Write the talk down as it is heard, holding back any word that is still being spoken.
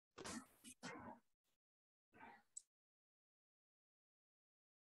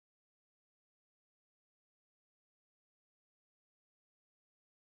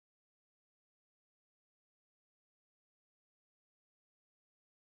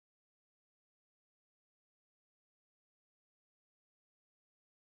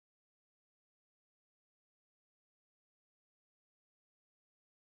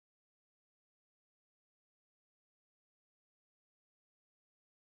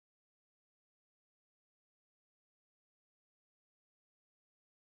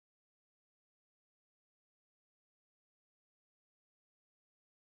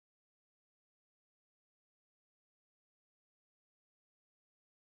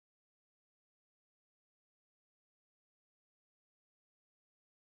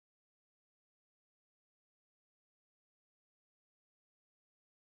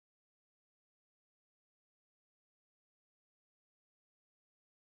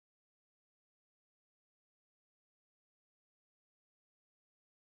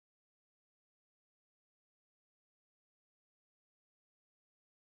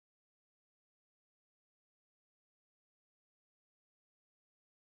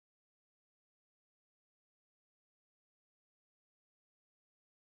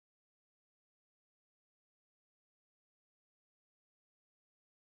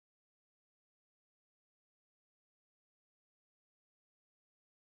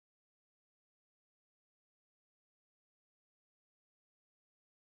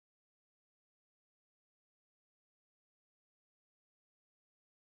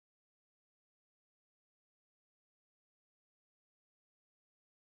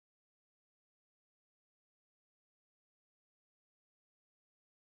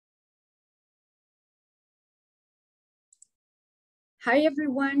Hi,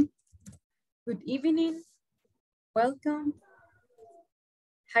 everyone. Good evening. Welcome.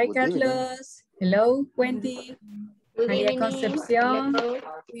 Hi, Good Carlos. evening. Hello, Wendy. Good Maria evening. Concepcion. Hello.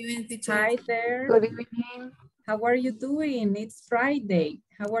 Hi there. Good evening. How are you doing? It's Friday.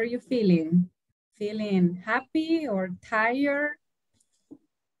 How are you feeling? Feeling happy or tired?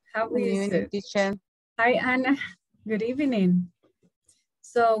 How Good is evening, it? teacher. Hi, Anna. Good evening.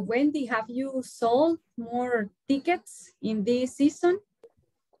 So, Wendy, have you sold more tickets in this season?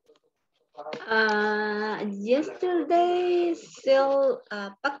 Yesterday sell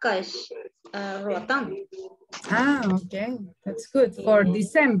package Roatan Ah, okay. That's good. For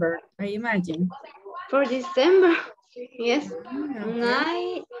December, I imagine. for December. Yes, Ah,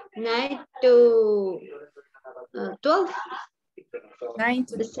 okay. 9 to 12 9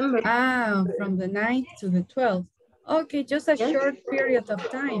 to, December. from the 9th to the 12th. Okay, just a Yes. short period of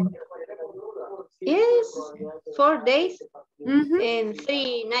time. Yes, 4 days Mm-hmm. and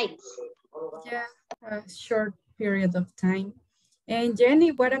 3 nights. Yeah, a short period of time. And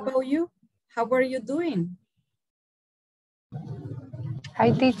Jenny, what about you? How are you doing?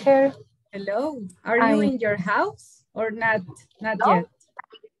 Hi, teacher. Hello. Are you in your house or not? Not No. yet.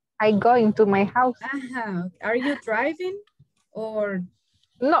 I go into my house. Are you driving or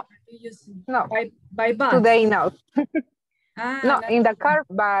No, you use no. by bus? Today, no. No, not in the today. car,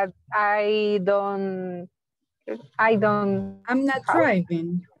 but I don't I'm not have,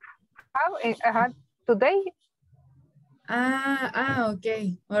 driving. today.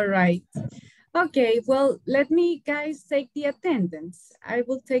 Okay. All right. Okay, well, let me guys take the attendance. I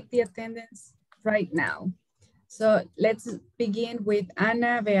will take the attendance right now. So let's begin with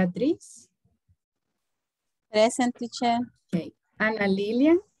Ana Beatriz. Present, teacher. Okay, Ana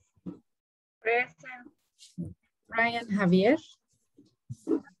Lilian. Present. Ryan Javier.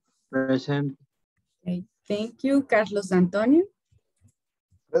 Present. Okay, thank you. Carlos Antonio.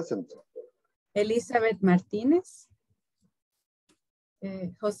 Present. Elizabeth Martinez.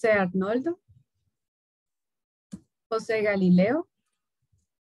 Jose Arnoldo. Jose Galileo.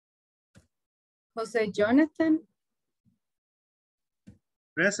 Jose Jonathan.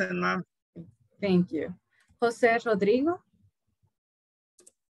 Present, ma'am. Thank you. Jose Rodrigo.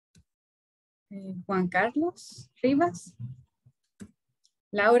 Juan Carlos Rivas.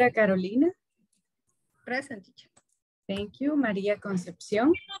 Laura Carolina. Present, teacher. Thank you. María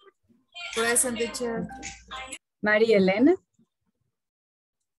Concepción. Present, teacher. María Elena.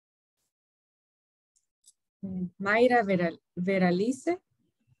 Mayra Veralice.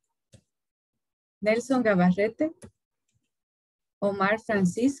 Nelson Gabarrete. Omar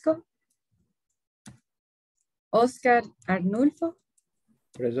Francisco. Oscar Arnulfo.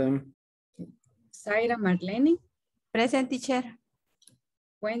 Present. Zaira Marlene. Present, teacher.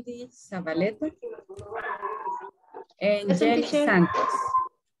 Wendy Zabaleta. And Present, Jenny teacher. Santos.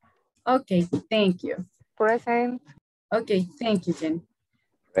 Okay, thank you. Present. Okay, thank you, Jenny.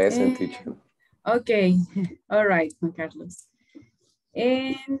 Present, teacher. Okay, all right, Juan Carlos.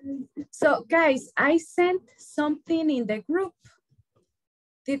 And so guys, I sent something in the group.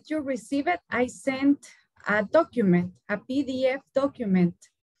 Did you receive it? I sent a document, a PDF document.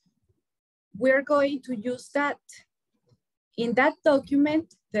 We're going to use that. In that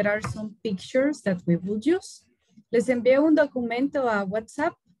document, there are some pictures that we will use. Les envié un documento a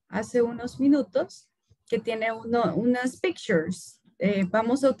WhatsApp hace unos minutos que tiene unas pictures.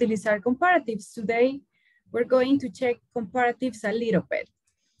 Vamos a utilizar comparatives. Today, we're going to check comparatives a little bit.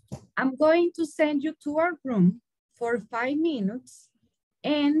 I'm going to send you to our room for 5 minutes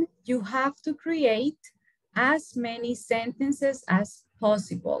and you have to create as many sentences as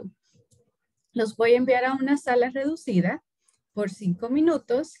possible. Los voy a enviar a una sala reducida por 5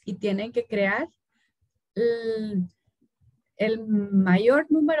 minutos y tienen que crear el mayor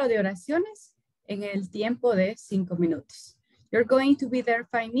número de oraciones en el tiempo de 5 minutos. You're going to be there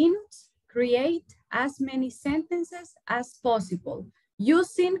 5 minutes. Create as many sentences as possible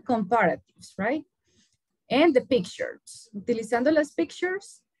using comparatives, right? And the pictures. Utilizando las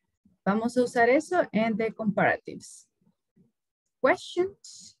pictures, vamos a usar eso and the comparatives.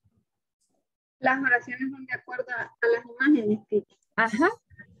 Questions? Las oraciones son de acuerdo a las imágenes, teacher. Ajá.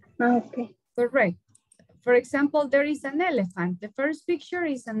 Okay. Correct. For example, there is an elephant. The first picture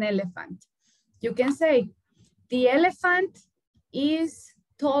is an elephant. You can say, the elephant is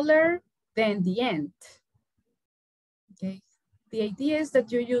taller than the ant. Okay. The idea is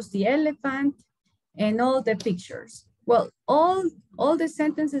that you use the elephant and all the pictures. Well, all the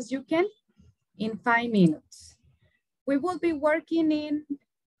sentences you can in 5 minutes. We will be working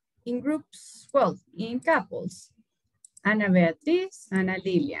in groups, well, in couples. Ana Beatriz, Ana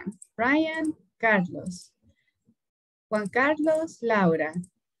Lilian, Brian, Carlos. Juan Carlos, Laura.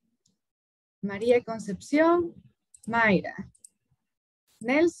 María Concepción, Mayra.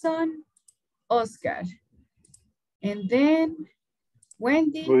 Nelson, Oscar. And then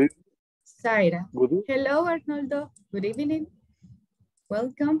Wendy, Good, Zaira. good. Hello, Arnoldo. Good evening.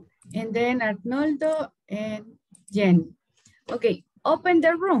 Welcome. And then Arnoldo and Jenny. Okay, open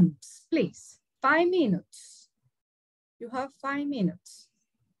the rooms, please. 5 minutes. You have 5 minutes.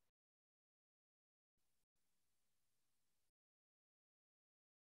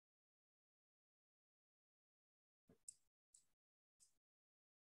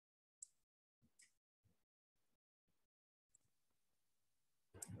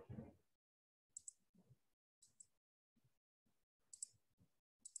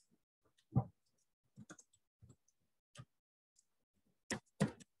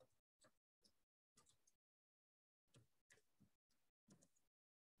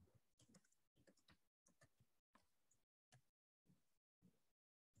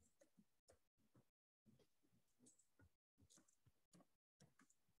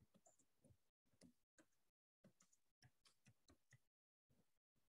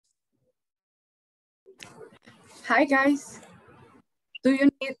 Hi, guys. Do you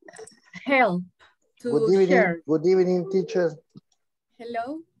need help to Good evening, share? good evening, teacher.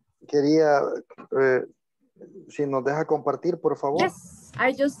 Hello? Quería, si nos deja compartir, por favor. Yes,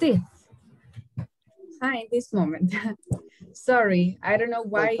 I just did. Hi, this moment. Sorry, I don't know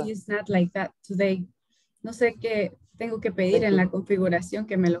why it's not like that today. No sé qué tengo que pedir en la configuración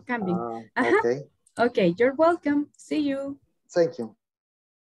que me lo cambien. Okay. Okay, you're welcome. See you. Thank you.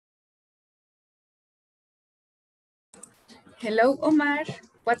 Hello, Omar.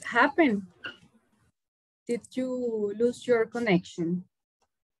 What happened? Did you lose your connection?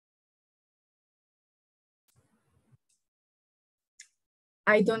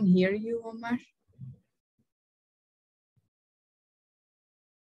 I don't hear you, Omar.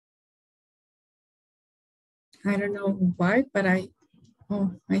 I don't know why, but I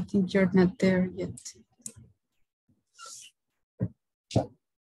think you're not there yet.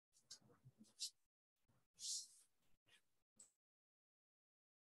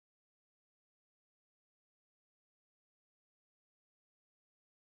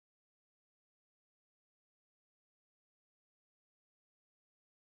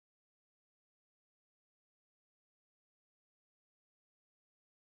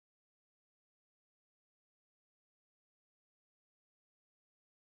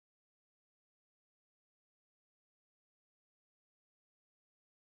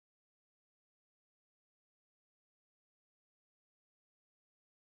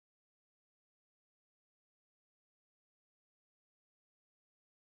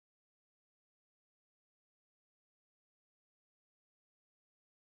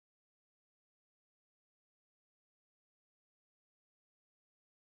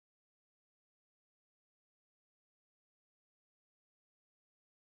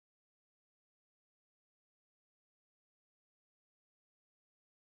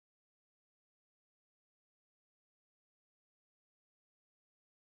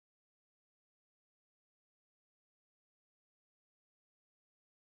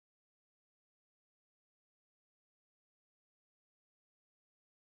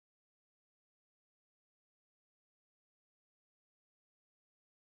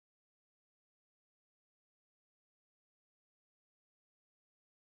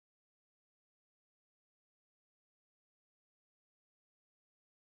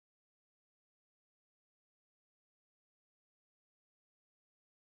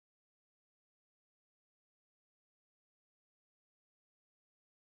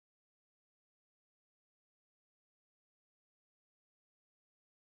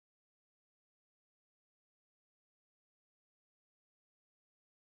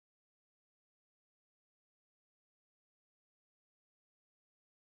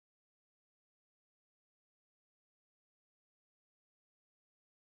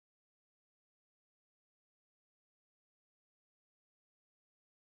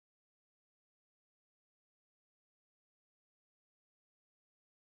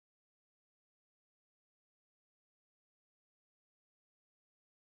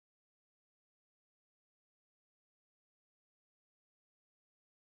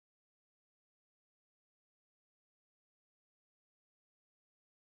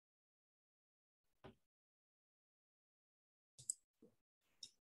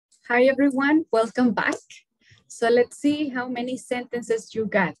 Hi, everyone. Welcome back. So let's see how many sentences you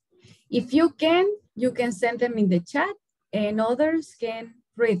got. If you can send them in the chat and others can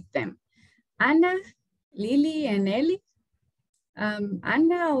read them. Anna, Lily, and Ellie.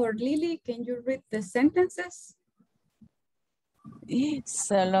 Anna or Lily, can you read the sentences?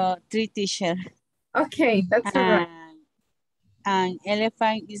 Solo 3 teacher. Okay, that's all right. An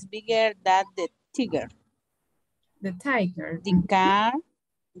elephant is bigger than the tiger. The tiger.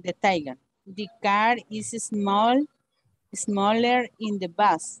 The tiger. The car is smaller in the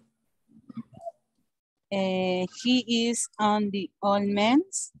bus. He is on the old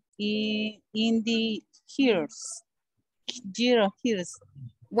man's in the hears.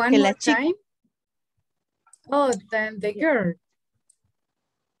 One more time. Oh, then the girl.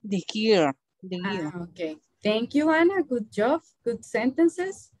 The gear. Okay. Thank you, Anna. Good job. Good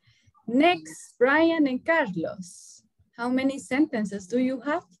sentences. Next, Brian and Carlos. How many sentences do you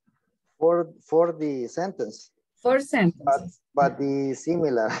have? For the sentence. 4 sentences. But the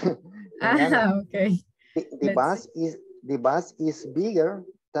similar. Okay. The bus is bigger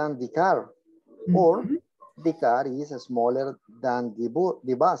than the car, or the car is smaller than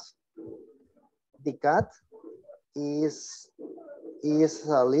the bus. The cat is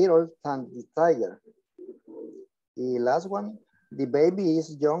a little than the tiger. The last one, the baby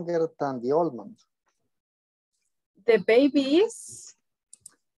is younger than the old man. The baby is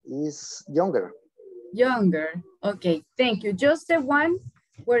younger. Younger. Okay, thank you. Just the one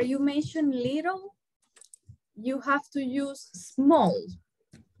where you mentioned little, you have to use small.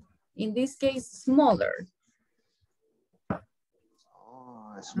 In this case, smaller.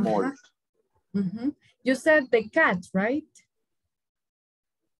 Oh, small. You said the cat, right?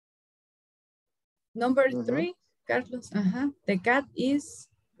 Number 3, Carlos. The cat is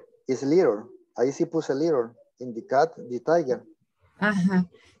little. Ahí sí puse little. In the cat, the tiger.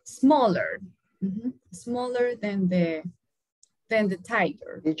 Smaller. Smaller than the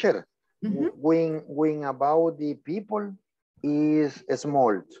tiger. Teacher, when about the people is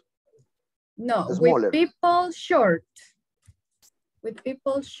small. No, smaller. With people short. With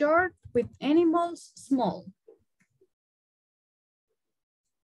people short, with animals small.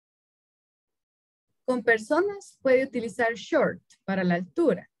 Con personas puede utilizar short para la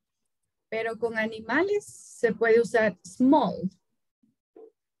altura, pero con animales se puede usar small.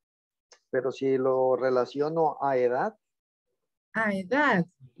 Pero si lo relaciono a edad. A edad,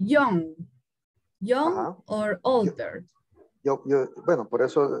 young. Young or older. Bueno, por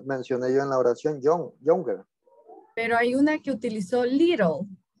eso mencioné yo en la oración younger. Pero hay una que utilizó little.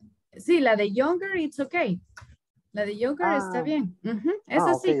 Sí, la de younger, it's okay. La de younger está bien.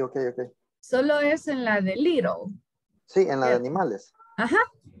 Esa sí. Ok. Solo es en la de little. Sí, en la de animales.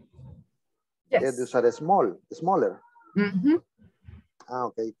 Yes. Es de usar smaller.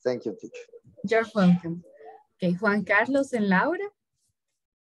 Ok, thank you, teacher. You're welcome. Ok, Juan Carlos and Laura.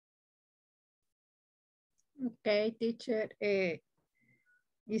 Ok, teacher.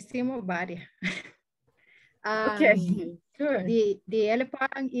 Hicimos varias. Okay, good. The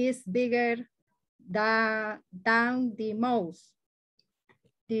elephant is bigger than the mouse.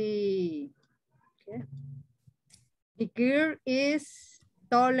 The girl is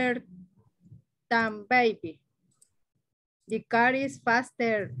taller than baby. The car is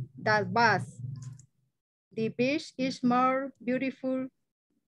faster than bus. The beach is more beautiful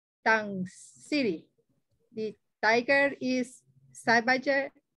than city. The tiger is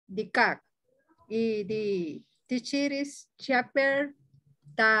savage, the cat. The t-shirt is cheaper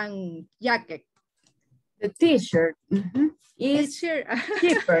than jacket. The t-shirt is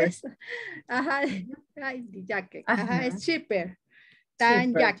cheaper. The jacket. It's cheaper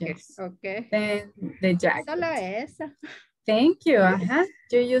than jacket. Yes. Okay. Than the jacket. Solo esa. Thank you.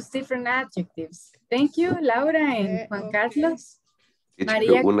 You use different adjectives. Thank you, Laura and Juan Carlos.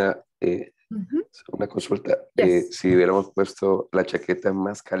 María. Una consulta. Yes. Si hubiéramos puesto la chaqueta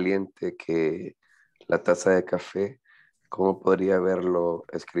más caliente que la taza de café, ¿cómo podría haberlo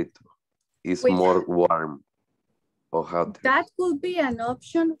escrito? Is more warm. Or hotter. That could be an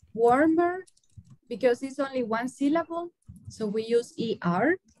option, warmer, because it's only one syllable. So we use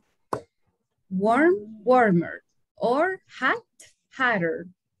ER. Warm, warmer. Or hot, hotter.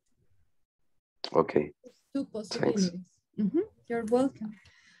 Okay. 2 possibilities. You're welcome.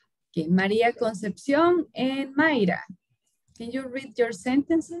 Okay, María Concepción and Mayra. Can you read your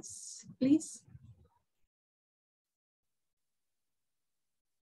sentences, please?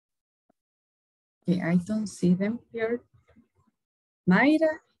 Okay, I don't see them here.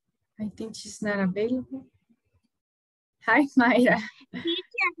 Mayra, I think she's not available. Hi, Mayra.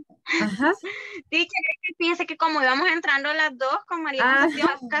 Teacher, fíjense que como íbamos entrando las dos con María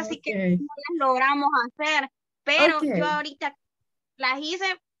Concepción, casi que no las logramos hacer, pero yo ahorita las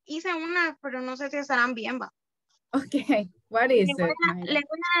hice una, pero no sé si estarán bien, va. Okay, what is it? Le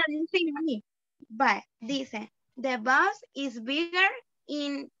voy a decir aquí. Va, dice, the bus is bigger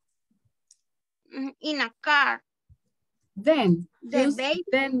in a car. Then, The baby,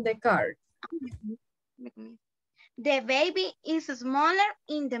 then the car. the baby is smaller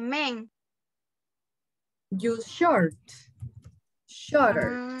in the man. Use short.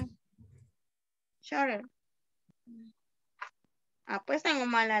 Shorter. Shorter. Ah, pues tengo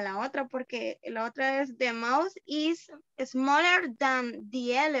mala la otra porque la otra es the mouse is smaller than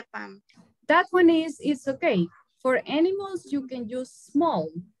the elephant. That one is okay. For animals, you can use small.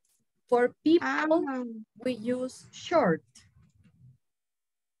 For people, we use short.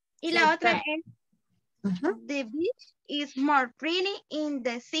 Y la otra es the beach is more pretty in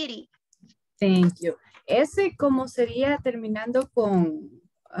the city. Thank you. Ese como sería terminando con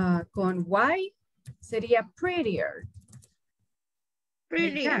Y, sería prettier.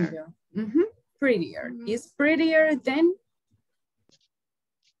 Prettier. Prettier. Is prettier than?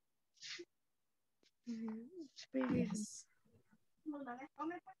 Yes.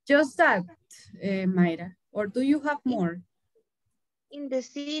 Just that, Mayra. Or do you have more? In the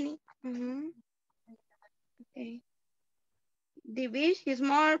city. Okay. The beach is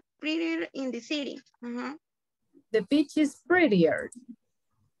more prettier in the city. The beach is prettier.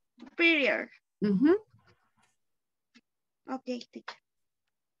 Prettier. Okay, teacher.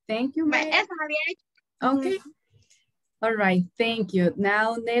 Thank you, Mayra. Okay. All right, thank you.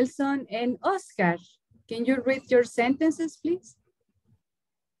 Now, Nelson and Oscar, can you read your sentences, please?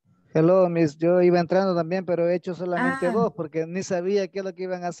 Hello, Miss. Yo iba entrando también, pero he hecho solamente dos porque ni sabía qué es lo que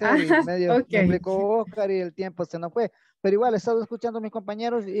iban a hacer y medio me explicó Oscar y el tiempo se nos fue. Pero igual he estado escuchando a mis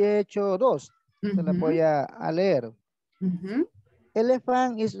compañeros y he hecho dos. Se las voy a leer.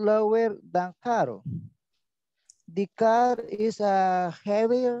 Elephant is lower than car. The car is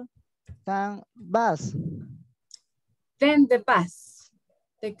heavier than bus. Then the bus.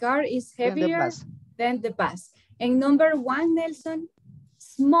 The car is heavier than the bus. And number one, Nelson,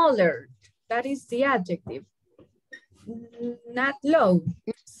 smaller. That is the adjective. Not low,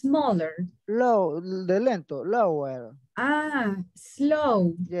 smaller. Low, de lento, lower.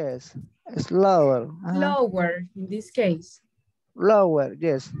 Slow. Yes, slower. Slower in this case. Lower,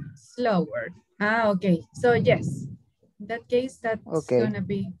 yes. Slower. Okay. So yes, in that case, that's gonna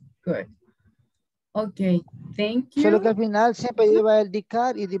be good. Okay, thank you. Solo que al final siempre lleva el the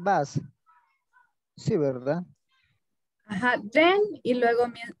car y the bus. Sí, ¿verdad? Then, y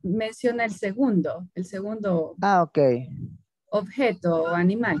luego menciona el segundo ok. Objeto o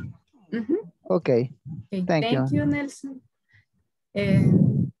animal. Okay, thank you, Nelson.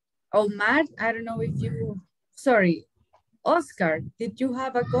 Omar, I don't know if you, sorry, Oscar, did you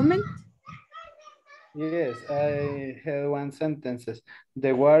have a comment? Yes, I have one sentence.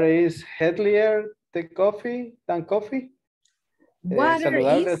 The water is healthier than coffee. Water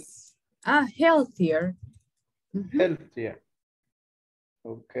is healthier. Healthier.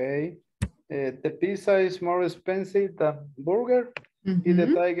 Okay. The pizza is more expensive than burger. And the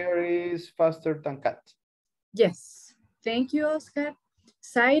tiger is faster than cat. Yes. Thank you, Oscar.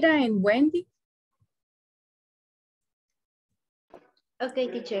 Zaira and Wendy. Okay,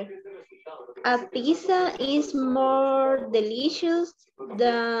 teacher. A pizza is more delicious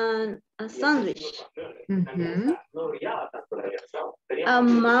than a sandwich. A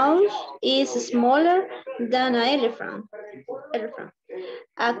mouse is smaller than an elephant.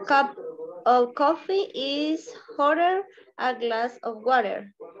 A cup of coffee is hotter a glass of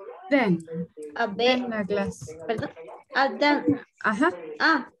water. Then a glass.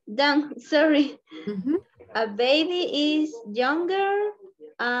 Sorry. A baby is younger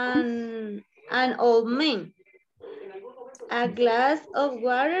than an old man. A glass of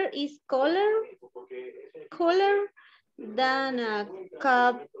water is cooler than a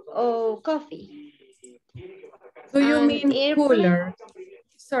cup of coffee. Do you mean cooler?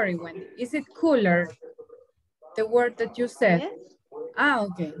 Sorry, Wendy. Is it cooler? The word that you said. Yes.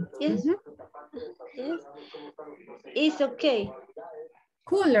 Okay. Yes. Yes. It's okay.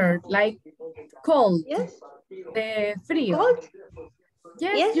 Cooler, like cold. Yes. The frío. Cold?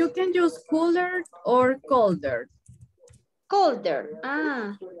 Yes, you can use cooler or colder. Colder.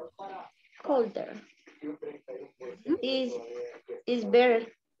 Colder. Is better.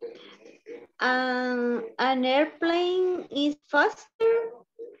 An airplane is faster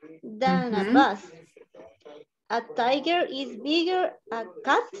than a bus. A tiger is bigger a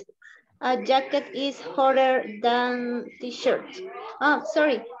cat. A jacket is hotter than t-shirt.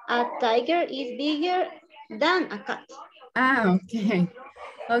 Sorry. A tiger is bigger than a cat. Okay.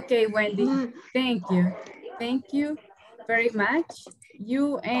 Okay, Wendy. Thank you. Thank you very much.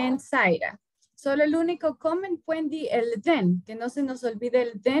 You and Zaira. Solo el único comment, Wendy, el then. Que no se nos olvide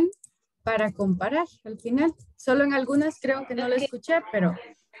el then para comparar al final. Solo en algunas creo que no lo escuché, pero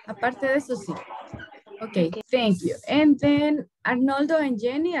aparte de eso sí. Okay, thank you. And then Arnoldo and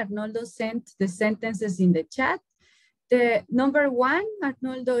Jenny, Arnoldo sent the sentences in the chat. The number 1,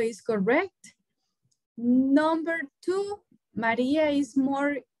 Arnoldo, is correct. Number 2, Maria is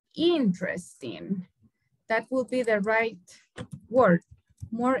more interesting. That will be the right word.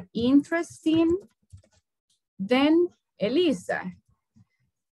 More interesting than Elisa.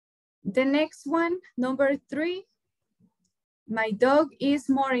 The next one, number 3, my dog is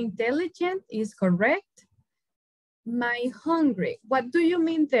more intelligent, is correct. My hungry, what do you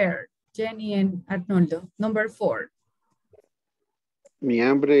mean there, Jenny and Arnoldo? Number 4. Mi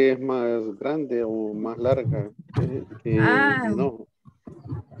hambre es más grande o más larga que mi enojo.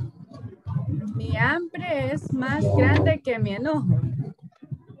 Mi hambre es más grande que mi enojo.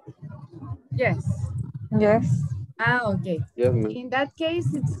 Yes. Yes. Okay. Yes, in that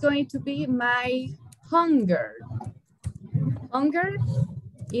case, it's going to be my hunger. Hunger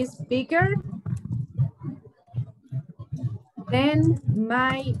is bigger than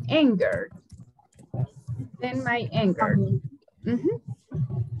my anger.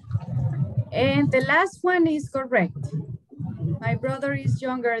 And the last one is correct. My brother is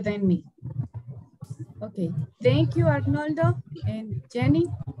younger than me. Okay, thank you, Arnoldo and Jenny.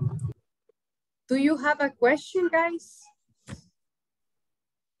 Do you have a question, guys?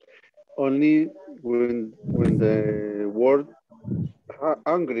 Only when the word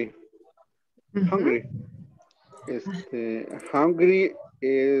hungry. Hungry. Hungry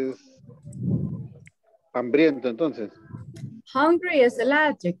es hambriento, entonces. Hungry es el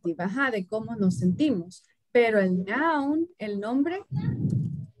adjective, de cómo nos sentimos. Pero el noun, el nombre,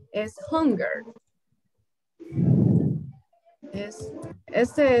 es hunger.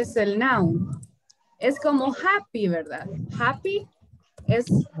 Este es el noun. Es como happy, ¿verdad? Happy es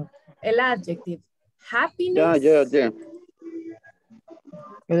el adjective. Happiness. Ya.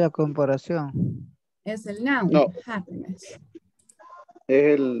 Es la comparación. Es el noun. No. Happiness.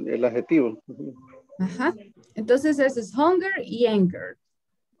 Es el adjetivo. Entonces ese es hunger y anger.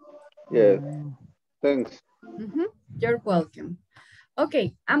 Yes. Thanks. You're welcome.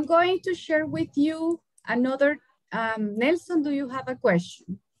 Okay, I'm going to share with you another. Nelson, do you have a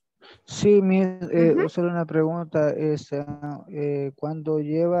question? Sí, solo una pregunta es, cuando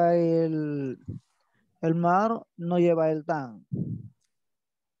lleva el mar, no lleva el tan.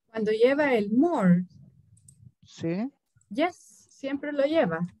 Cuando lleva el more. ¿Sí? Yes, siempre lo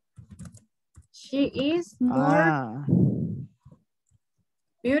lleva. She is more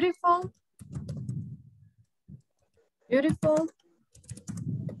beautiful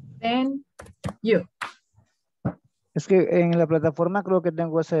than you. Es que en la plataforma creo que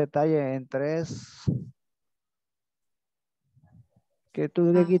tengo ese detalle en 3. Que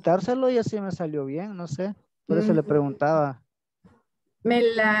tuve que quitárselo y así me salió bien, no sé. Por eso le preguntaba. Me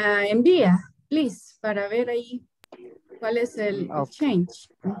la envía, please, para ver ahí cuál es el change.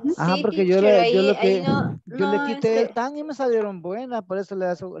 Porque yo le quité el tan y me salieron buenas, por eso le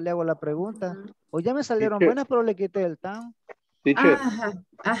hago la pregunta. O ya me salieron buenas, pero le quité el tan. Teacher.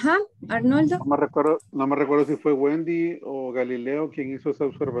 Arnoldo. No me recuerdo si fue Wendy o Galileo quien hizo esa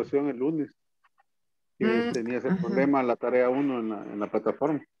observación el lunes. Que tenía ese problema, la tarea 1 en la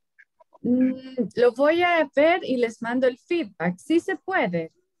plataforma. Lo voy a ver y les mando el feedback. Sí se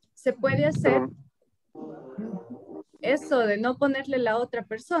puede hacer eso de no ponerle la otra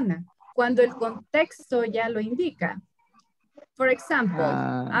persona cuando el contexto ya lo indica. For example,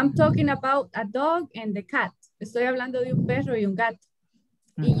 I'm talking about a dog and the cat. Estoy hablando de un perro y un gato.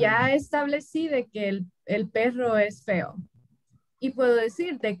 Y ya establecí de que el perro es feo. Y puedo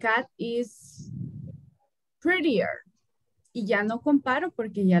decir, the cat is prettier. Y ya no comparo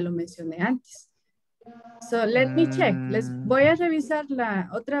porque ya lo mencioné antes. So, let me check. Les voy a revisarla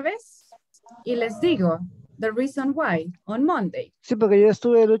otra vez y les digo the reason why on Monday. Sí, porque yo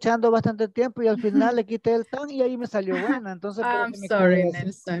estuve luchando bastante tiempo y al final le quité el tan y ahí me salió buena. Entonces, I'm sorry,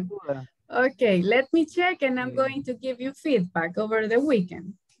 Nelson. Okay, let me check and I'm going to give you feedback over the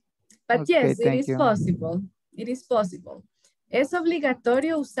weekend. But yes, it is possible. It is possible. Es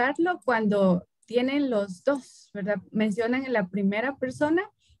obligatorio usarlo cuando tienen los dos, ¿verdad? Mencionan en la primera persona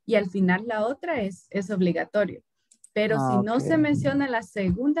y al final la otra es obligatorio. Pero si no se menciona la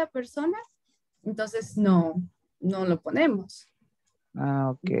segunda persona, entonces no lo ponemos.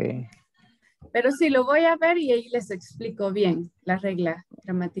 Pero sí, lo voy a ver y ahí les explico bien la regla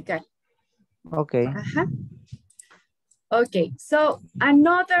gramatical. Okay, so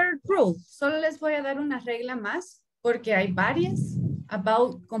another rule. Solo les voy a dar una regla más porque hay varias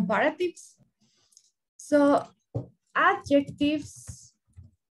about comparatives. So adjectives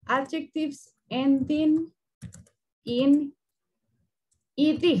ending in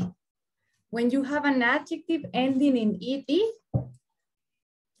ed. When you have an adjective ending in ed.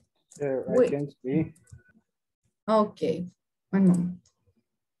 I can't see. Okay, one moment.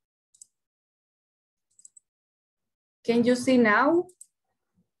 Can you see now?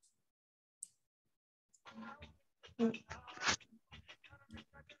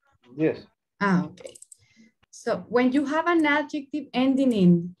 Yes. Okay. So when you have an adjective ending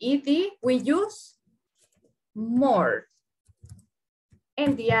in ed, we use more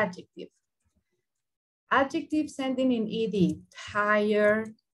and the adjective. Adjectives ending in ed,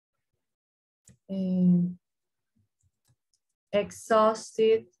 tired,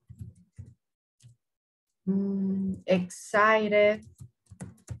 exhausted, excited,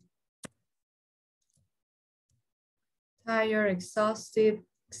 tired, exhausted,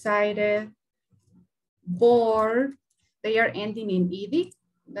 excited, bored, they are ending in ed.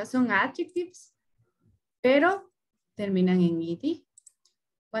 Those son adjectives, pero terminan en ed.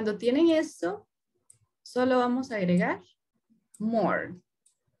 Cuando tienen eso, solo vamos a agregar more.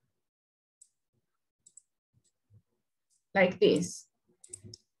 Like this.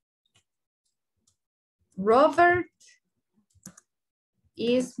 Robert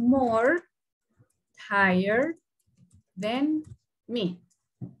is more tired than me.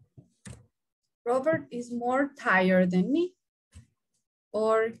 Robert is more tired than me.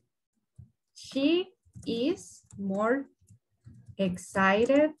 Or she is more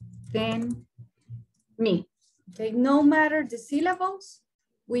excited than me. Okay, no matter the syllables,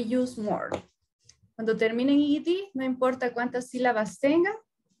 we use more. Cuando termine en ed, no importa cuántas sílabas tenga,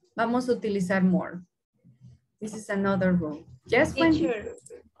 vamos a utilizar more. This is another rule. Yes, Wendy?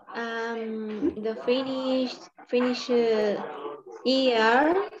 The finish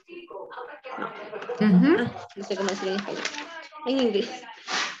ER. No sé cómo decirlo en español. En inglés.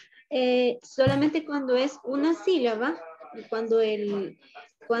 Solamente cuando es una sílaba, cuando el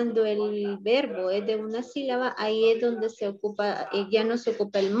verbo es de una sílaba, ahí es donde se ocupa, ya no se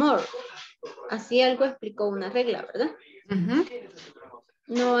ocupa el more. Así algo explicó una regla, ¿verdad?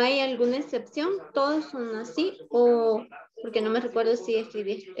 ¿No hay alguna excepción? ¿Todos son así? O porque no me recuerdo si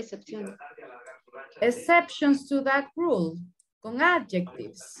escribí excepciones. Exceptions to that rule, con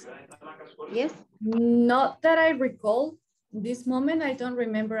adjectives. Yes. Not that I recall. This moment I don't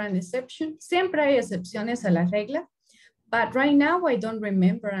remember an exception. Siempre hay excepciones a la regla. But right now I don't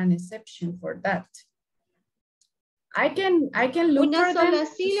remember an exception for that. I can look una for them. Una sola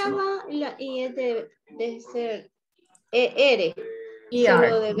sílaba y es de ser R.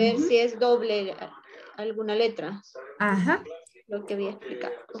 Solo de ver si es doble alguna letra. Lo que había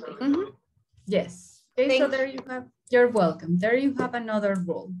explicado. Okay. Yes. Okay, so there you have, you're welcome. There you have another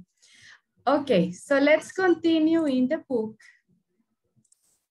rule. Okay, so let's continue in the book.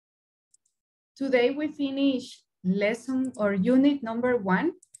 Today we finish lesson or unit number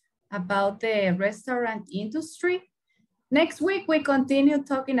 1 about the restaurant industry. Next week, we continue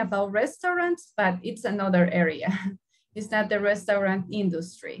talking about restaurants, but it's another area. It's not the restaurant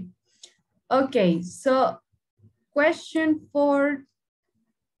industry. Okay, so question for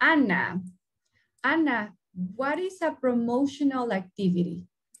Anna. Anna, what is a promotional activity?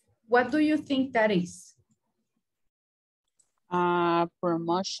 What do you think that is?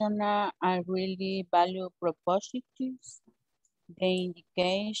 Promotional, I really value propositives, the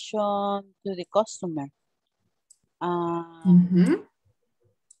indication to the customer.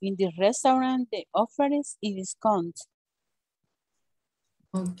 In the restaurant, the offer is a discount.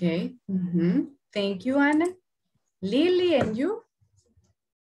 Okay. Thank you, Anna. Lily, and you?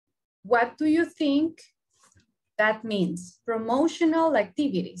 What do you think that means? Promotional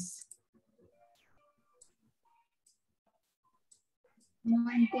activities. No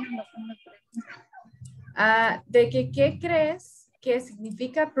entiendo. ¿De qué crees que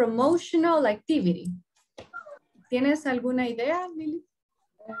significa promotional activity? ¿Tienes alguna idea, Lily?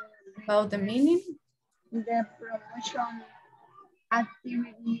 About the meaning? The promotion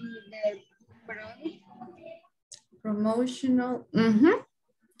activity, the product. Promotional.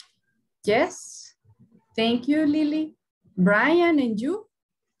 Yes. Thank you, Lily. Brian, and you?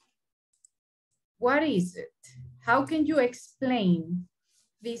 What is it? How can you explain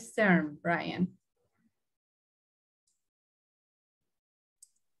this term, Brian?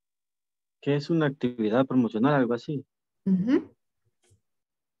 ¿Qué es una actividad promocional, algo así?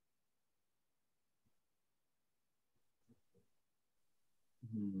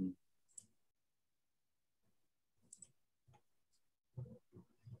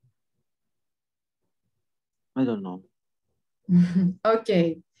 I don't know.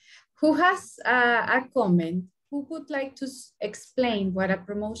 Okay. Who has a comment? Who would like to explain what a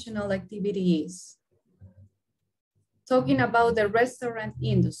promotional activity is? Talking about the restaurant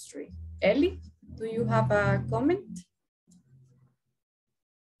industry. Ellie, do you have a comment?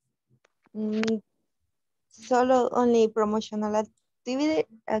 Solo only promotional activity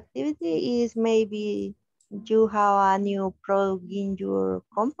is maybe you have a new product in your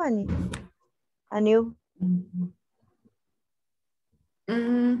company. A new.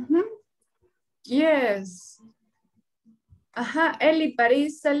 Yes. Ellie, but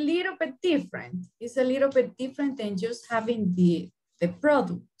it's a little bit different. It's a little bit different than just having the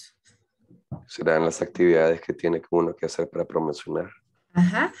product. Serán las actividades que tiene uno que hacer para promocionar.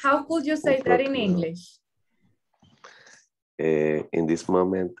 How could you say that in English? In this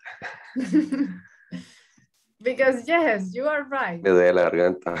moment. Because yes, you are right. Me duele la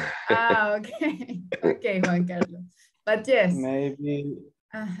garganta. Okay. Okay, Juan Carlos. But yes. Maybe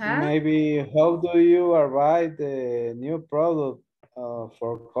how do you arrive the new product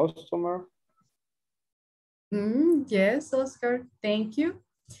for customer? Yes, Oscar, thank you.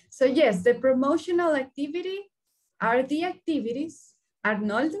 So yes, the promotional activity are the activities.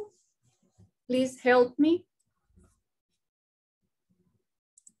 Arnoldo, please help me.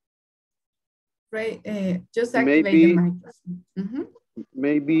 Right, just activate the microphone.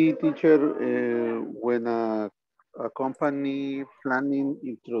 Maybe teacher, when a company planning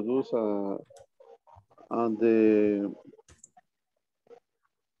introduce to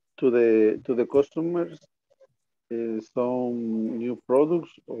the customers some new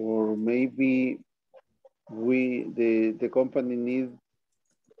products, or maybe the company need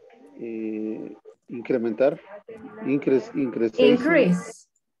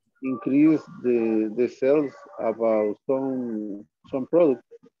increase the sales about some product,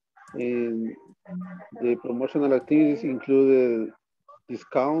 and the promotional activities included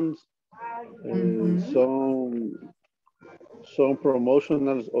discounts, some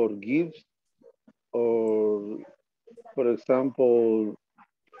promotionals or gifts, or for example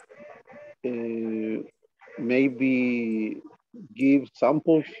maybe give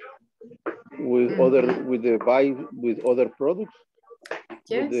samples with other products.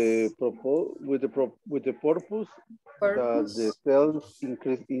 Yes. With the purpose that the sales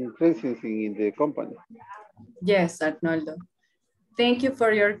increases in the company. Yes, Arnoldo. Thank you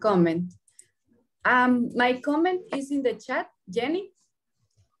for your comment. My comment is in the chat. Jenny?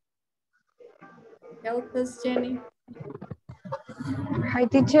 Help us, Jenny. Hi,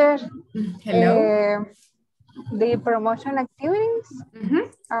 teacher. Hello. The promotion activities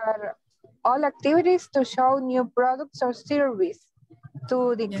are all activities to show new products or service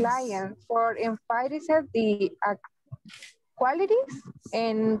to the client for emphasizing the qualities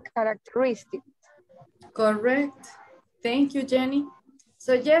and characteristics. Correct. Thank you, Jenny.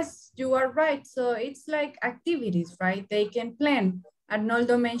 So yes, you are right. So it's like activities, right? They can plan.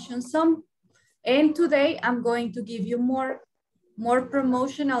 Arnoldo mentioned some. And today I'm going to give you more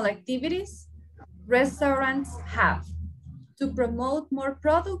promotional activities restaurants have to promote more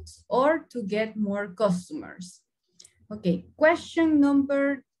products or to get more customers. Okay, question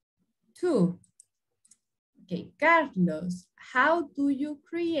number 2. Okay, Carlos, how do you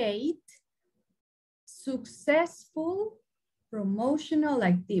create successful promotional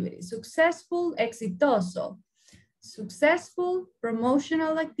activities? Successful, exitoso. Successful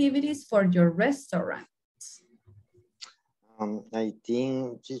promotional activities for your restaurant. I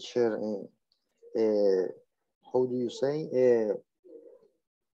think, teacher, how do you say?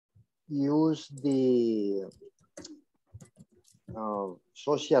 Use the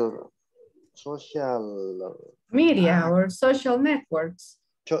social media or social networks.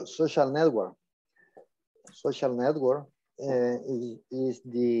 Social network is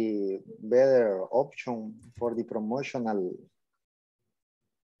the better option for the promotional.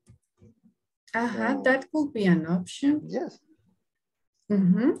 That could be an option. Yes.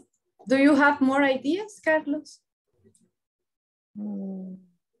 Do you have more ideas, Carlos? No.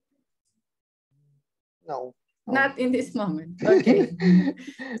 Not in this moment. Okay.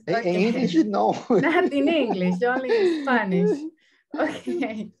 In English, no. Not in English, only in Spanish.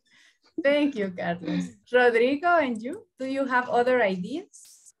 Okay. Thank you, Carlos. Rodrigo and you, do you have other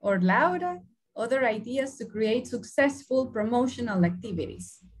ideas? Or Laura, other ideas to create successful promotional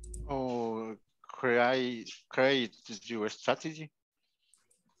activities? Oh, create your strategy.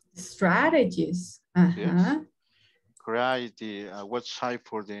 Strategies. Yes. Create the website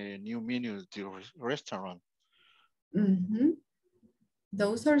for the new menu of the restaurant.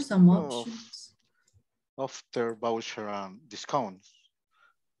 Those are some options. After voucher and discounts.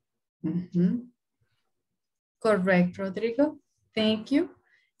 Correct, Rodrigo. Thank you.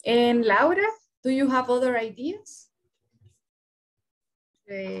 And Laura, do you have other ideas?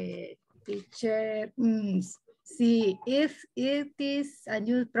 Teacher, see, if it is a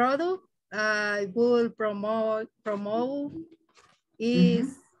new product, will promote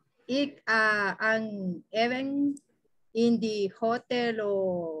is an event in the hotel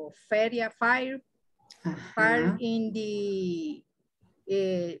or feria fair in the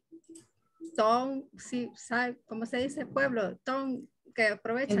town, sí, ¿cómo se dice? Pueblo, town que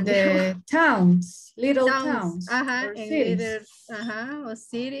aprovechan. In the towns, little towns. Ajá, or en cities. little, ajá, o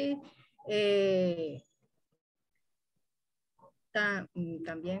city.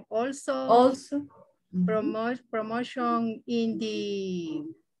 También also promotion in the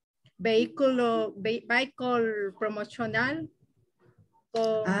vehicle promocional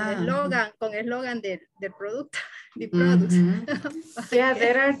con eslogan del producto. The products. Okay. Yeah,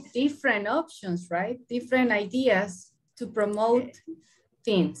 there are different options, right? Different ideas to promote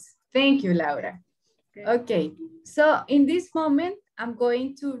things. Thank you, Laura. Okay, so in this moment, I'm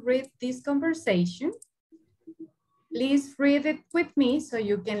going to read this conversation. Please read it with me so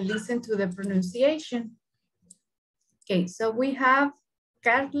you can listen to the pronunciation. Okay, so we have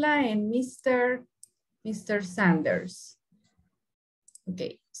Carla and Mr. Sanders.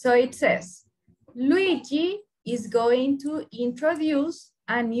 Okay, so it says, Luigi is going to introduce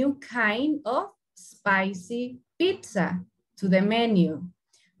a new kind of spicy pizza to the menu.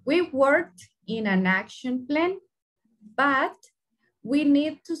 We worked in an action plan, but we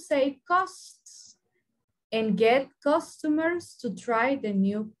need to save costs and get customers to try the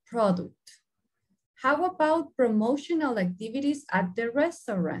new product. How about promotional activities at the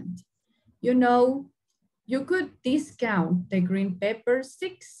restaurant? You know, you could discount the green pepper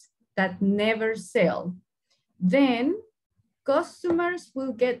sticks that never sell. Then customers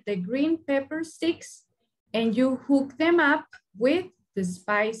will get the green pepper sticks and you hook them up with the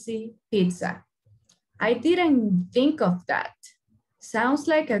spicy pizza. I didn't think of that. Sounds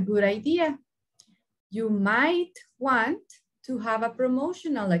like a good idea. You might want to have a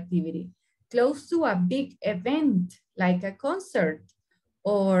promotional activity close to a big event like a concert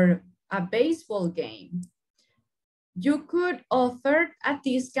or a baseball game. You could offer a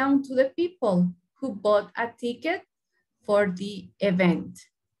discount to the people who bought a ticket for the event.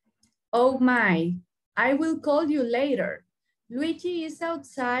 Oh my, I will call you later. Luigi is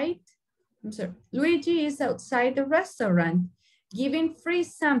outside the restaurant giving free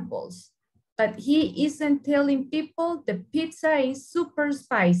samples, but he isn't telling people the pizza is super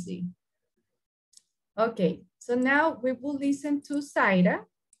spicy. Okay, so now we will listen to Zaira.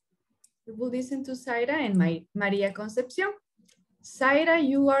 We will listen to Zaira and Maria Concepcion. Zaira,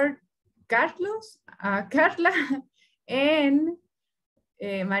 you are Carla, and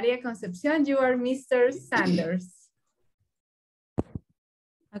Maria Concepcion, you are Mr. Sanders.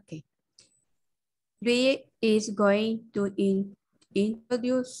 Okay. Luis is going to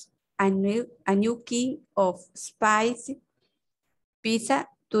introduce a new kind of spicy pizza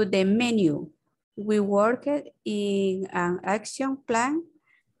to the menu. We worked in an action plan,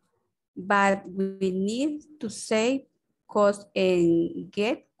 but we need to save costs and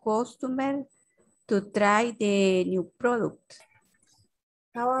get customers to try the new product.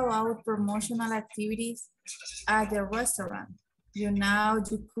 How about promotional activities at the restaurant? You know,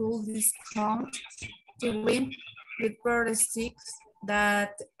 you could discount the green pepper sticks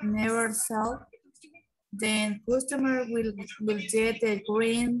that never sell. Then customer will get the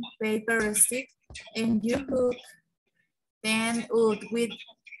green paper stick and you cook them out with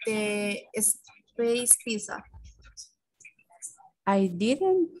the space pizza. I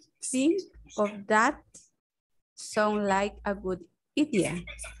didn't think of that. Sound like a good idea.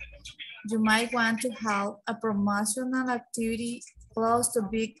 You might want to have a promotional activity close to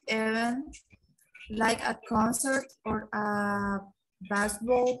big event like a concert or a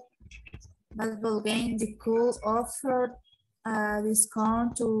basketball game. They could offer a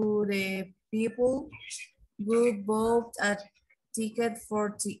discount to the people who bought a ticket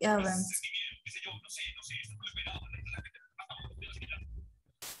for the event.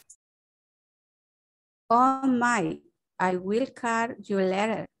 Oh my, I will call you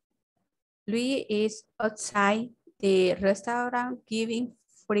later. Luis is outside the restaurant giving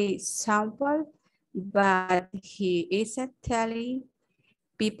free samples, but he isn't telling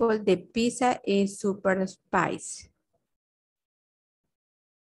people the pizza is super spicy.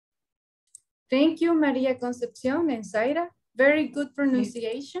 Thank you, Maria Concepcion and Zaira. Very good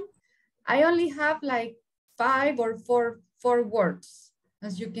pronunciation. I only have like 5 or 4 words,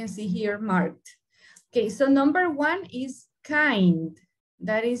 as you can see here marked. Okay, so number 1 is kind.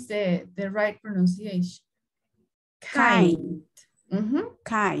 That is the right pronunciation. Kind.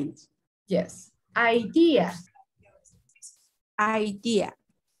 Kind. Yes. Idea. Idea.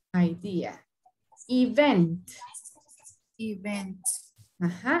 Idea. Event. Event.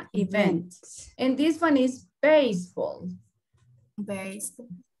 Event. And this one is baseball. Baseball.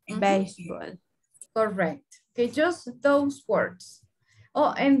 Baseball. Correct. Okay, just those words.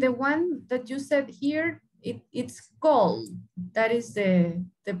 Oh, and the one that you said here, it's called. That is the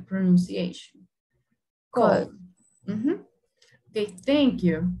pronunciation. Called. Okay, thank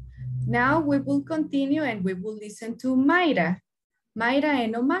you. Now we will continue and we will listen to Mayra. Mayra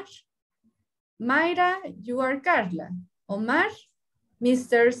and Omar. Mayra, you are Carla. Omar,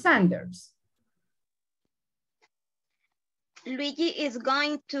 Mr. Sanders. Luigi is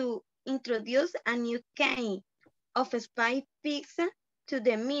going to introduce a new kind of spice pizza to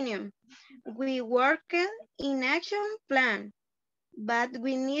the menu. We work in action plan, but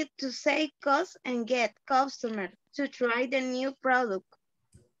we need to save costs and get customers to try the new product.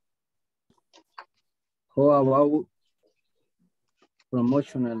 How about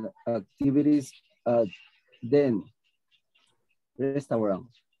promotional activities at the restaurant?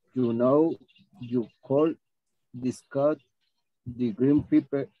 You know, you call this cut the green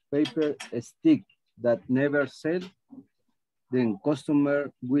paper stick that never sell. Then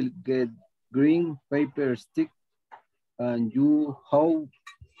customer will get green paper stick and you how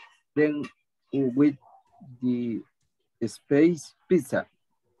then with the space pizza.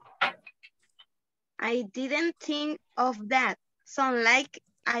 I didn't think of that. Sound like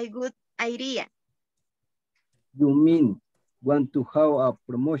a good idea. You mean want to have a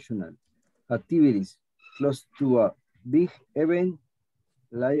promotional activities close to a big event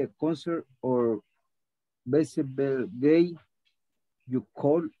like a concert or baseball game? You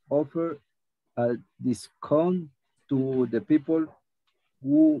could offer a discount to the people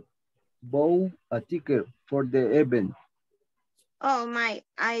who bought a ticket for the event. Oh my,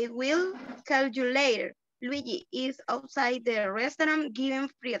 I will tell you later. Luigi is outside the restaurant giving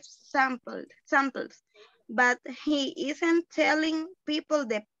free samples, but he isn't telling people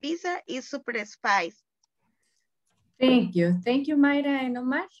the pizza is super spicy. Thank you. Thank you, Mayra and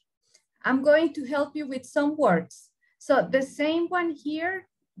Omar. I'm going to help you with some words. So the same one here,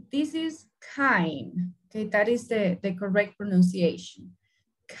 this is kind. Okay, that is the correct pronunciation.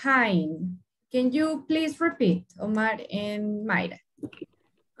 Kind. Can you please repeat, Omar and Mayra?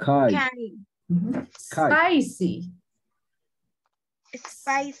 Kind. Spicy.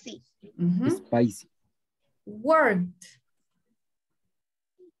 Spicy. Spicy. Worked.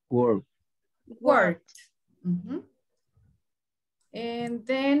 Worked. And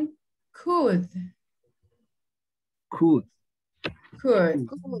then could.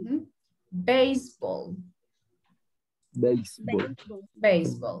 Baseball.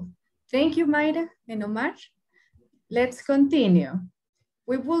 Baseball. Thank you, Mayra and Omar. Let's continue.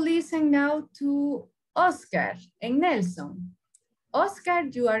 We will listen now to Oscar and Nelson. Oscar,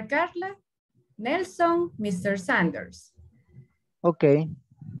 you are Carla. Nelson, Mr. Sanders. Okay.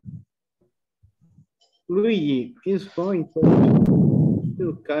 Luigi is going to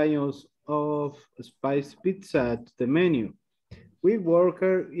two kinds of spice pizza to the menu. We work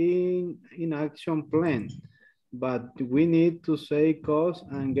in action plan, but we need to save costs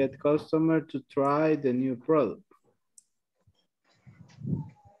and get customers to try the new product.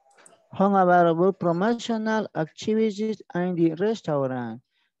 How about promotional activities in the restaurant?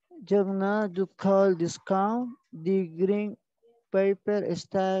 You know, you call discount the green paper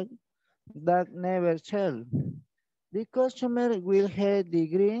stack that never sell. The customer will have the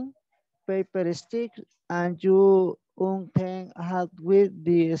green paper stick and you can have with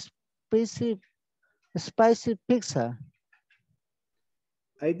the spicy pizza.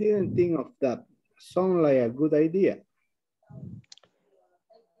 I didn't think of that. Sounds like a good idea.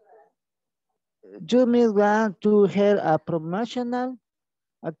 You may want to have a promotional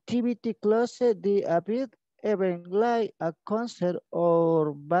activity close to the event like a concert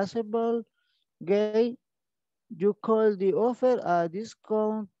or basketball game. You call the offer a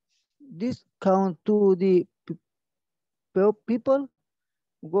discount to the people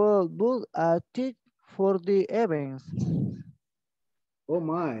who book a ticket for the events. Oh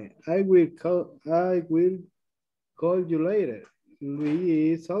my, I will call you later.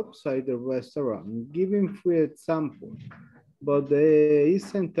 Louis is outside the restaurant giving free example, but they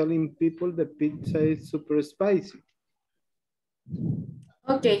isn't telling people the pizza is super spicy.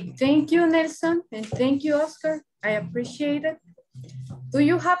 Okay, thank you, Nelson, and thank you, Oscar. I appreciate it. Do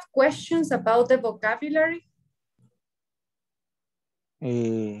you have questions about the vocabulary?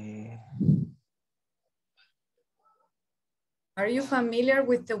 Are you familiar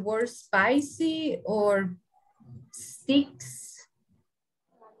with the word spicy or sticks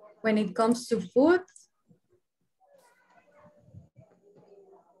when it comes to food?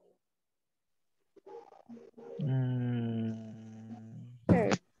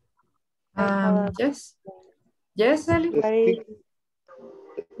 Yes. Yes, Ellie.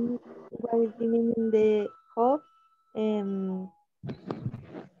 What is the meaning de hop en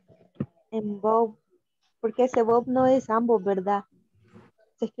Bob? Porque ese Bob no es ambos, ¿verdad?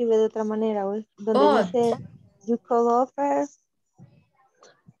 Se escribe de otra manera, ¿o? Donde dice you could offer.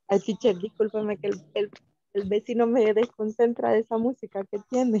 Ay, teacher, discúlpame que el vecino me desconcentra de esa música que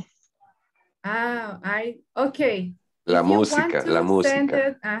tiene. Okay. La If you música, want to la música. Send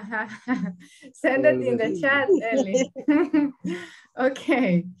it, send it in the chat, Ellie.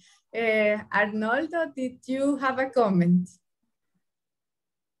 Okay. Arnoldo, did you have a comment?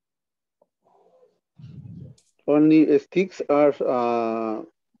 Only sticks are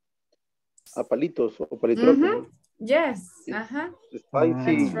a palitos o palitroques. Yes.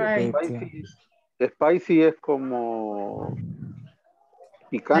 Spicy, That's right. spicy es como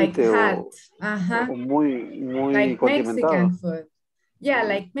picante like o muy like condimentado. Mexican food. Yeah,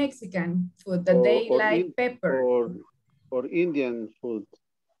 like Mexican food that they like pepper. Or Indian food.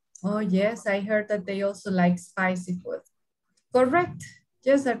 Oh yes, I heard that they also like spicy food. Correct.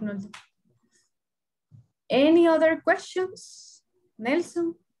 Yes, Arnold. Any other questions?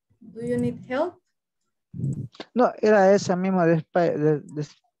 Nelson, do you need help? No, era esa misma de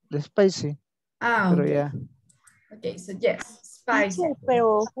spicy. Pero Okay. ya. Okay, so yes, spicy.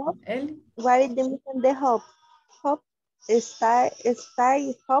 Pero hop, what is the meaning de hop? Hop, style,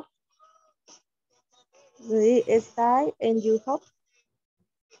 hop. Style and you hop.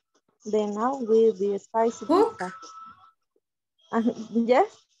 Then now will be spicy pizza.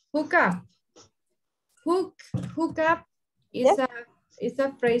 Yes. Hook up. Hook up is yes. a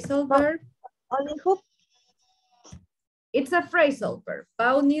phrasal verb. Only hook. It's a phrasal verb.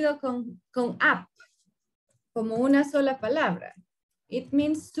 Va unido con up. Como una sola palabra. It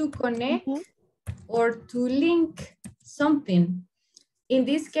means to connect or to link something. In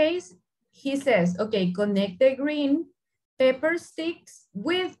this case, he says, okay, connect the green pepper sticks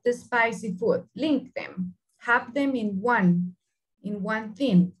with the spicy food. Link them. Have them in one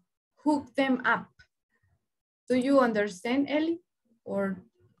thing. Hook them up. Do you understand, Ellie? Or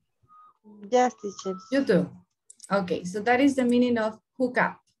yes, teacher. You do. Okay, so that is the meaning of hook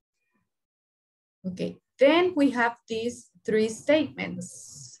up. Okay, then we have these three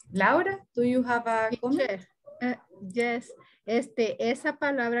statements. Laura, do you have a comment? Yes, esa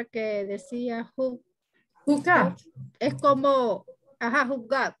palabra que decía hook up. Es como,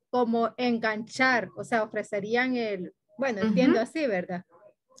 hook up, como enganchar, o sea, ofrecerían bueno, entiendo así, ¿verdad?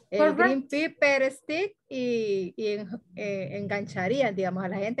 El green pepper stick y engancharían, digamos, a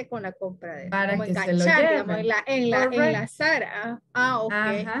la gente con la compra de para como que enganchar, se lo digamos, enlazar.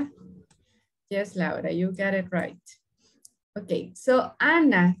 Okay. Yes, Laura, you got it right. Okay, so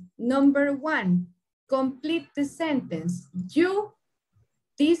Anna, number 1, complete the sentence. You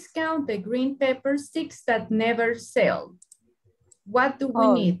discount the green pepper sticks that never sell. What do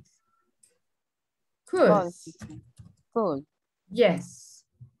we need? Could. Could. Yes,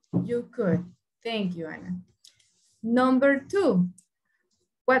 you could. Thank you, Anna. Number 2,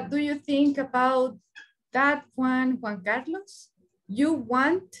 what do you think about that one, Juan Carlos? You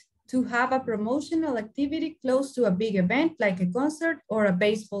want to have a promotional activity close to a big event like a concert or a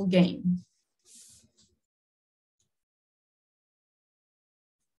baseball game.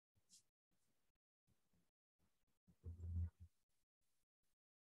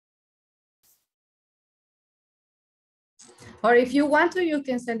 Or if you want to, you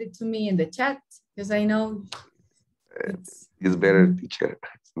can send it to me in the chat because I know it's better, teacher.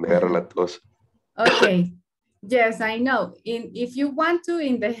 Me agarra la tos. Okay. Yes, I know. If you want to,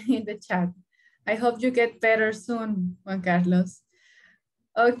 in the chat. I hope you get better soon, Juan Carlos.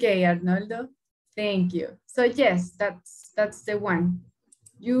 Okay, Arnoldo. Thank you. So yes, that's the one.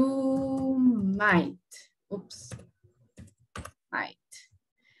 You might. Oops. Might.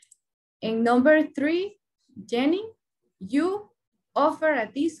 And number 3, Jenny, you offer a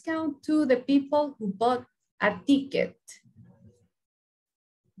discount to the people who bought a ticket.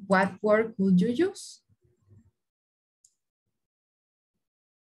 What word would you use?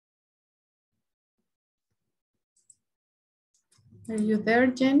 Are you there,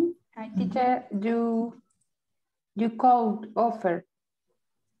 Jenny? Hi, teacher, you could offer.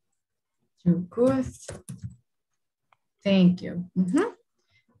 You could. Thank you.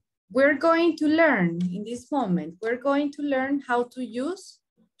 We're going to learn in this moment. We're going to learn how to use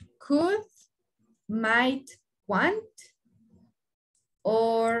could, might, want,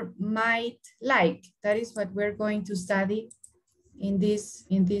 or might like. That is what we're going to study in this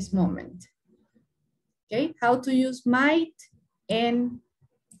moment. Okay, how to use might and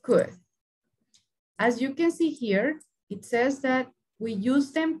could. As you can see here, it says that we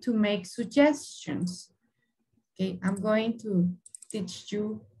use them to make suggestions. Okay, I'm going to teach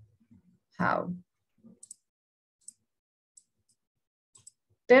you how.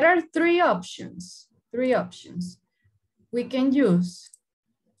 There are three options. We can use.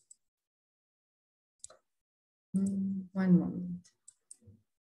 One moment.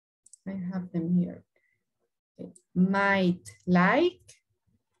 I have them here. Okay. Might like,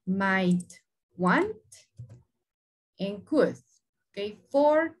 might want, and could. Okay,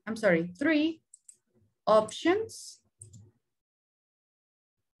 three options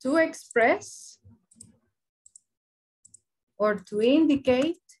to express or to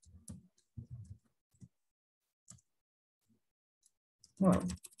indicate, well,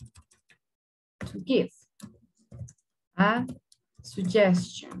 to give a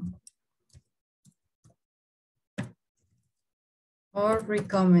suggestion or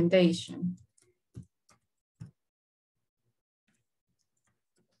recommendation.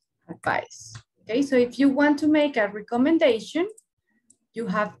 Advice. Okay, so if you want to make a recommendation, you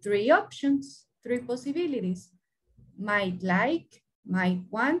have three options, three possibilities. Might like, might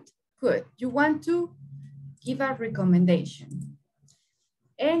want, could. You want to give a recommendation.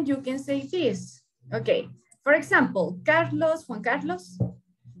 And you can say this. Okay, for example, Juan Carlos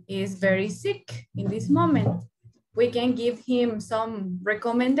is very sick in this moment. We can give him some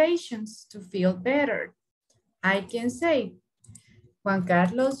recommendations to feel better. I can say, Juan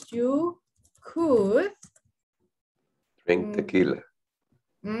Carlos, you could drink tequila.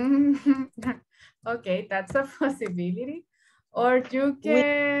 Okay, that's a possibility. Or you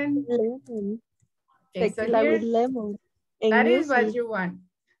can okay, tequila so here, with lemon. That is what you want.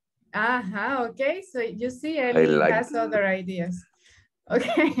 Okay, so you see Ellie has other ideas.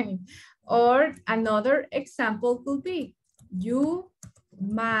 Okay, or another example could be, you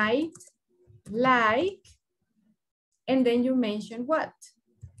might like, and then you mention what?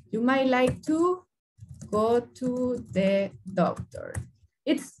 You might like to go to the doctor.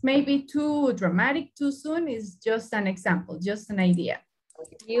 It's maybe too dramatic, too soon. It's just an example, just an idea.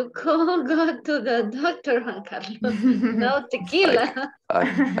 You could go to the doctor, Juan Carlos. No tequila.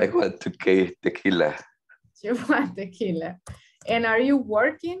 I want tequila. You want tequila. And are you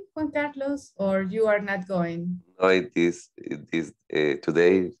working, Juan Carlos, or you are not going? No,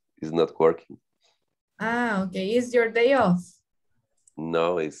 today is not working. Okay. Is your day off?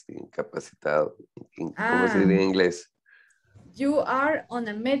 No, it's incapacitado. ¿Cómo se dice en inglés? You are on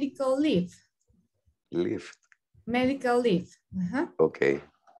a medical leave. Leave. Medical leave. Okay.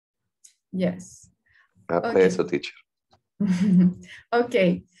 Yes. Okay. Eso, teacher.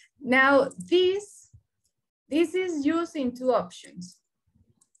 Okay. Now this is used in two options.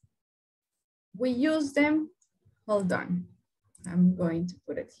 We use them. Hold on. I'm going to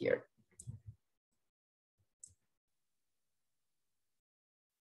put it here.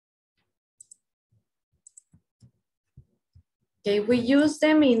 Okay, we use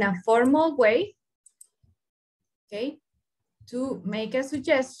them in a formal way, okay, to make a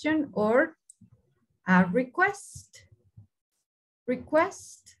suggestion or a request.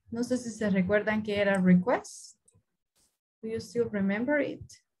 Request, no sé si se recuerdan que era request. Do you still remember it?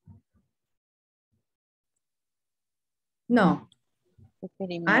 No.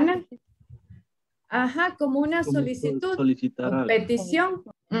 Ana. Como una solicitud o petición.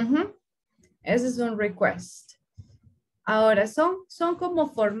 Ese es un request. Ahora, son como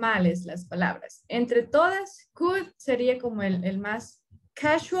formales las palabras. Entre todas, could sería como el más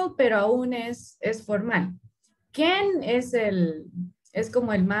casual, pero aún es formal. Can es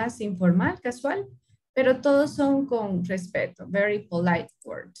como el más informal, casual, pero todos son con respeto, very polite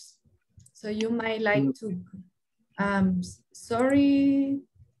words. So you might like to, sorry,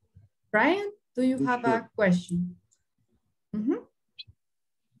 Brian, do you have a question?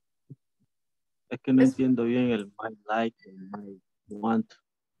 Es que no entiendo bien el might like, el might want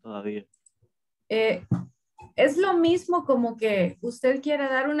todavía. Es lo mismo como que usted quiera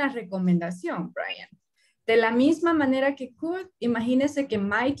dar una recomendación, Brian. De la misma manera que could, imagínese que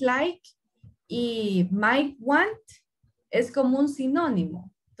might like y might want es como un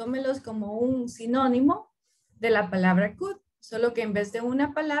sinónimo. Tómelos como un sinónimo de la palabra could, solo que en vez de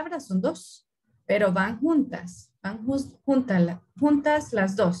una palabra son dos, pero van juntas, juntas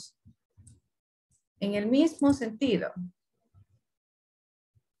las dos. En el mismo sentido.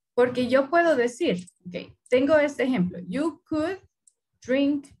 Porque yo puedo decir, ok, tengo este ejemplo. You could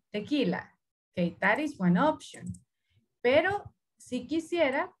drink tequila. Ok, that is one option. Pero si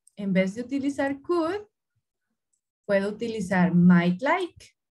quisiera, en vez de utilizar could, puedo utilizar might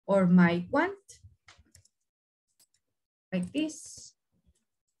like or might want. Like this.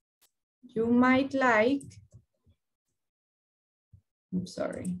 You might like I'm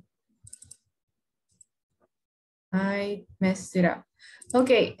sorry. I messed it up.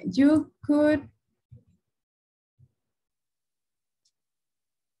 Okay, you could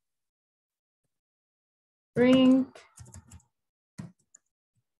drink.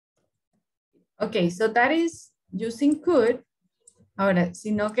 Okay, so that is using could. Ahora,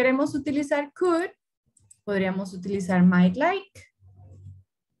 si no queremos utilizar could, podríamos utilizar might like.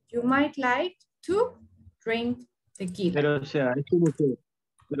 You might like to drink tequila. Pero, o sea, es como que,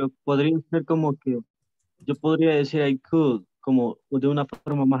 pero podría ser como que, yo podría decir I could, como de una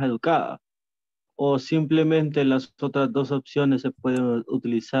forma más educada. O simplemente las otras dos opciones se pueden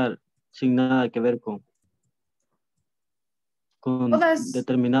utilizar sin nada que ver con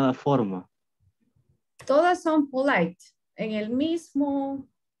determinada forma. Todas son polite, en el mismo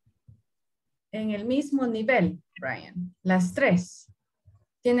nivel, Brian. Las tres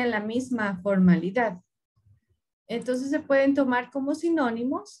tienen la misma formalidad. Entonces se pueden tomar como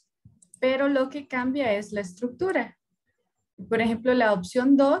sinónimos, pero lo que cambia es la estructura. Por ejemplo, la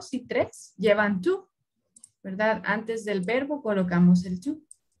opción 2 y 3 llevan to, ¿verdad? Antes del verbo colocamos el to.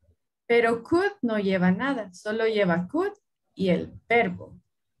 Pero could no lleva nada, solo lleva could y el verbo.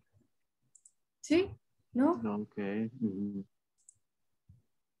 ¿Sí? ¿No? Ok.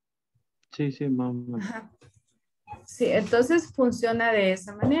 Sí, mamá. Ajá. Sí, entonces funciona de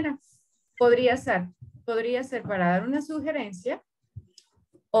esa manera. Podría ser para dar una sugerencia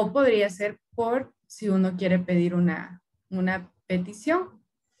o podría ser por si uno quiere pedir una petición.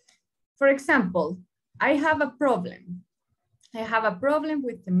 For example, I have a problem. I have a problem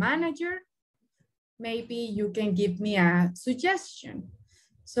with the manager. Maybe you can give me a suggestion.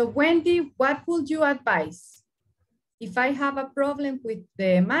 So Wendy, what would you advise? If I have a problem with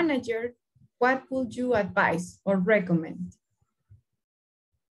the manager, what would you advise or recommend?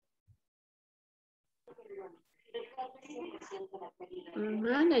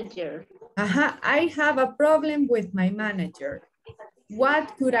 Manager. I have a problem with my manager.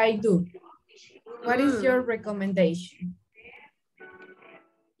 What could I do? What is your recommendation?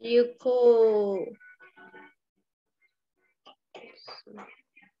 You could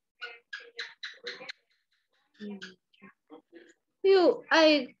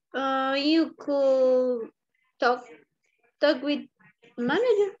you could talk with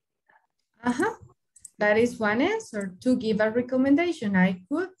manager. That is one answer. To give a recommendation, I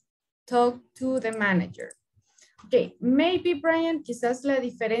could talk to the manager. Okay, maybe Brian, quizás la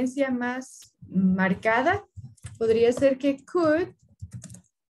diferencia más marcada podría ser que could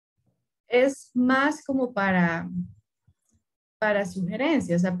es más como para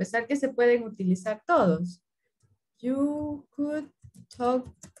sugerencias, a pesar que se pueden utilizar todos. You could talk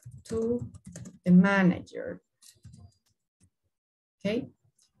to the manager. Okay.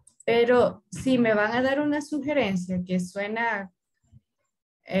 Pero si me van a dar una sugerencia que suena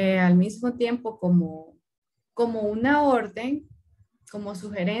al mismo tiempo como una orden, como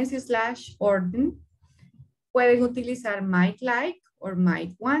sugerencia / orden, pueden utilizar might like or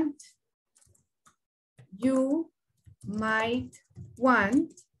might want. You might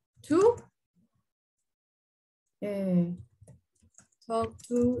want to talk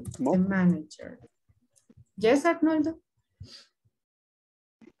to the manager. Yes, Arnoldo?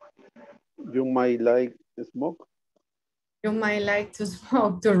 You might like to smoke. You might like to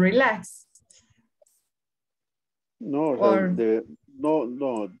smoke to relax. No, or,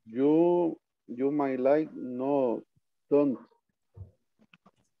 no. You might like, no, don't.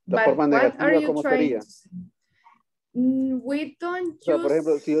 La forma negativa, ¿cómo sería? We don't use... O sea, por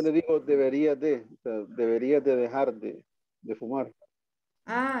ejemplo, si yo le digo deberías de dejar de fumar.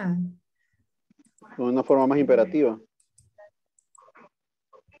 Con una forma más imperativa.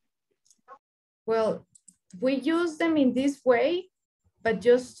 Well, we use them in this way, but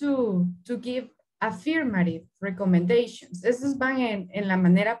just to give affirmative recommendations. Esos van en la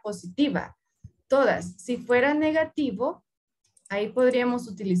manera positiva. Todas. Si fuera negativo, ahí podríamos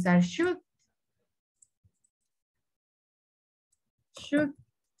utilizar should. Should.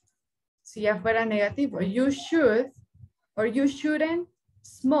 Si ya fuera negativo. You should or you shouldn't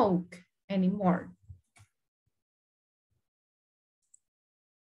smoke anymore.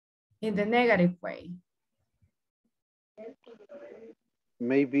 In the negative way.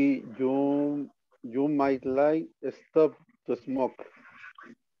 Maybe you might like stop to smoke.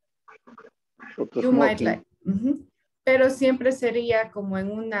 You might like. Pero siempre sería como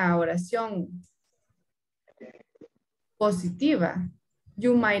en una oración positiva.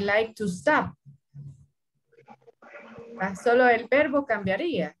 You might like to stop. Solo el verbo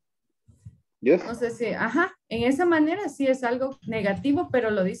cambiaría. Yes. No sé si, en esa manera sí es algo negativo, pero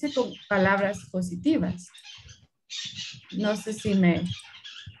lo dice con palabras positivas. No sé si me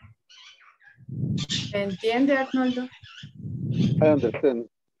entiende, Arnoldo. I understand.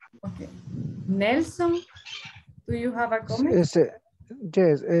 Okay. Nelson, do you have a comment?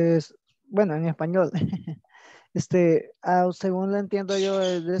 Yes, bueno, en español. Según lo entiendo yo,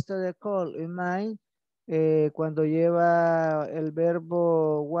 de esto de call y my, cuando lleva el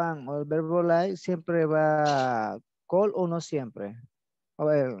verbo one o el verbo like, siempre va call o no siempre. A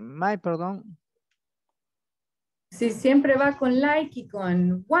ver, my, perdón. Sí, siempre va con like y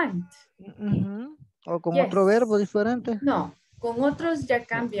con want. O con otro verbo diferente. No, con otros ya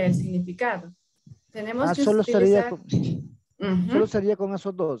cambia el significado. Tenemos que solo utilizar... solo sería con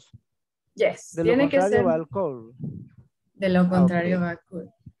esos dos. Yes, De lo tiene que contrario ser... va al call. De lo contrario Okay. va al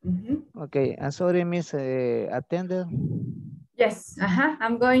call. Okay, I'm sorry, Miss Attended. Yes,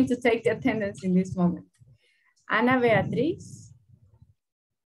 I'm going to take the attendance in this moment. Ana Beatriz.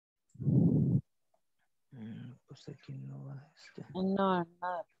 Pues aquí no va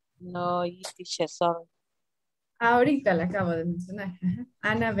No, teacher, sorry. Ahorita la acabo de mencionar.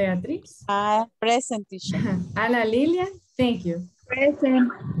 Ana Beatriz. Present, teacher. Ana Lilian, thank you.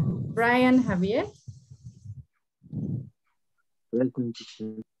 Present. Brian Javier. Present,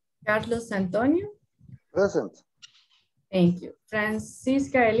 teacher. Carlos Antonio. Present. Thank you.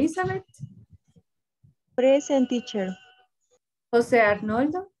 Francisca Elizabeth. Present, teacher. José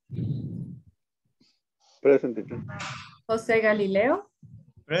Arnoldo. Present, teacher. José Galileo.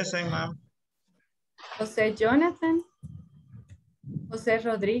 Present, ma'am. José Jonathan. José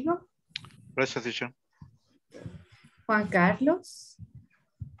Rodrigo. Present, teacher. Juan Carlos.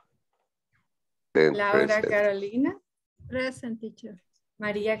 Laura Carolina. Present, teacher.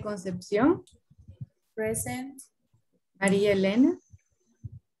 María Concepción. Present. María Elena.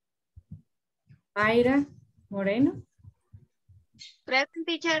 Mayra Moreno. Present,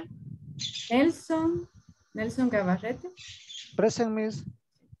 teacher. Nelson Gabarrete. Present, Miss.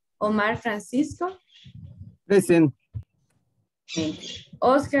 Omar Francisco. Present.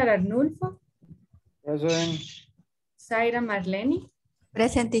 Oscar Arnulfo. Present. Zaira Marleni.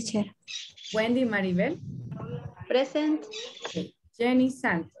 Present, teacher. Wendy Maribel. Present. Okay. Jenny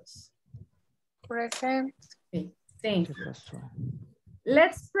Santos. Present. Okay. Thank you.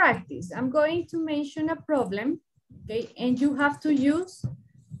 Let's practice. I'm going to mention a problem, okay, and you have to use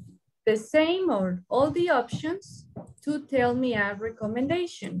the same or all the options to tell me a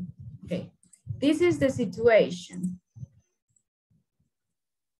recommendation. Okay, this is the situation.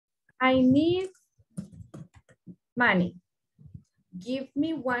 I need money. Give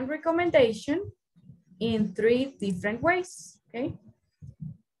me one recommendation in 3 different ways, okay?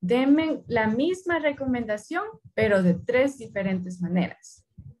 Denme la misma recomendación, pero de 3 diferentes maneras.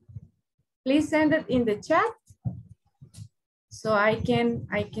 Please send it in the chat so I can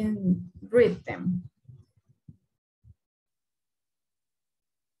read them.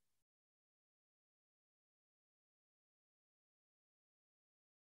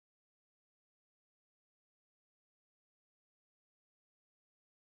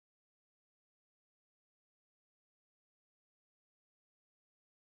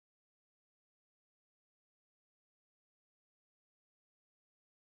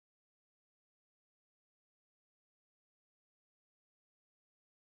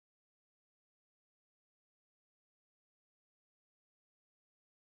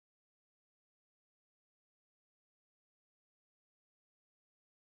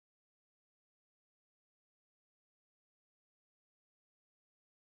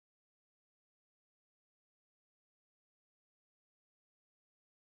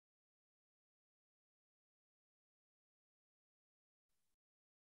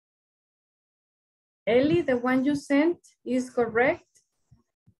 Ellie, the one you sent is correct.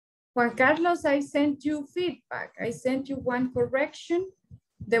 Juan Carlos, I sent you feedback. I sent you one correction.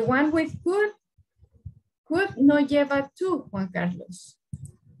 The one with could no lleva to, Juan Carlos.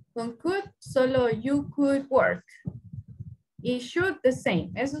 Con could, solo you could work. Y should, the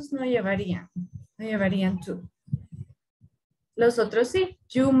same. Esos no llevarían to. Los otros sí.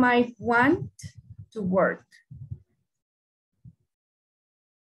 You might want to work.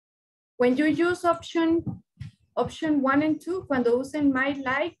 When you use option 1 and 2, cuando usen might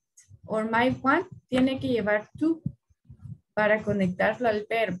like or might want, tiene que llevar to para conectarlo al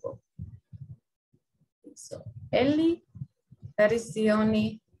verbo. So, Ellie, that is the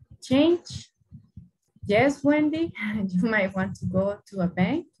only change. Yes, Wendy, you might want to go to a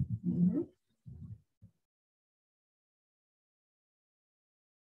bank.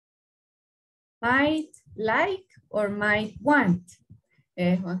 Might like or might want.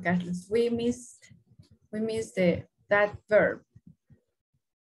 Juan Carlos, we missed that verb.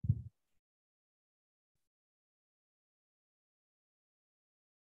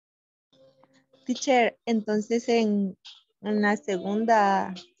 Teacher, entonces en la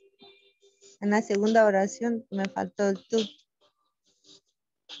segunda oración me faltó el to.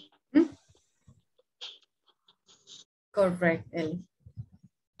 Correct, Ellie.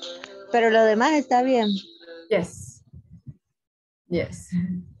 Pero lo demás está bien. Yes. Yes.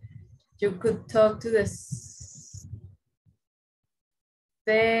 You could talk to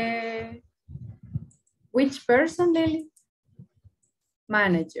the which person, Lily?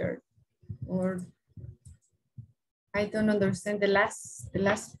 Manager. Or I don't understand the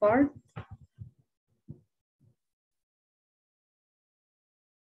last part.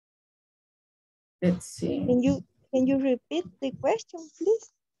 Let's see. Can you repeat the question,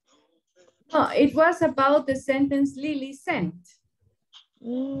 please? No, it was about the sentence Lily sent.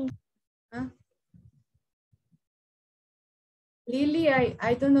 Huh? Lily,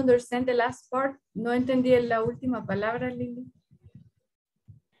 I don't understand the last part. No entendí la última palabra, Lily.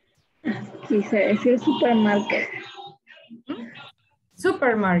 Dice, es el supermarket.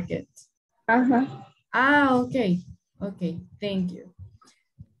 Supermarket. Ajá. Ah, ok. Ok, thank you.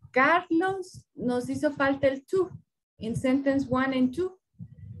 Carlos nos hizo falta el to in sentence 1 and 2.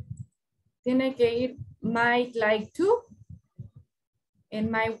 Tiene que ir might like to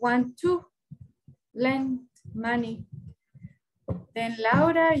and might want to lend money. Then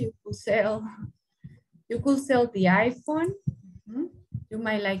Laura, you could sell the iPhone. You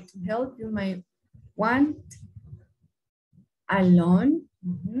might like to help. You might want a loan.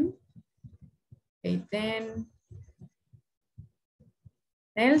 Okay, then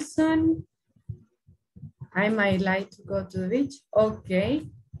Nelson, I might like to go to the beach. Okay.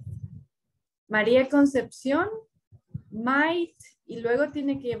 María Concepción, might, y luego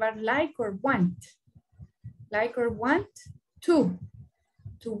tiene que llevar like or want. Like or want to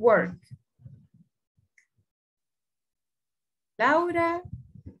work. Laura,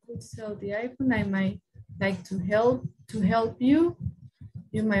 you could sell the iPhone. I might like to help you.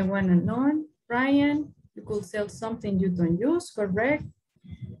 You might want to know. Brian, you could sell something you don't use, correct?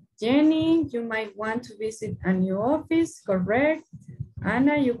 Jenny, you might want to visit a new office, correct?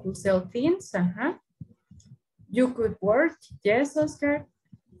 Anna, you could sell things, You could work, yes, Oscar.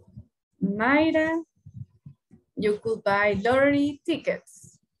 Mayra, you could buy lottery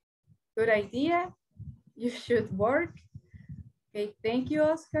tickets. Good idea. You should work. Okay, thank you,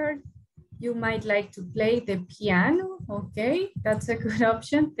 Oscar. You might like to play the piano. Okay, that's a good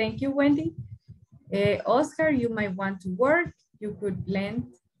option. Thank you, Wendy. Oscar, you might want to work. You could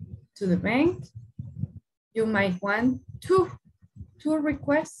lend to the bank. You might want to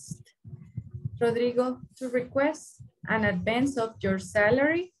request, Rodrigo, to request an advance of your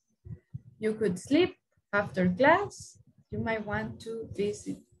salary. You could sleep after class. You might want to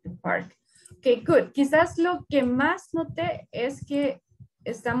visit the park. Okay, good. Quizás lo que más noté es que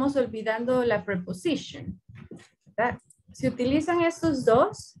estamos olvidando la preposition, ¿verdad? Si utilizan estos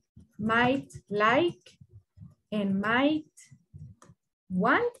dos, might like and might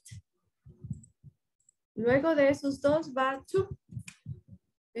want, luego de esos dos va to.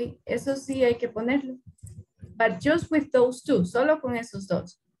 Okay, eso sí hay que ponerlo. But just with those two, solo con esos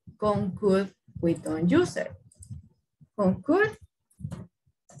dos. Con could, we don't use it. Con could.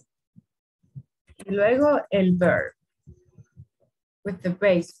 Y luego el verb. With the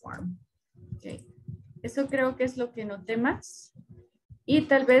base form. Okay. Eso creo que es lo que noté más. Y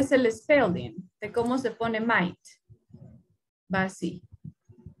tal vez el spelling de cómo se pone might. Va así.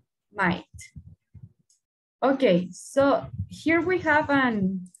 Might. Okay, so here we have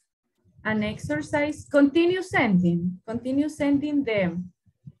an exercise. Continue sending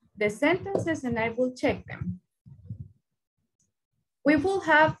the sentences and I will check them. We will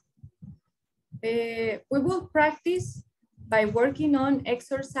practice by working on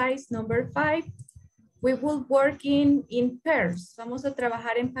exercise number 5. We will work in pairs. Vamos a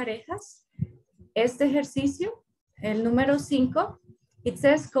trabajar en parejas. Este ejercicio, el número 5, it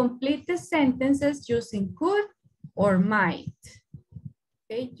says complete the sentences using could or might.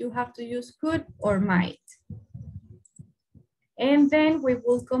 Okay, you have to use could or might. And then we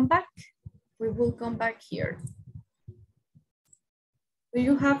will come back. We will come back here. Do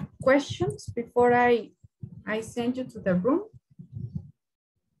you have questions before I send you to the room?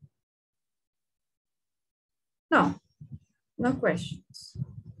 No, no questions.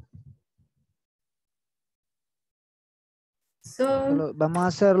 So, ¿vamos a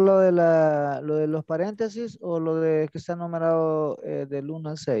hacer lo de los paréntesis o lo de que está numerado del 1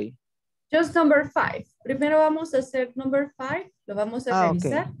 al 6? Just number 5. Primero vamos a hacer number 5, lo vamos a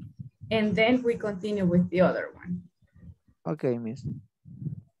revisar, okay. And then we continue with the other one. Okay, miss.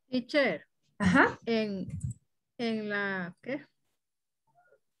 Teacher, ajá. En la, ¿qué?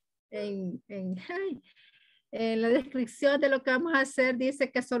 en la descripción de lo que vamos a hacer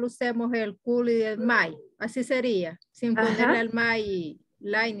dice que solo usemos el could y el might. Así sería, sin ponerle al might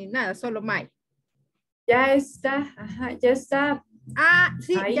line ni nada, solo might. Ya está, ajá, ya está. Ah,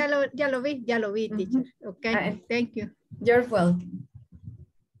 sí, ya lo vi, teacher. Ok, thank you. You're welcome.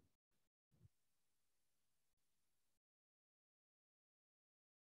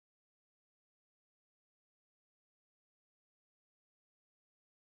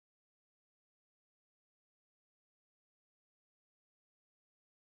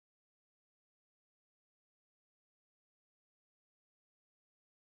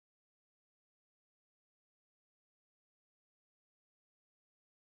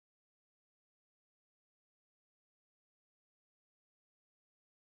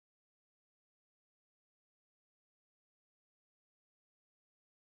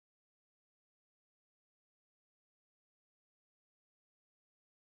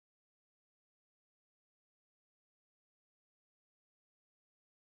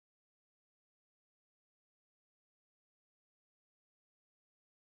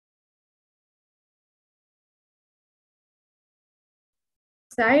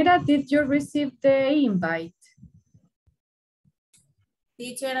 Zaira, did you receive the invite?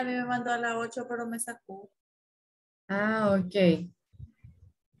 Teacher, a mí me mandó a las 8, pero me sacó. Ah, okay.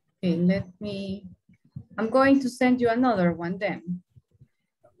 Okay, I'm going to send you another one then.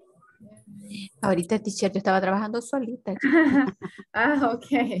 Ahorita, teacher, yo estaba trabajando solita.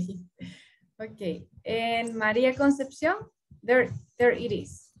 Okay. Okay. And María Concepción, there it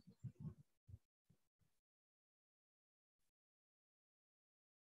is.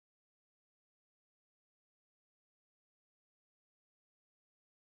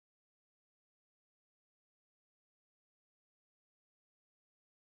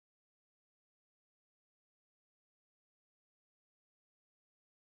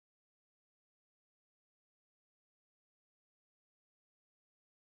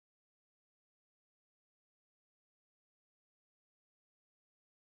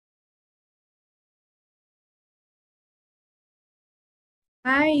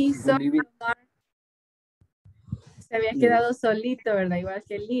 Ay, se había quedado solito, ¿verdad? Igual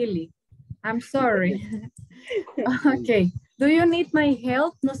que Lily. I'm sorry. Okay. Do you need my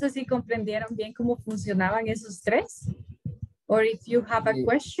help? No sé si comprendieron bien cómo funcionaban esos tres. Or if you have a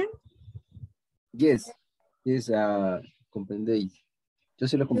question. Yes, comprendí. Yo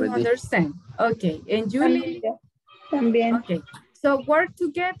sí lo comprendí. You understand. Okay. And Julie? También. Okay. So work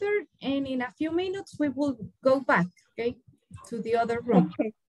together and in a few minutes we will go back, okay, to the other room.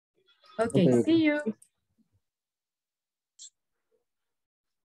 Okay, see you.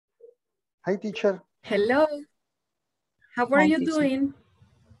 Hi, teacher. Hello. How are you doing?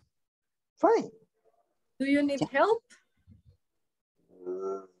 Fine. Do you need help?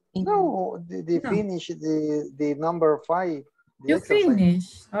 No, they finished the number 5. You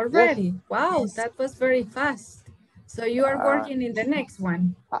finished already? Yes. Wow, that was very fast. So you are working in the next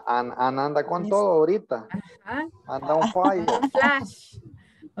one. Anda con todo ahorita. Anda on fire. Flash.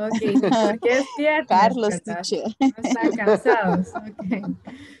 Ok, porque es viernes, Carlos, ¿verdad? teacher. No están cansados. Okay.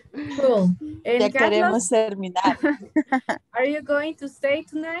 Cool. Ya queremos terminar. Are you going to stay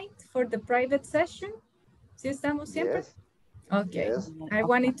tonight for the private session? ¿Sí estamos siempre? Yes. Okay. Yes. I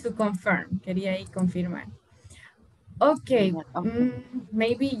wanted to confirm. Quería ahí confirmar. Ok.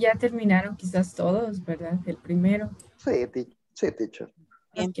 Maybe ya terminaron quizás todos, ¿verdad? El primero. Sí, teacher.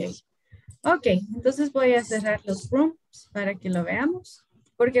 Okay. Ok, entonces voy a cerrar los rooms para que lo veamos.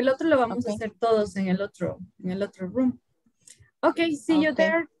 Porque el otro lo vamos a hacer todos en el otro room. Ok, see you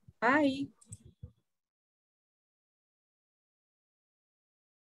there. Bye.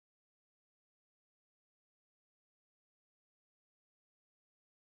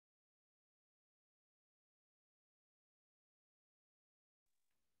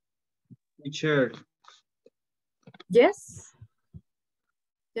 Teacher. Yes.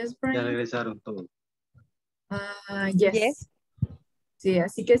 Yes, Brian. Ya regresaron todos. Yes. Sí,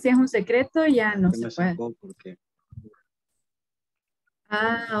 así que si es un secreto ya no se puede. Porque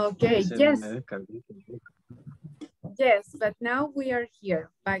okay. Yes. Yes, but now we are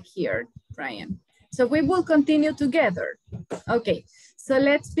here, back here, Brian. So we will continue together. Okay, so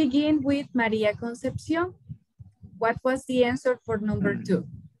let's begin with Maria Concepcion. What was the answer for number 2?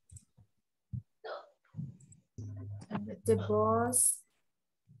 The boss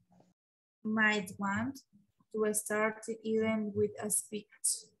might want to start even with a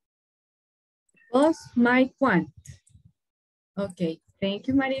speech. Boss might want. Okay, thank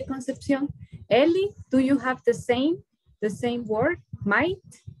you, Maria Concepcion. Ellie, do you have the same word,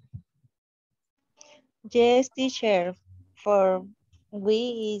 might? Yes, teacher. For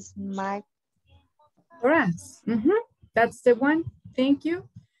We is my. For us. That's the one. Thank you.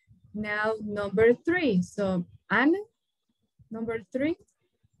 Now, number 3. So, Anna, number 3.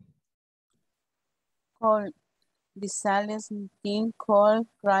 Call. The silence team call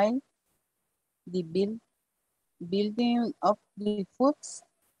cry. The building of the foods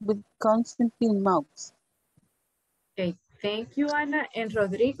with constant mouths. Okay, thank you, Anna. And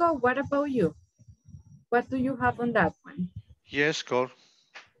Rodrigo, what about you? What do you have on that one? Yes, cool.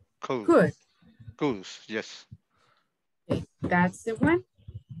 Good. Good, yes. Okay, that's the one.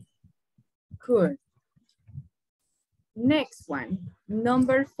 Good. Next one,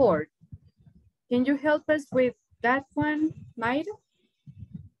 number 4. Can you help us with that one, Mayra?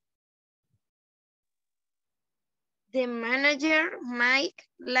 The manager might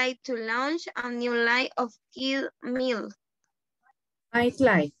like to launch a new line of kid meal. I'd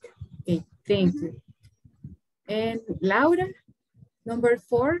like. Okay, thank you. And Laura, number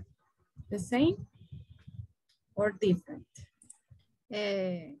 4, the same or different?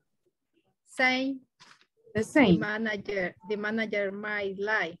 Same. The same. The manager might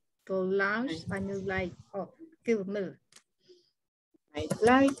like to launch a new line of kid meal. I'd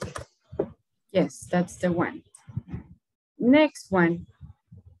like. Yes, that's the one. Next one.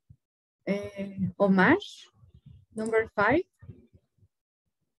 Omar, number 5.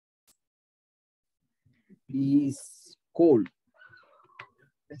 Is cold.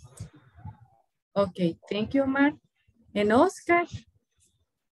 Okay, thank you, Omar. And Oscar,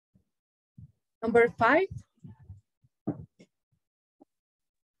 number 5.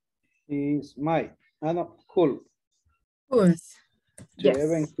 Is my. No, cool. Good. The Yes.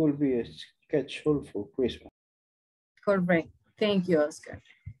 event could be scheduled for Christmas. Correct. Thank you, Oscar.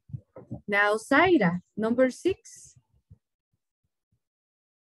 Now, Zaira, number 6.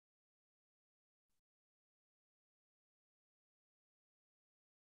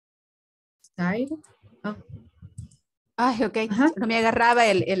 Zaira. Oh. Ay, ok. No me agarraba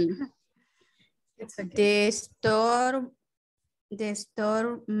el It's okay. The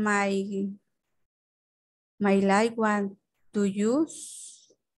store my like want to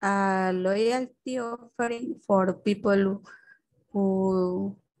use a loyalty offering for people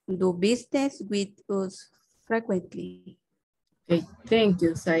who do business with us frequently. Okay, thank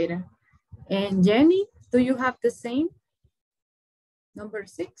you, Zaira. And Jenny, do you have the same? Number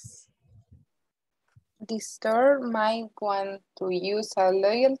 6. The store might want to use a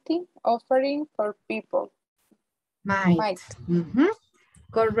loyalty offering for people. Might.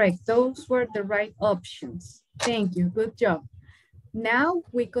 Correct. Those were the right options. Thank you. Good job. Now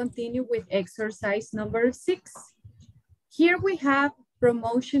we continue with exercise number 6. Here we have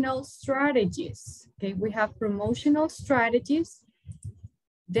promotional strategies. Okay, we have promotional strategies,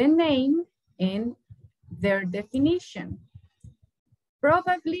 the name, and their definition.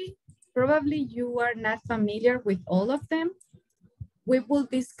 Probably you are not familiar with all of them. We will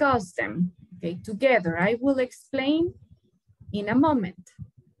discuss them, okay, together. I will explain in a moment.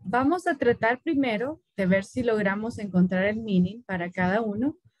 Vamos a tratar primero de ver si logramos encontrar el meaning para cada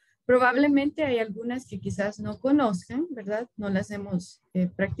uno. Probablemente hay algunas que quizás no conozcan, ¿verdad? No las hemos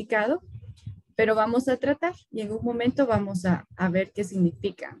practicado, pero vamos a tratar y en un momento vamos a ver qué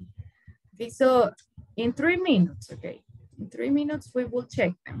significan. Okay, so in 3 minutes, okay? In 3 minutes we will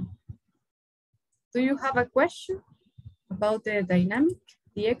check them. Do you have a question about the dynamic,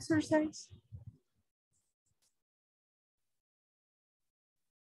 the exercise?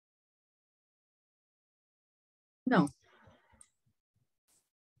 No.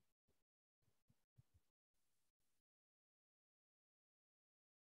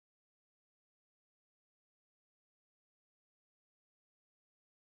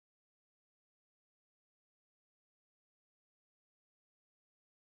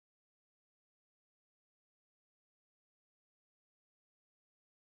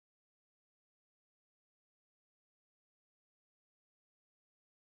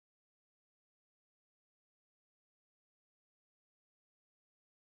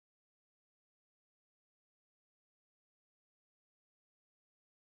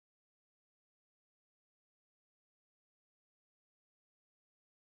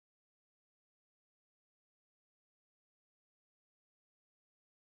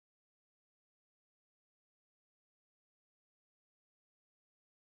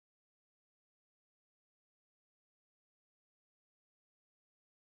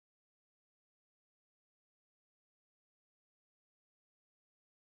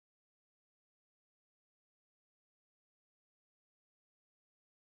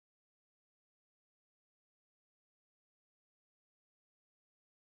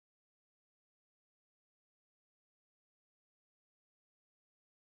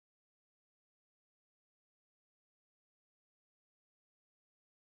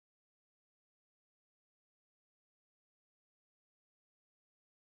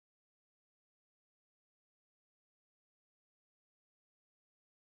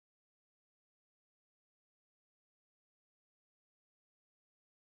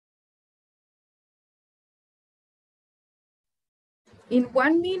 In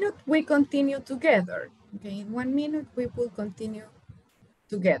 1 minute, we continue together. Okay, in 1 minute, we will continue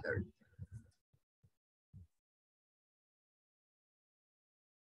together.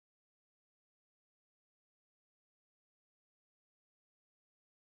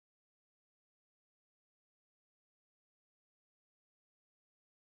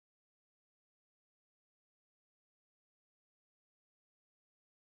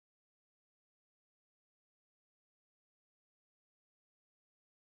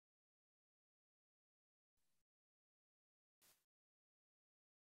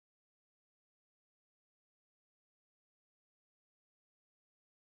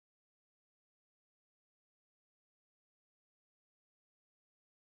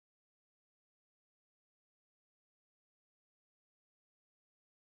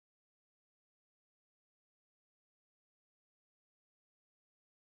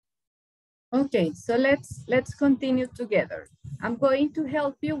 Okay, so let's continue together. I'm going to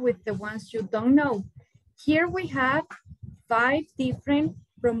help you with the ones you don't know. Here we have 5 different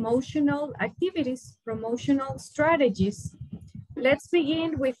promotional activities, promotional strategies. Let's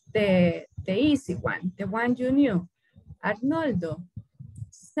begin with the easy one, the one you knew. Arnoldo,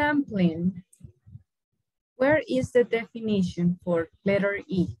 sampling. Where is the definition for letter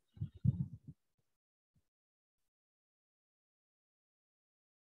E?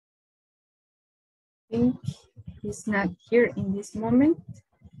 I think he's not here in this moment.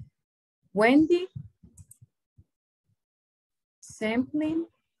 Wendy, sampling.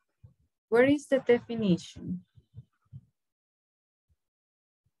 Where is the definition?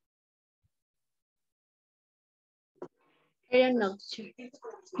 I don't know.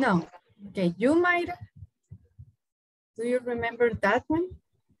 No. Okay, you might. Do you remember that one?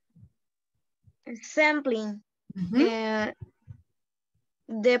 Sampling.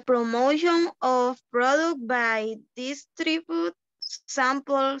 The promotion of product by distribute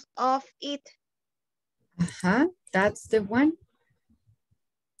samples of it. That's the one.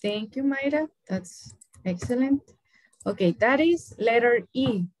 Thank you, Mayra. That's excellent. Okay, that is letter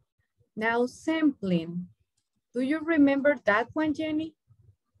E. Now sampling. Do you remember that one, Jenny?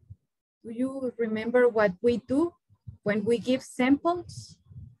 Do you remember what we do when we give samples?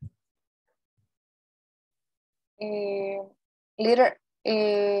 Letter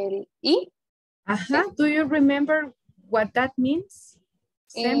E. Do you remember what that means?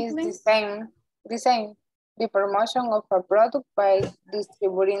 Sampling? Is the same. The promotion of a product by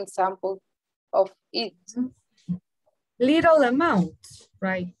distributing samples of it. Little amounts,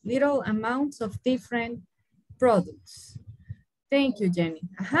 right? Little amounts of different products. Thank you, Jenny.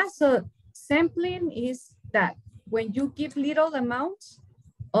 So sampling is that when you give little amounts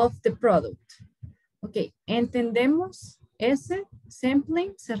of the product. Ok, ¿entendemos ese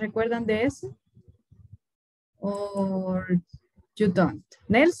sampling? ¿Se recuerdan de ese? Or you don't?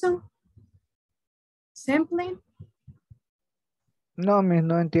 Nelson? Sampling? No,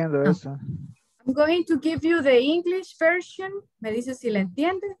 no entiendo eso. I'm going to give you the English version. Me dice si la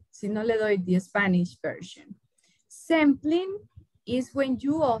entiende. Si no, le doy the Spanish version. Sampling is when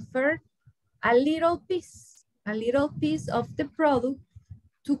you offer a little piece of the product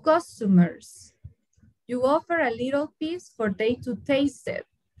to customers. You offer a little piece for they to taste it,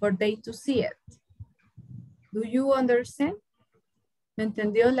 for they to see it. Do you understand? ¿Me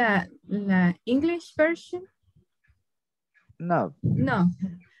entendió la English version? No. No.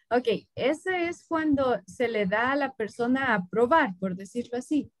 Ok, ese es cuando se le da a la persona a probar, por decirlo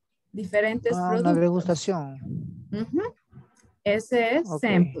así, diferentes productos. Una degustación. Ese es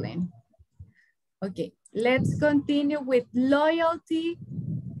sampling. Ok, let's continue with loyalty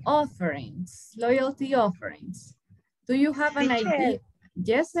offerings. Loyalty offerings. Do you have an idea?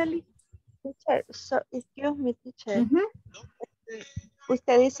 Yes, Ellie? Teacher, so excuse me, teacher.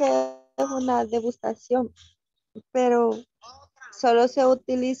 Usted dice una degustación, pero solo se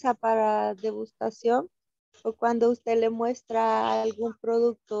utiliza para degustación o cuando usted le muestra algún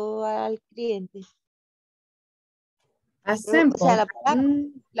producto al cliente. A sample. O sea,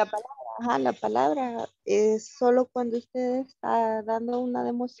 la palabra es solo cuando usted está dando una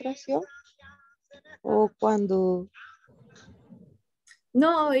demostración o cuando...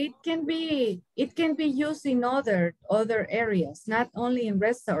 No, it can be used in other areas, not only in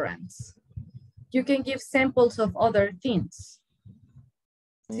restaurants. You can give samples of other things.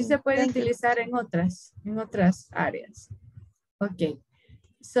 Sí se puede utilizar en otras áreas. Okay.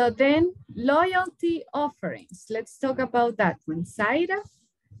 So then loyalty offerings. Let's talk about that one. Zaira,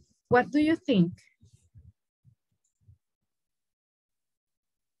 what do you think?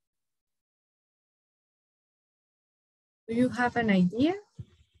 Do you have an idea?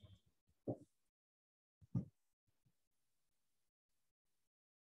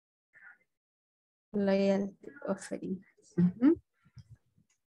 Loyalty offering.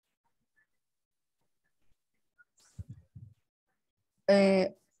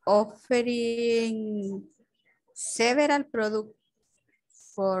 Offering several products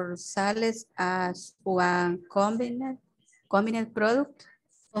for sales as one combined product.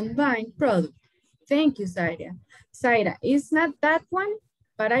 Combined product. Thank you, Zaira. Zaira, it's not that one,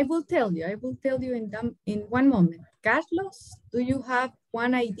 but I will tell you. I will tell you in one moment. Carlos, do you have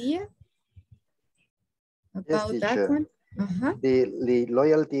one idea about that one? The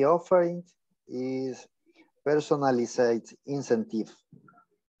loyalty offering is personalized incentive.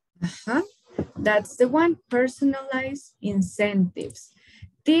 That's the one, personalized incentives.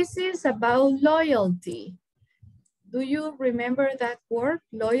 This is about loyalty. Do you remember that word,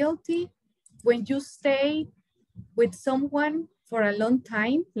 loyalty? When you stay with someone for a long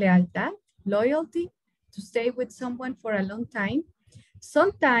time, lealtad, loyalty, to stay with someone for a long time.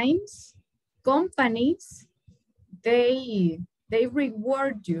 Sometimes companies, they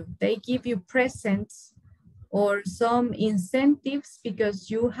reward you, they give you presents or some incentives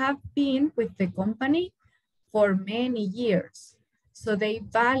because you have been with the company for many years. So they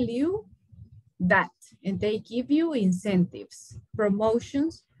value that and they give you incentives,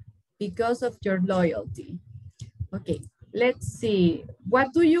 promotions because of your loyalty. Okay, let's see.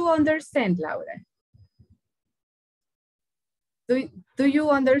 What do you understand, Laura? Do you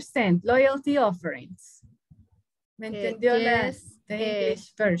understand loyalty offerings? ¿Me entendió the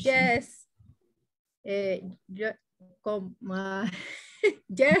English version? Yes.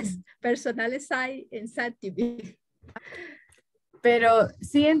 Yes, personalized incentive. Pero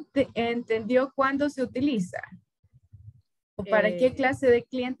sí entendió cuándo se utiliza. ¿O para qué clase de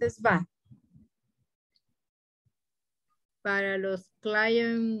clientes va? Para los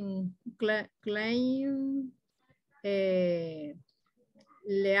clients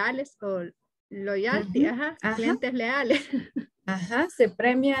leales o loyalty, clientes leales. Se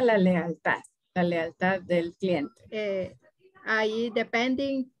premia la lealtad del cliente. Ahí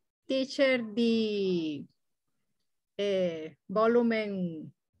depending teacher the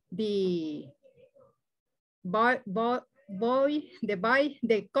volumen, the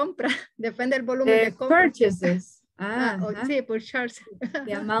de compra, depende del volumen de compra. Purchases. Sí, purchases.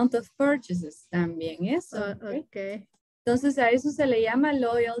 The amount of purchases también eso. Okay. Entonces a eso se le llama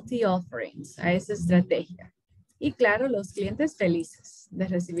loyalty offerings, a esa estrategia. Y claro, los clientes felices de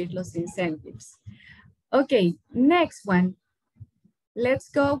recibir los incentives. Okay, next one. Let's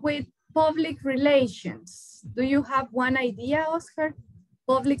go with public relations. Do you have one idea, Oscar?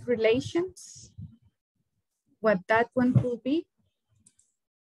 Public relations? What that one could be?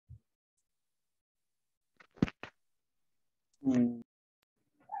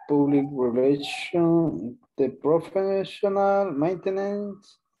 Public relation, the professional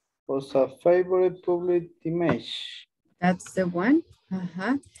maintenance of a favorite public image. That's the one.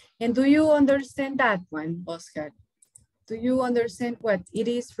 And do you understand that one, Oscar? Do you understand what it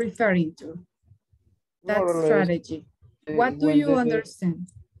is referring to? That strategy. What do you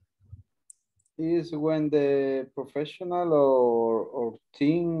understand? Is when the professional or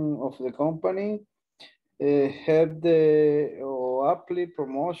team of the company have the or apply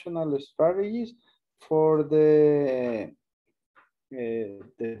promotional strategies for the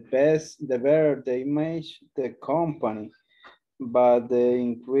better the image the company, but they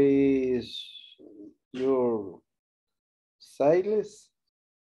increase your sales.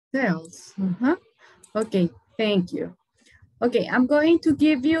 Okay, thank you. Okay, I'm going to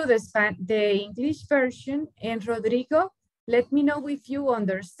give you the English version, and Rodrigo, let me know if you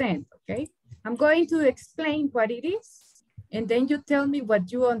understand, okay? I'm going to explain what it is, and then you tell me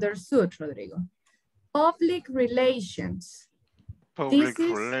what you understood, Rodrigo. Public relations. Public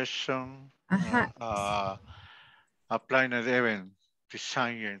relation, applying an event,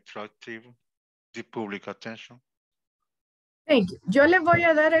 design interactive, the public attention. Thank you. Yo le voy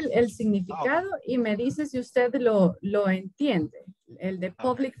a dar el significado y me dice si usted lo entiende, el de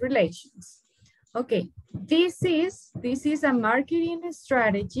public relations. Okay, this is a marketing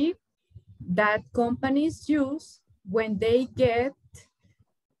strategy that companies use when they get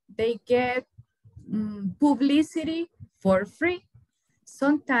publicity for free.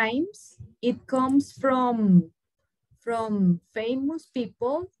 Sometimes it comes from famous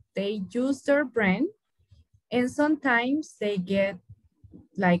people. They use their brand, and sometimes they get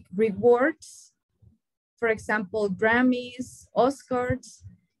like rewards, for example, Grammys, Oscars,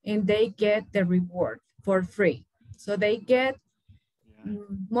 and they get the reward for free. So they get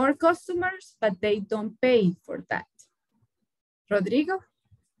more customers, but they don't pay for that. Rodrigo,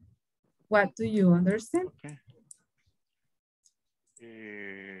 what do you understand?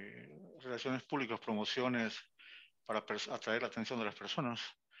 relaciones públicas, promociones para atraer la atención de las personas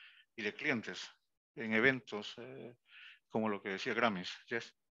y de clientes en eventos como lo que decía Grammys.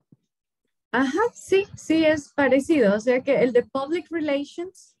 Yes. Ajá, sí, sí es parecido. O sea que el de Public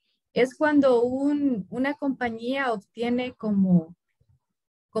Relations es cuando una compañía obtiene como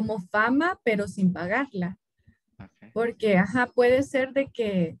fama, pero sin pagarla. Okay. Porque, ajá, puede ser de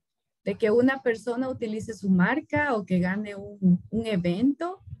que una persona utilice su marca o que gane un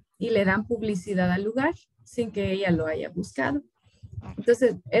evento y le dan publicidad al lugar sin que ella lo haya buscado. Okay.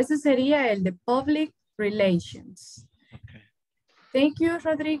 Entonces, ese sería el de Public Relations. Okay. Thank you,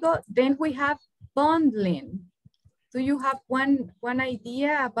 Rodrigo. Then we have bundling. Do you have one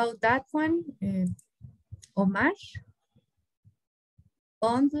idea about that one, Omar?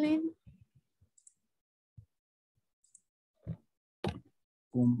 Bundling.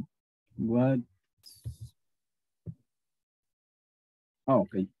 What? Oh,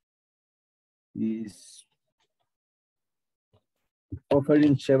 okay. Is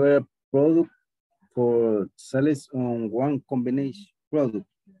offering several products for sales on one combination product.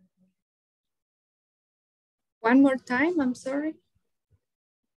 One more time, I'm sorry.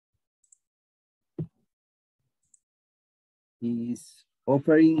 Is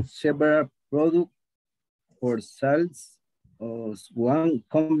offering several products for sales of one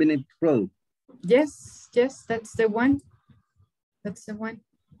combined product. Yes, yes, that's the one. That's the one.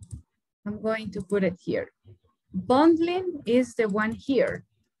 I'm going to put it here. Bundling is the one here.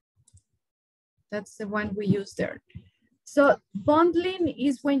 That's the one we use there. So bundling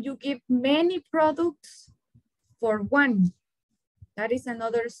is when you give many products for one. That is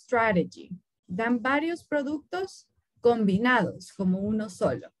another strategy. Dan varios productos combinados como uno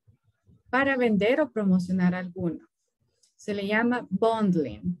solo para vender o promocionar alguno. Se le llama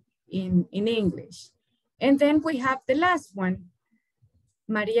bundling in English. And then we have the last one.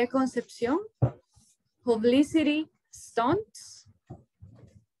 María Concepción, publicity stunts.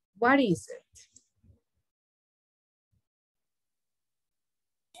 What is it?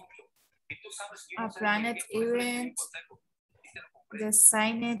 A planned event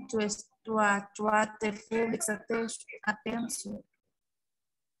designed to attract the public's attention.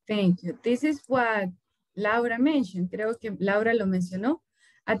 Thank you. This is what Laura mentioned. Creo que Laura lo mencionó.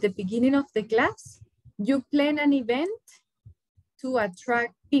 At the beginning of the class, you plan an event to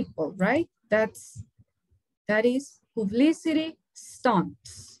attract people, right? That is publicity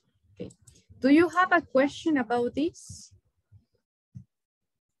stunts. Okay. Do you have a question about this?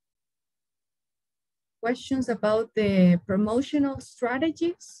 Questions about the promotional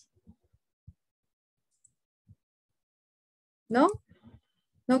strategies? No?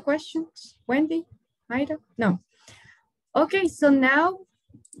 No questions? Wendy? Ida? No. Okay, so now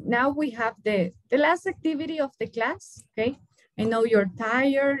we have the last activity of the class, okay? I know you're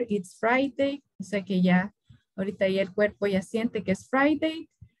tired, it's Friday. O sea que ya, ahorita ya el cuerpo ya siente que es Friday.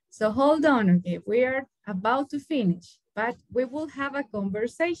 So hold on, okay? We are about to finish, but we will have a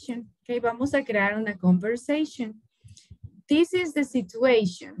conversation, okay? Vamos a crear una conversation. This is the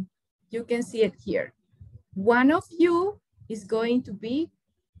situation. You can see it here. One of you is going to be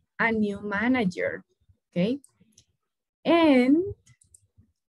a new manager, okay? And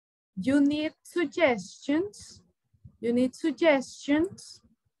you need suggestions. You need suggestions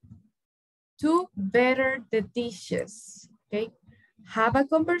to better the dishes, okay? Have a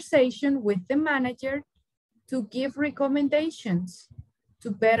conversation with the manager to give recommendations to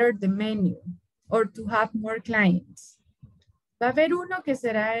better the menu or to have more clients. Va a haber uno que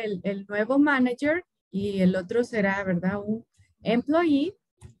será el nuevo manager y el otro será, ¿verdad? Un employee.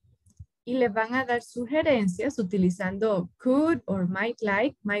 Y le van a dar sugerencias utilizando could or might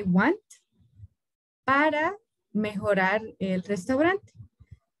like, might want, para mejorar el restaurante.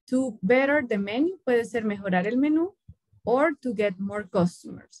 To better the menu, puede ser mejorar el menú, or to get more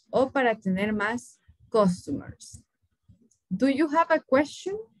customers, o para tener más customers. Do you have a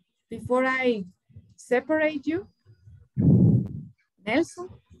question before I separate you? Nelson?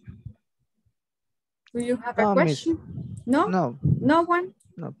 Do you have a question? No? No. No one?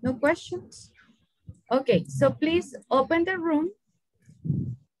 No. No questions? Okay, so please open the room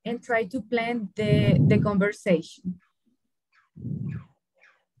and try to plan the conversation.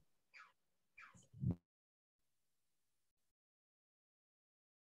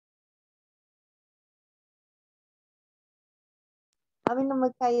 A mí no me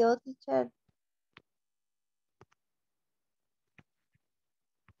cayó, teacher.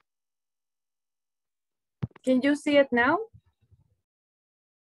 Can you see it now?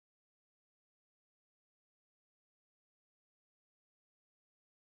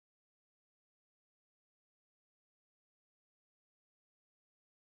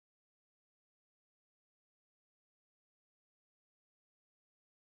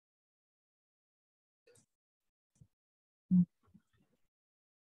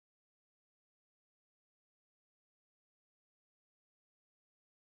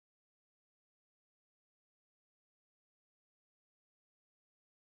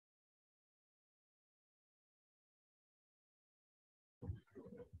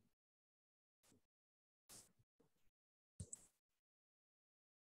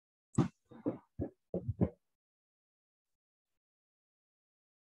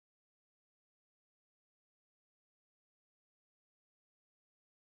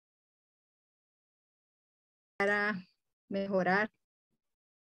 mejorar.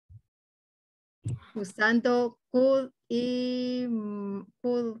 Usando could y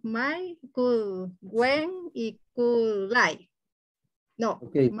could my, could when y could like. No,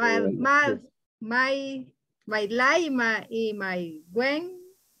 Okay, my like y my when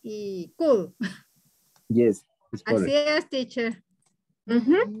y could. yes, it's correct. Así es, teacher.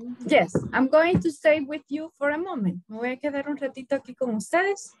 Yes, I'm going to stay with you for a moment. Me voy a quedar un ratito aquí con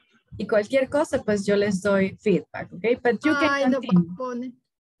ustedes y cualquier cosa, pues yo les doy feedback, okay? But you can continue.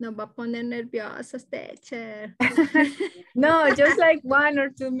 Nos va a poner nerviosos, teacher. No, just like 1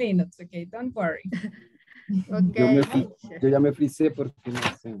 or 2 minutes, okay? Don't worry. Okay. Yo ya me frisé porque no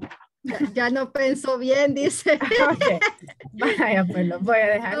sé. Ya no pensó bien, dice. Okay. Vaya, pues lo voy a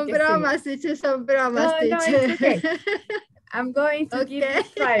dejar. Son bromas, teacher, son bromas, teacher. No, it's okay. I'm going to give you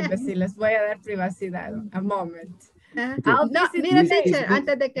privacy. Les voy a dar privacidad. A moment. No, mire, teacher,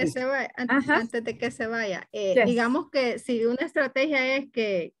 antes de que se vaya, antes de que se vaya, digamos que si una estrategia es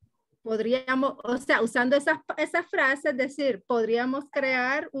que podríamos, o sea, usando esas frases, decir, podríamos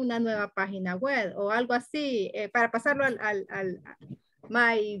crear una nueva página web o algo así, para pasarlo al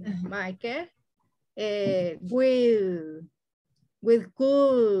my, ¿qué? We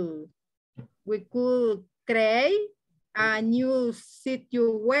could create a new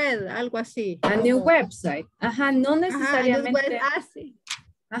sitio web, algo así. A new website. Ajá, no necesariamente.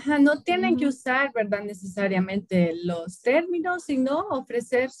 Ajá, no tienen que usar, ¿verdad? Necesariamente los términos, sino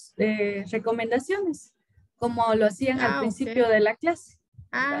ofrecer recomendaciones, como lo hacían al principio de la clase.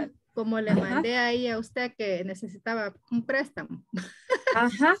 Como le mandé ahí a usted que necesitaba un préstamo.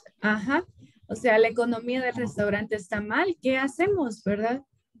 Ajá. O sea, la economía del restaurante está mal. ¿Qué hacemos, verdad?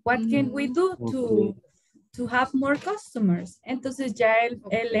 What can we do to have more customers? Entonces ya el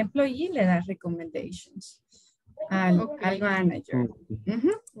employee le da recommendations al manager.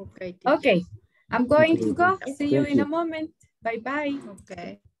 Okay, I'm going to go. See you in a moment. Bye bye.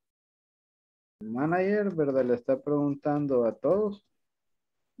 Okay. El manager, ¿verdad? Le está preguntando a todos,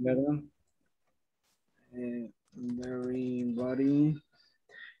 ¿verdad? Everybody.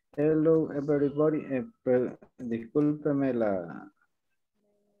 Hello, everybody. Discúlpeme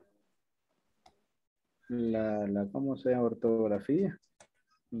 ¿cómo se llama? Ortografía.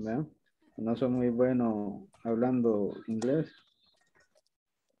 ¿Verdad? No soy muy bueno hablando inglés.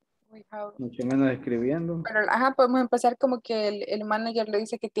 Mucho menos escribiendo. Pero, podemos empezar como que el manager le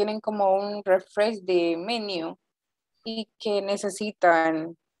dice que tienen como un refresh de menú y que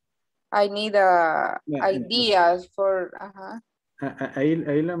necesitan, I need ideas for, Ahí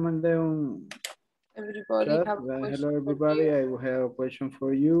le mandé un everybody chat. have a question. Hello everybody, I will have a question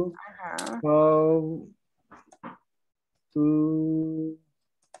for you. How do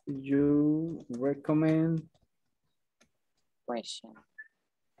you recommend question?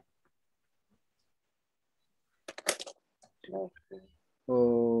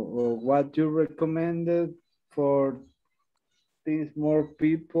 Or what you recommended for these more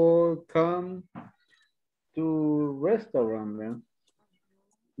people come to restaurant, man?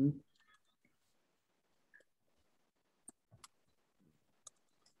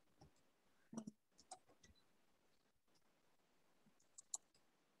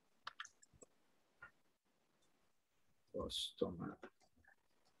 Customer.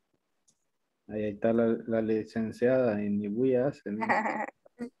 Ahí está la licenciada en Nibuya.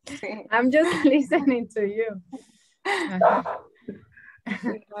 I'm just listening to you.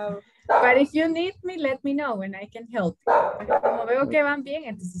 But if you need me, let me know and I can help you. Como veo que van bien,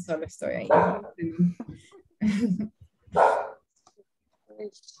 entonces solo estoy ahí.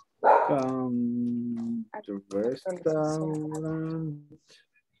 Come to restaurant.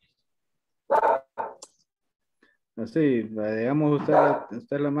 Así, digamos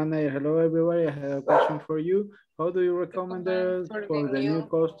usted la manager. Hello everybody, I have a question for you. How do you recommend for the new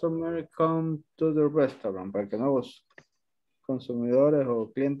customer come to the restaurant? Para que nuevos consumidores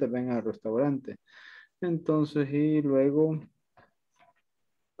o clientes vengan al restaurante. Entonces, y luego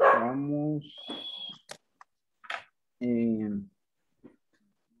vamos y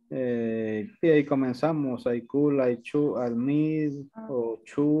ahí comenzamos. I cool, I chul, al mid o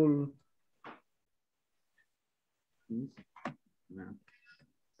chul.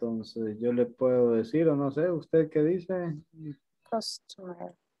 Entonces yo le puedo decir, o no sé, ¿usted qué dice?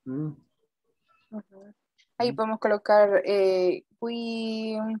 Customer. Ahí podemos colocar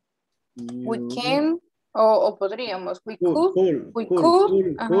we can o podríamos we could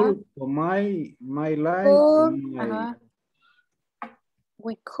o my life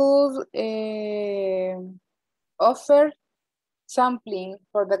we could offer sampling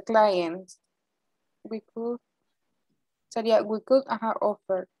for the client. We could sería we could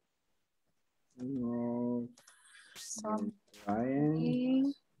offer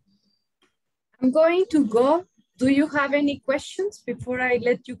Something. I'm going to go. Do you have any questions before I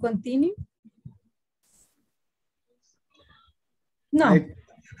let you continue? No.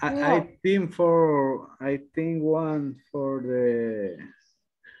 I think one for the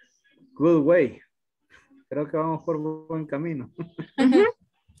good way. Creo que vamos por buen camino.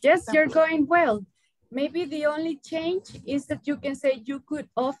 Yes, you're going well. Maybe the only change is that you can say you could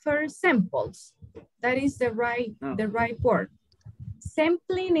offer samples. That is the right word.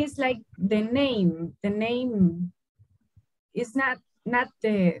 Sampling is like the name. The name is not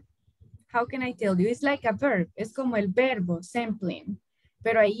the, how can I tell you? It's like a verb. Es como el verbo, sampling.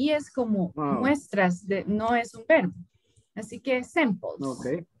 Pero ahí es como muestras, no es un verbo. Así que samples.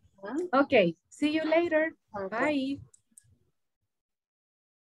 Okay. Okay, see you later. Bye.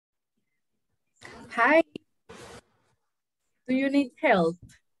 Hi. Do you need help?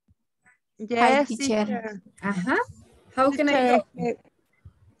 Yes, Hi, teacher. teacher. Ajá. How can I help?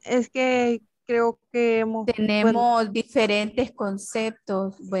 Es que creo que tenemos diferentes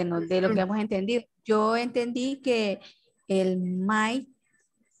conceptos, bueno, de lo que hemos entendido. Yo entendí que el might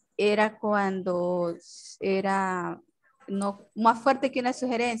era cuando era no más fuerte que una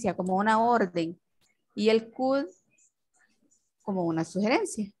sugerencia, como una orden, y el could como una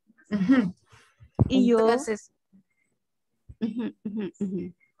sugerencia. Y entonces,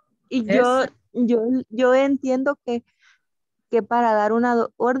 yo entiendo que para dar una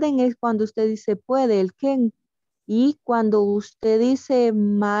orden es cuando usted dice puede, el can, y cuando usted dice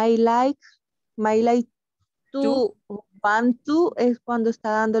my like to, want to, es cuando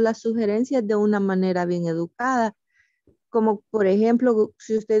está dando las sugerencias de una manera bien educada. Como por ejemplo,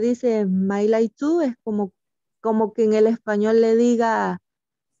 si usted dice my like to, es como que en el español le diga,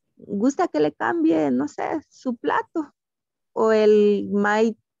 gusta que le cambie, no sé, su plato. O el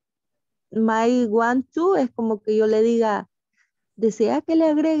my want to es como que yo le diga, desea que le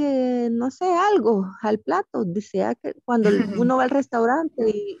agregue, no sé, algo al plato. Desea que cuando uno va al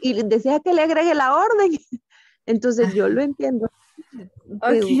restaurante y desea que le agregue la orden. Entonces yo lo entiendo.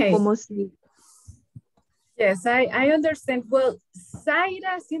 Okay. Como si... Yes, I understand. Well,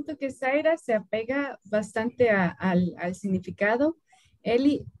 Zaira, siento que Zaira se apega bastante al significado,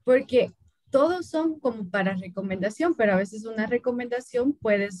 Eli, porque todos son como para recomendación, pero a veces una recomendación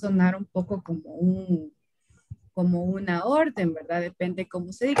puede sonar un poco como una orden, ¿verdad? Depende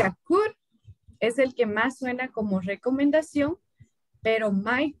cómo se diga. Could es el que más suena como recomendación, pero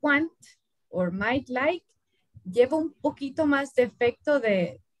might want or might like lleva un poquito más de efecto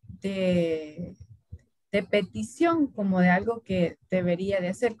de petición, como de algo que debería de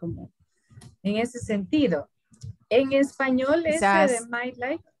hacer, como en ese sentido. En español quizás ese de might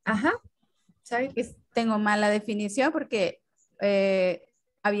like, ajá. Tengo mala definición porque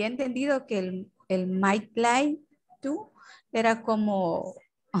había entendido que el might like to era como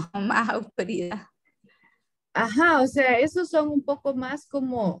más autoridad. Ajá, o sea, esos son un poco más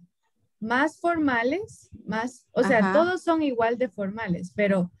como más formales, más, o sea, todos son igual de formales,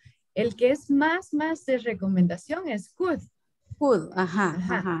 pero el que es más de recomendación es could. Could,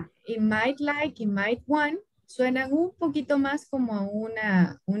 ajá. Y might like y might want suenan un poquito más como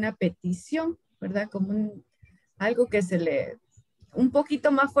una petición, ¿verdad? Como algo que se le, un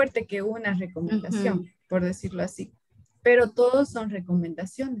poquito más fuerte que una recomendación, por decirlo así. Pero todos son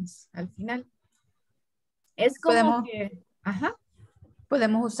recomendaciones al final. Es como que,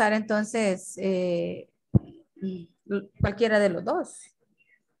 podemos usar entonces cualquiera de los dos.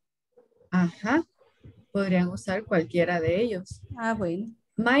 Ajá, podrían usar cualquiera de ellos. Ah, bueno.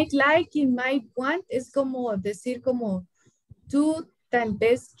 Might like y might want es como decir como tú tal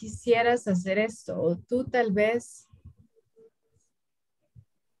vez quisieras hacer esto o tú tal vez, no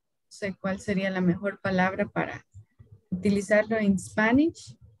sé cuál sería la mejor palabra para utilizarlo en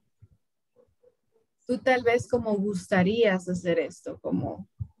Spanish. Tú tal vez como gustarías hacer esto, como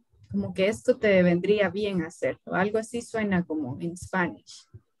que esto te vendría bien hacerlo. Algo así suena como en Spanish.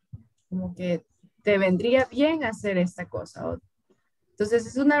 Como que te vendría bien hacer esta cosa. Entonces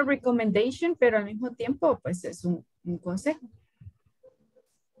es una recommendation, pero al mismo tiempo pues es un consejo.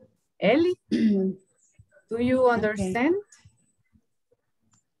 Ellie, do you understand?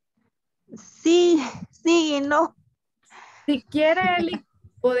 Sí, no. Si quiere, Ellie,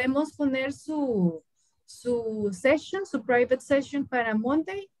 podemos poner su session, su private session para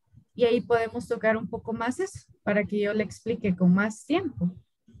Monday y ahí podemos tocar un poco más eso para que yo le explique con más tiempo.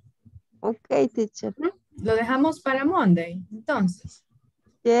 Ok, teacher. Lo dejamos para Monday, entonces.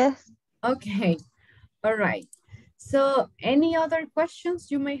 Yes. Okay, all right. So, any other questions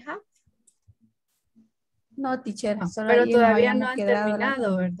you may have? No, teacher. No, pero todavía no han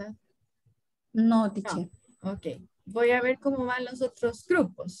terminado, ¿verdad? No, teacher. No. Ok. voy a ver cómo van los otros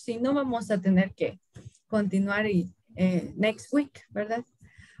grupos. Si no, vamos a tener que continuar y, next week, ¿verdad?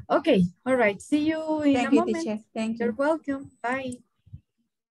 Okay, all right. See you in a moment. Teacher. Thank You're you. welcome. Bye.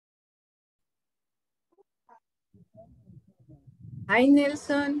 Hi,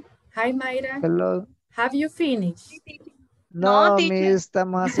 Nelson. Hi, Mayra. Hello. Have you finished? No, teacher.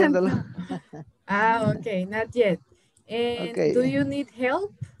 estamos haciéndolo. Okay, not yet. And Okay. do you need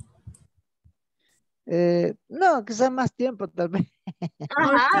help? No, quizás más tiempo tal vez.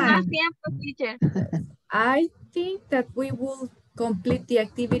 Ajá, más tiempo, teacher. I think that we will complete the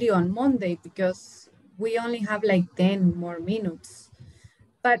activity on Monday because we only have like 10 more minutes.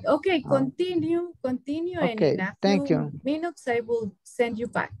 But okay, continue, Okay, and in a thank few you. minutes I will send you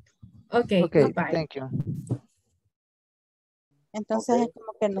back. Okay, Okay, bye-bye. thank you. Entonces Okay. es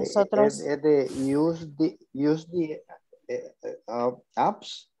como que nosotros... Use the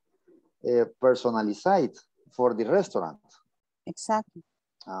apps personalized for the restaurant. Exacto.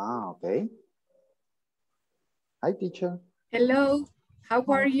 Okay. Hi, teacher. Hello, how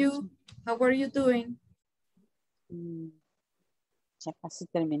Hi, are you? teacher. How are you doing? Ya casi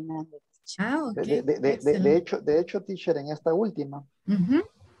terminando. Okay. De hecho, teacher, en esta última,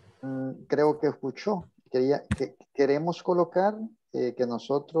 creo que escuchó. Queremos colocar que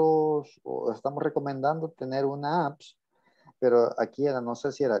nosotros estamos recomendando tener una app, pero aquí era, no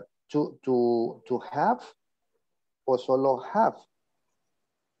sé si era to have o solo have.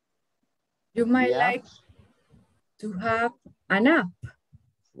 You might like to have an app.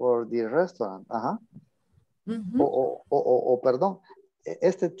 For the restaurant, ajá. O perdón,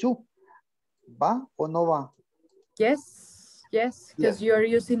 este to, ¿va o no va? Yes, because you're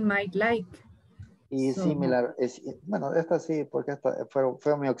using might like. Y similar, bueno, esta sí, porque esta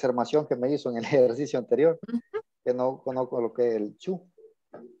fue mi observación que me hizo en el ejercicio anterior, que no coloqué el to.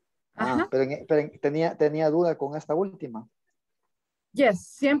 Pero tenía duda con esta última. Yes,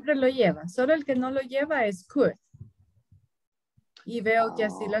 siempre lo lleva, solo el que no lo lleva es could. Y veo que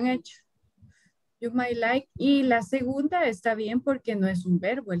así lo han hecho. You might like. Y la segunda está bien porque no es un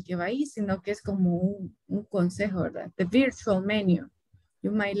verbo el que va ahí, sino que es como un consejo, ¿verdad? The virtual menu.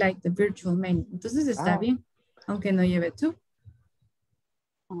 You might like the virtual menu. Entonces está bien, aunque no lleve to.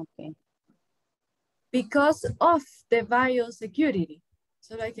 Okay. Because of the biosecurity.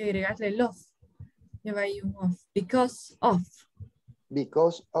 Solo hay que agregarle el of. Lleva ahí un of. Because of.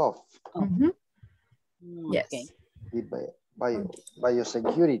 Because of. Yes. The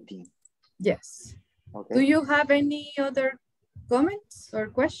biosecurity. Yes. Okay. Do you have any other comments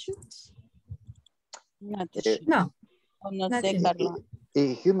or questions? No. No sé, Carlos.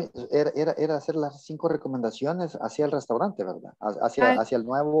 Era hacer las 5 recomendaciones hacia el restaurante, ¿verdad? Hacia el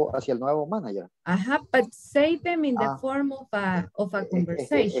nuevo manager. Ajá, but say them in the form of a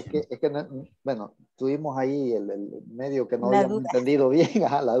conversation. Es que no, bueno, tuvimos ahí el medio que no habíamos entendido bien,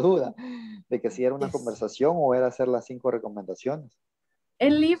 la duda de que si era una conversación o era hacer las 5 recomendaciones.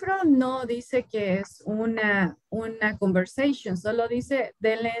 El libro no dice que es una conversation, solo dice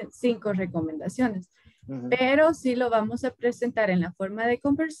denle 5 recomendaciones. Pero sí lo vamos a presentar en la forma de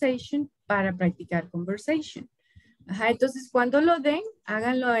conversation para practicar conversation. Ajá, entonces cuando lo den,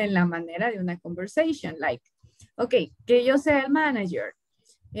 háganlo en la manera de una conversation, like, okay, que yo sea el manager,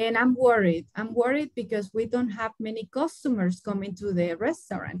 and I'm worried because we don't have many customers coming to the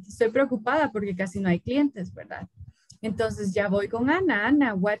restaurant. Estoy preocupada porque casi no hay clientes, ¿verdad? Entonces ya voy con Ana.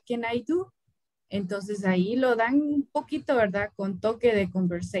 Ana, what can I do? Entonces ahí lo dan un poquito, ¿verdad? Con toque de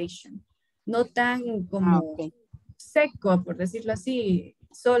conversation. No tan como seco, por decirlo así,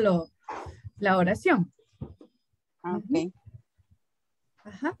 solo la oración. Ok.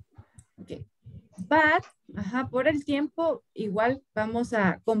 Ajá. Ok. But, por el tiempo, igual vamos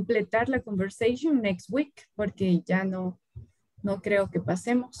a completar la conversation next week, porque ya no creo que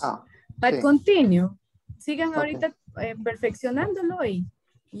pasemos. But continue. Sigan ahorita perfeccionándolo y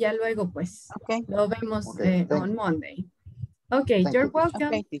ya luego pues lo vemos on Monday. Okay, you're welcome.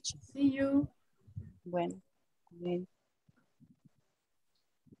 Okay, teacher. See you. Bueno. Bien.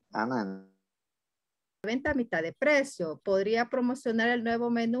 Ana. Venta a mitad de precio. Podría promocionar el nuevo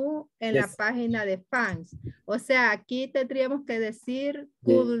menú en la página de fans. O sea, aquí tendríamos que decir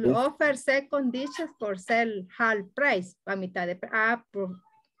could offer second dishes for sell half price a mitad de precio.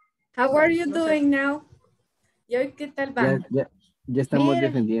 How are you doing now? ¿Y hoy qué tal van? Ya estamos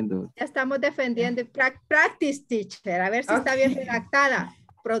defendiendo. Ya estamos defendiendo. Practice teacher. A ver si está bien redactada.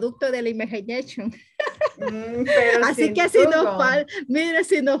 Producto de la imagination. Así que si nos falta, mire,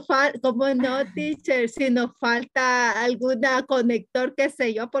 si nos falta, como no, teacher, si nos falta alguna conector, qué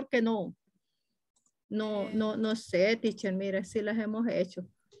sé yo, porque no sé, teacher, mire, si las hemos hecho.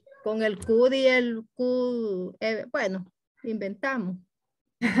 Con el could y el could, bueno, inventamos.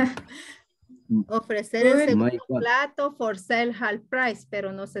 Ofrecer el segundo plato for sale half price,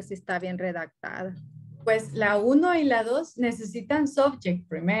 pero no sé si está bien redactada. Pues la 1 y la 2 necesitan subject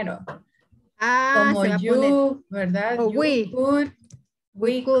primero. Como se you, ¿verdad? Oh, you could,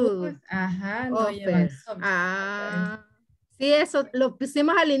 we could. Ajá, no llevan subject. Sí, eso lo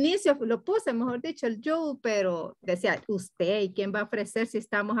pusimos al inicio, lo puse, mejor dicho, el you, pero decía usted, ¿y quién va a ofrecer si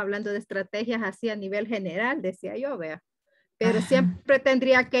estamos hablando de estrategias así a nivel general? Decía yo, vea. Pero siempre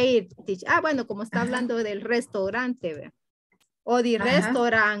tendría que ir. Bueno, como está hablando del restaurante, vea. O de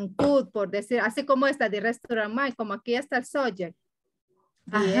restaurant could, por decir, así como esta de restaurant might, como aquí está el subject.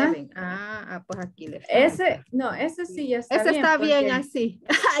 Pues aquí le falta. Ese sí ya está bien. Ese está bien así.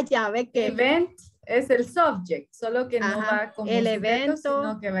 Ya ve que. Event es el subject, solo que no va como el sujeto, evento,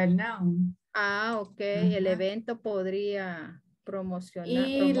 sino que va el noun. Ok. El evento podría promocionar.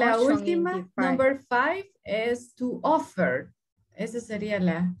 Y la última, number 5, es to offer. Esa sería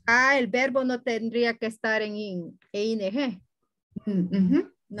la... el verbo no tendría que estar en ing.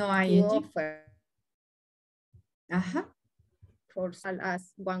 No hay ing. Offer. For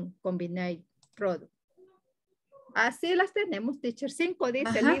as one combined product. Así las tenemos, teacher. 5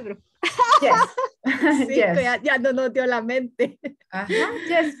 dice el libro. Yes. Yes. Ya no nos dio la mente.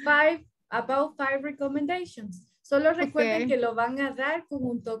 Yes, about 5 recommendations. Solo recuerden que lo van a dar con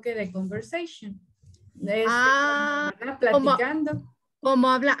un toque de conversation. Platicando. Como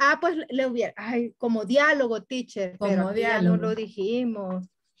habla, pues le hubiera, como diálogo, teacher. Pero diálogo. Ya no lo dijimos.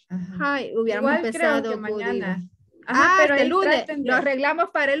 Hubiéramos empezado creo que mañana. Pero el lunes, lo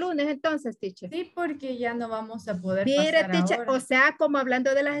arreglamos para el lunes entonces, teacher. Sí, porque ya no vamos a poder pasar teacher, ahora. O sea, como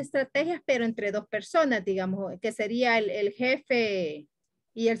hablando de las estrategias, pero entre 2 personas, digamos, que sería el jefe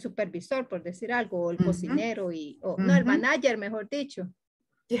y el supervisor, por decir algo, o el cocinero, no, el manager, mejor dicho.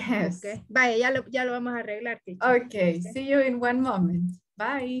 Yes. Okay. Vaya, ya lo vamos a arreglar, teacher. Okay, see you in one moment.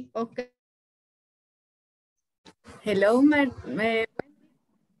 Bye. Okay. Hello,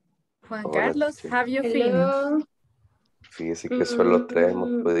 Juan Carlos, have you finished? Fíjese que solo 3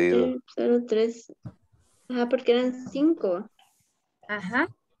 hemos podido. Solo 3. Porque eran 5.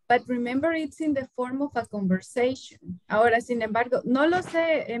 But remember, it's in the form of a conversation. Ahora, sin embargo, no los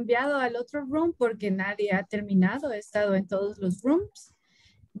he enviado al otro room porque nadie ha terminado. He estado en todos los rooms.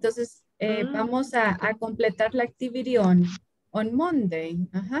 Entonces, vamos a completar la activity on Monday.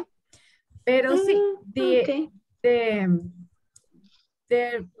 Pero sí,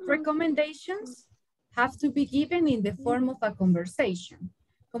 the recommendations have to be given in the form of a conversation.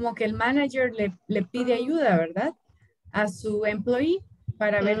 Como que el manager le pide ayuda, ¿verdad? A su employee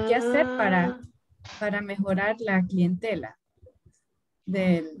para ver qué hacer para mejorar la clientela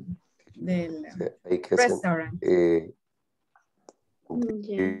del restaurante.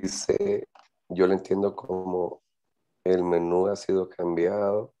 Dice, yo lo entiendo como el menú ha sido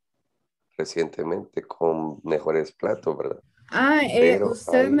cambiado recientemente con mejores platos, ¿verdad?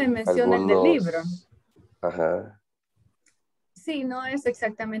 Usted me menciona el del libro. Sí, no es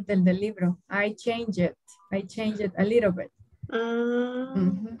exactamente el del libro. I changed it a little bit.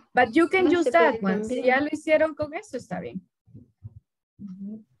 But you can use that one. Si ya lo hicieron con eso, está bien.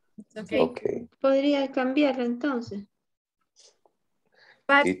 Okay. Podría cambiarlo entonces.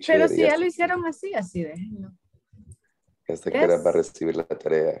 Pero si ya lo hicieron así déjenlo. ¿Hasta qué hora va a recibir la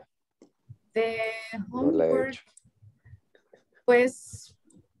tarea? De homework. No la he hecho. Pues,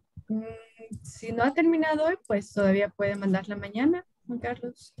 si no ha terminado hoy, pues todavía puede mandarla mañana, Juan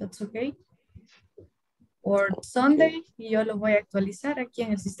Carlos. That's okay. Or Sunday, y yo lo voy a actualizar aquí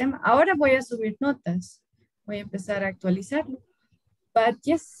en el sistema. Ahora voy a subir notas. Voy a empezar a actualizarlo. But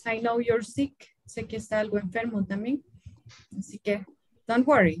yes, I know you're sick. Sé que está algo enfermo también. Así que, don't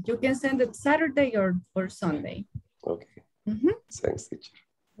worry. You can send it Saturday or Sunday. Okay. Thanks, teacher.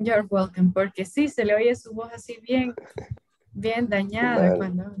 You're welcome. Porque sí, se le oye su voz así bien dañada.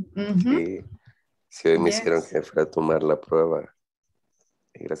 Sí, hoy me hicieron que fuera a tomar la prueba.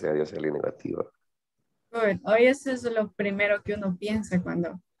 Y gracias a Dios salí negativa. Hoy eso es lo primero que uno piensa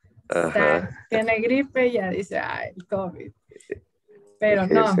cuando tiene gripe y ya dice, el COVID. Pero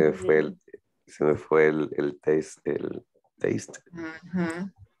no. Se me fue el taste.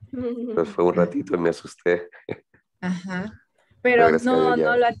 Pues fue un ratito y me asusté. Pero no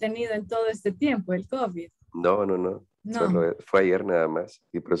lo ha tenido en todo este tiempo, el COVID. No. Solo fue ayer nada más.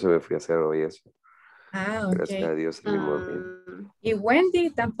 Y por eso me fui a hacer hoy eso. Ah, Gracias a ok. Dios salimos bien. Y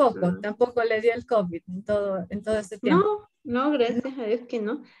Wendy tampoco le dio el COVID en todo ese tiempo. No, gracias a Dios que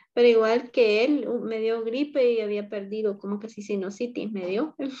no. Pero igual que él, me dio gripe y había perdido como casi sinusitis, me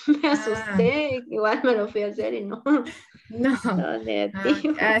dio. Me asusté, igual me lo fui a hacer y no. No. Todo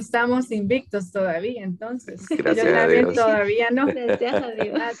negativo. Estamos invictos todavía, entonces. Gracias Yo a también Dios. todavía no. Gracias a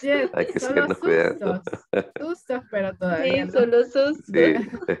Dios. Ayer, Hay que solo seguirnos cuidando. sustos, pero todavía Sí, no. solo sustos. Sí.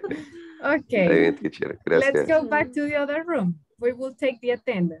 Okay. Está bien, teacher. Let's Gracias. go back to the other room. We will take the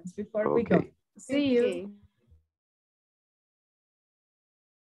attendance before we go. See you.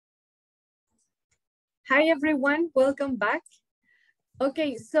 Hi, everyone. Welcome back.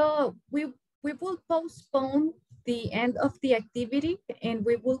 Okay, so we will postpone the end of the activity and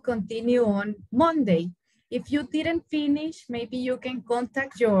we will continue on Monday. If you didn't finish, maybe you can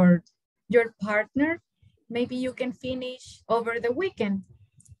contact your partner. Maybe you can finish over the weekend.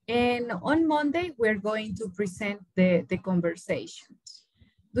 And on Monday, we're going to present the conversations.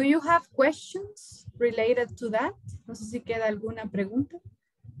 Do you have questions related to that? No sé si queda alguna pregunta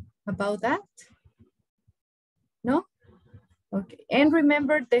about that. No? Okay, and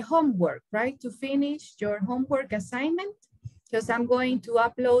remember the homework, right? To finish your homework assignment, because I'm going to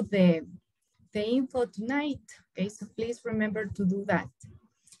upload the info tonight. Okay, so please remember to do that.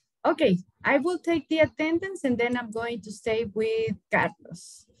 Okay, I will take the attendance and then I'm going to stay with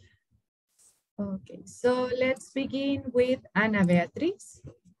Carlos. Okay, so let's begin with Ana Beatriz.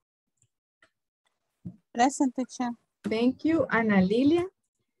 Present, teacher. Thank you, Ana Lilia.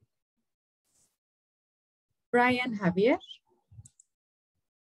 Brian Javier.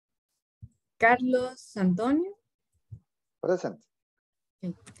 Carlos Antonio. Present.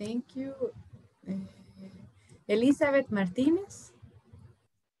 Okay, thank you. Elizabeth Martinez.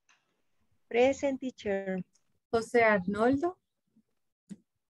 Present, teacher. José Arnoldo.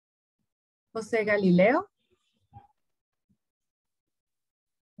 José Galileo.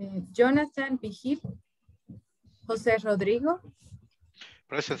 Jonathan Vigil. José Rodrigo.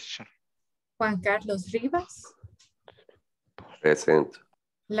 Present, teacher. Juan Carlos Rivas. Present.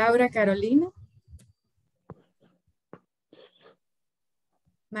 Laura Carolina.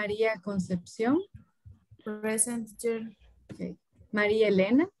 María Concepción. Present, teacher. Okay. María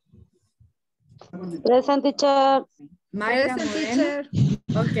Elena. Present, teacher. Mayra Present, Moreno. teacher.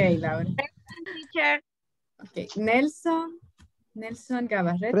 Ok, Laura. Present, teacher. Ok, Nelson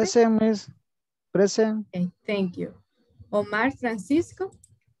Gabarrete. Present, miss. Present. Okay, thank you. Omar Francisco.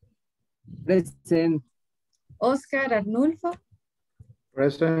 Present. Oscar Arnulfo.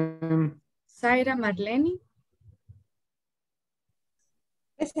 Present. Zaira Marleni.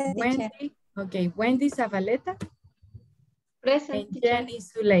 Present, Wendy. Okay, Wendy Zabaleta. Present, And Jenny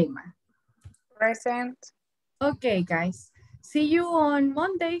Suleima. Present. Okay, guys. See you on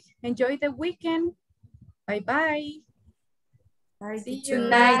Monday. Enjoy the weekend. Bye-bye. See you. Good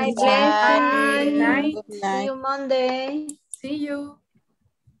night, blessings. Good night. Good See night. you Monday. See you.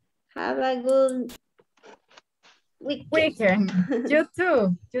 Have a good Weekend. You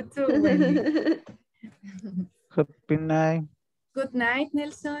too. You too, Wendy. Happy night. Good night,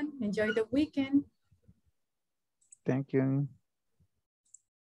 Nelson. Enjoy the weekend. Thank you.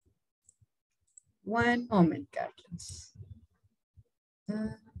 One moment, Carlos.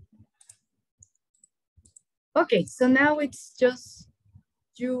 Okay, so now it's just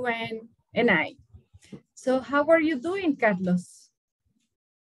you and I. So how are you doing, Carlos?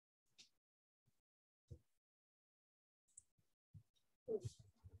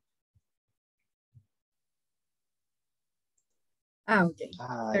 Ah, okay.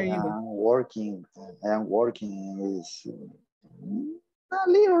 There you go. I am working is a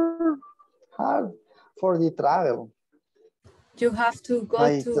little hard for the travel. You have to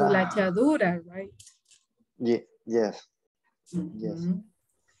go to La Chadura, right? Yes. Yes.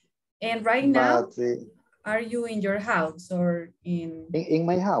 And right now, are you in your house or in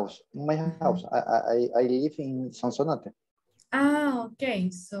my house? In my house. I live in Sonsonate. Ah, okay.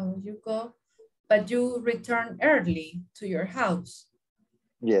 So you go, but you return early to your house.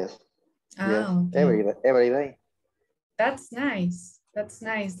 Yes. Ah, yes. okay. Every day. That's nice. That's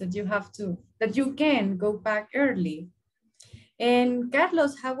nice that you can go back early. And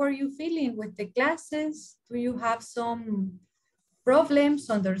Carlos, how are you feeling with the classes? Do you have some problems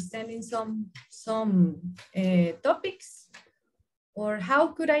understanding some topics? Or how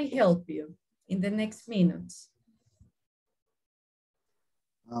could I help you in the next minutes?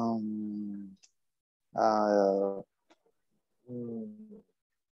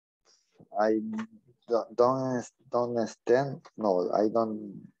 I don't understand. No, I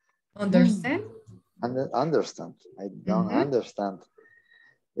don't understand. Understand. I don't understand.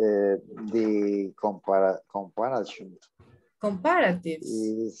 the comparison.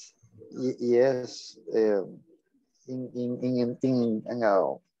 Comparatives. Yes,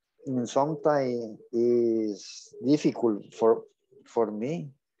 in sometimes is difficult for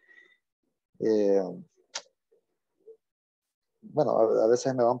me. Bueno, a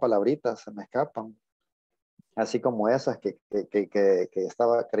veces me van palabritas, se me escapan, así como esas que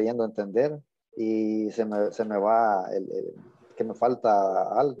estaba creyendo entender y se me va, que me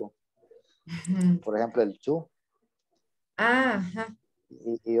falta algo. Por ejemplo, el to. Ajá.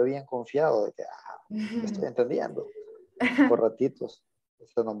 Y yo bien confiado de que estoy entendiendo. Por ratitos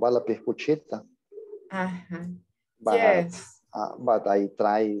se nos va la piscuchita. Ajá. But, Yes. But I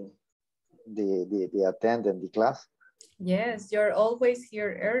try the attend in the class. Yes, you're always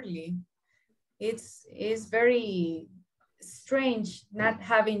here early. It's very strange not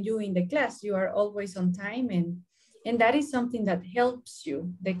having you in the class. You are always on time, and that is something that helps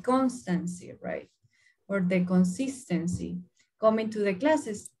you, the constancy, right? Or the consistency coming to the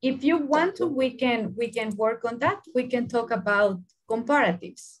classes. If you want to, we can work on that. We can talk about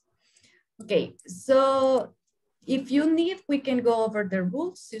comparatives. Okay, so if you need, we can go over the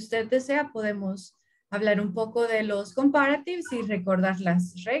rules. Si usted desea, podemos hablar un poco de los comparatives y recordar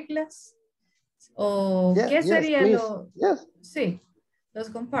las reglas. ¿O qué sería lo? Yes. Sí, los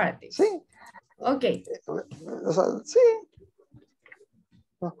comparatives. Sí. Ok. O sea, sí.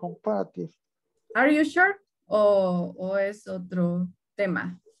 Los comparatives. Are you sure? ¿O es otro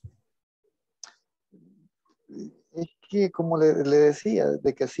tema? Es que como le decía,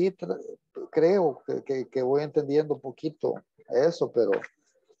 de que sí creo que voy entendiendo un poquito eso, pero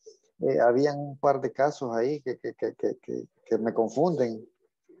habían un par de casos ahí que me confunden.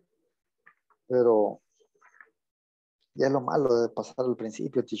 Pero ya es lo malo de pasar al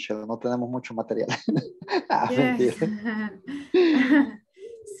principio, teacher, no tenemos mucho material. Yes.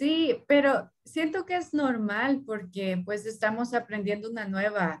 Sí, pero siento que es normal porque pues estamos aprendiendo una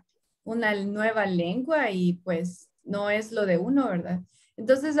nueva lengua y pues no es lo de uno, ¿verdad?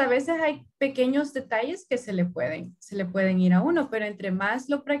 Entonces a veces hay pequeños detalles que se le pueden ir a uno, pero entre más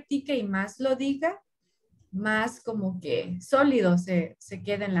lo practique y más lo diga, más como que sólido se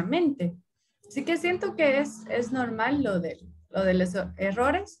queda en la mente. Así que siento que es normal lo de los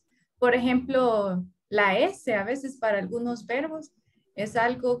errores. Por ejemplo, la S a veces para algunos verbos es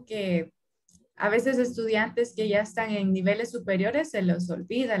algo que a veces estudiantes que ya están en niveles superiores se les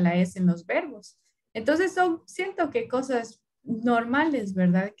olvida la S en los verbos. Entonces siento que cosas normales,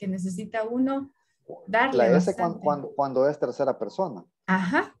 ¿verdad? Que necesita uno darle la S bastante. cuando es tercera persona.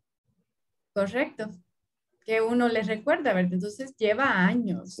 Ajá, correcto. Que uno les recuerda, ¿verdad? Entonces lleva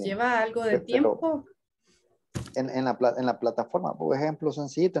años, sí. Lleva algo de tiempo. En la plataforma, por ejemplo,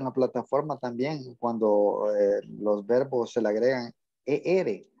 sencillito, en la plataforma también, cuando los verbos se le agregan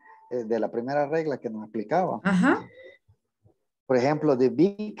ER, de la primera regla que nos explicaba. Ajá. Por ejemplo, the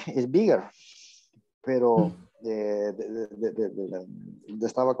big is bigger, pero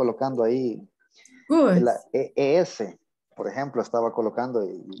estaba colocando ahí la ES, por ejemplo, estaba colocando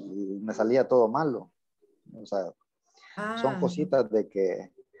y me salía todo malo. O sea, son cositas de que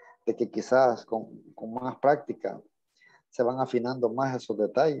quizás con más práctica se van afinando más esos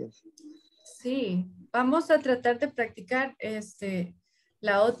detalles. Sí, vamos a tratar de practicar estas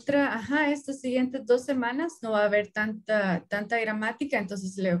siguientes 2 semanas no va a haber tanta gramática,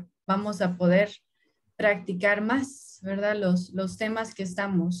 entonces vamos a poder practicar más, ¿verdad? Los temas que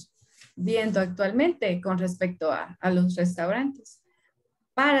estamos viendo actualmente con respecto a los restaurantes,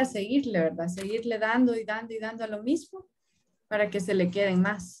 para seguirle, ¿verdad? Seguirle dando y dando y dando a lo mismo para que se le queden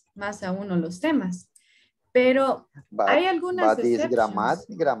más a uno los temas. Pero hay algunas exceptions.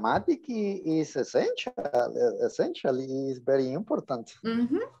 Grammatic is essential is very important.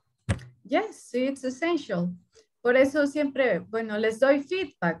 Yes, it's essential. Por eso siempre, bueno, les doy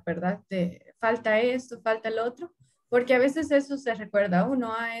feedback, ¿verdad? Falta esto, falta el otro, porque a veces eso se recuerda a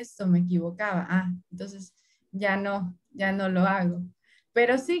uno, esto me equivocaba, entonces ya no lo hago.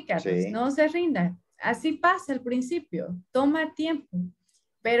 Pero sí, Carlos, no se rinda. Así pasa al principio, toma tiempo,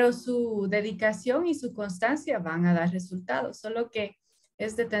 pero su dedicación y su constancia van a dar resultados, solo que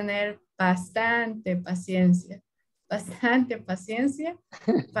es de tener bastante paciencia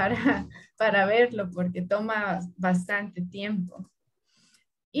para verlo, porque toma bastante tiempo.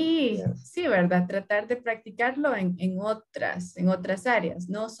 Y sí, ¿verdad? Tratar de practicarlo en otras áreas,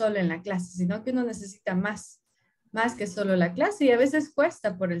 no solo en la clase, sino que uno necesita más que solo la clase, y a veces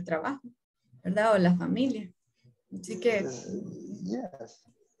cuesta por el trabajo, ¿verdad? O la familia. Así que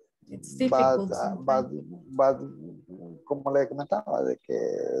it's difficult. But como le comentaba, de que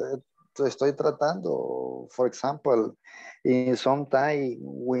estoy tratando for example, in some time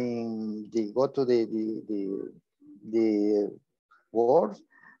when they go to the word,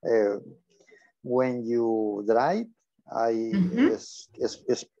 when you drive, I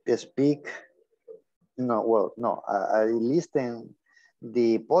speak. No, well, no, I listen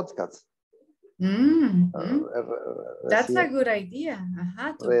the podcast. That's a good idea.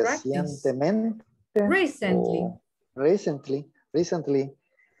 To practice. Recently,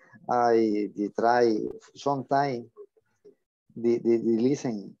 I try sometime the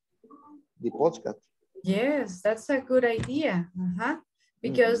listen the podcast. Yes, that's a good idea.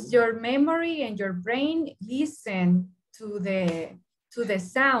 Because your memory and your brain listen to the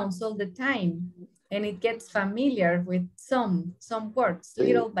sounds all the time, and it gets familiar with some words,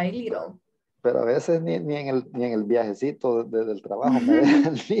 little by little. Pero a veces ni en el viajecito del trabajo me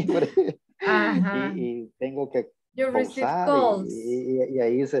dejan libre. Y tengo que pausar y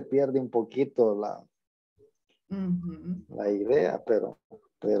ahí se pierde un poquito la idea, pero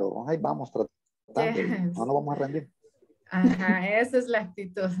ahí vamos tratando. Yes. No nos vamos a rendir. Esa es la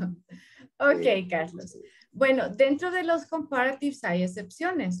actitud. Ok, Carlos. Bueno, dentro de los comparatives hay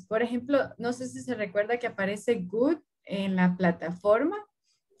excepciones. Por ejemplo, no sé si se recuerda que aparece good en la plataforma.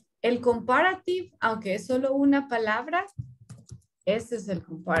 El comparative, aunque es solo una palabra, ese es el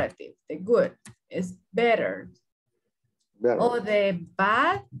comparative. The good es better. O de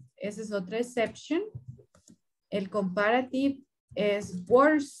bad, esa es otra exception. El comparative es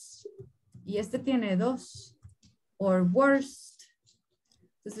worse. Y este tiene dos. Or worst.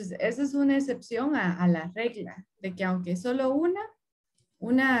 Entonces, esa es una excepción a la regla. De que aunque solo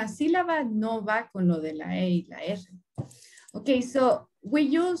una sílaba no va con lo de la E y la R. Okay, so we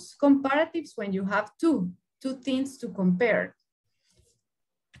use comparatives when you have two things to compare.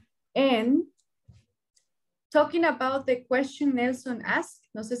 And talking about the question Nelson asked,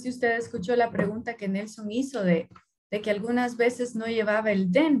 no sé si usted escuchó la pregunta que Nelson hizo de que algunas veces no llevaba el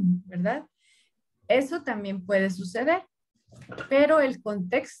then, ¿verdad? Eso también puede suceder, pero el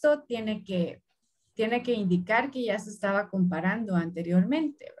contexto tiene que indicar que ya se estaba comparando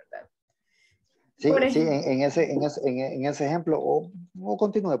anteriormente, ¿verdad? Sí, en ese ejemplo, o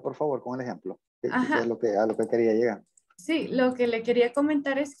continúe por favor con el ejemplo, que es a lo que quería llegar. Sí, lo que le quería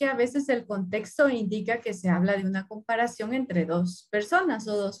comentar es que a veces el contexto indica que se habla de una comparación entre dos personas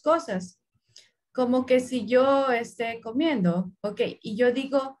o dos cosas. Como que si yo esté comiendo, ok, y yo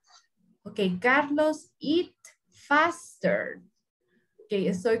digo, ok, Carlos, eat faster. Ok,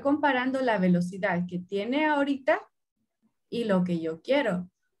 estoy comparando la velocidad que tiene ahorita y lo que yo quiero.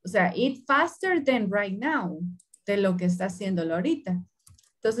 O sea, eat faster than right now, de lo que está haciéndolo ahorita.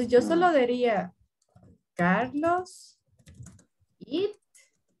 Entonces yo solo diría, Carlos, eat,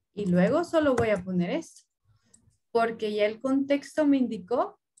 y luego solo voy a poner esto, porque ya el contexto me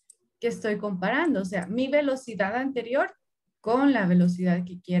indicó que estoy comparando, o sea, mi velocidad anterior con la velocidad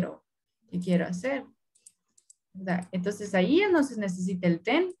que quiero hacer. ¿Verdad? Entonces ahí ya no se necesita el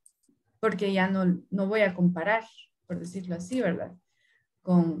then, porque ya no voy a comparar, por decirlo así, ¿verdad?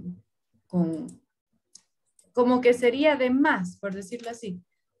 Como que sería de más, por decirlo así,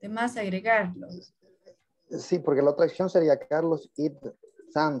 de más agregarlo. Sí, porque la otra acción sería Carlos eat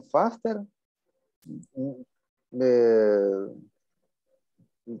than faster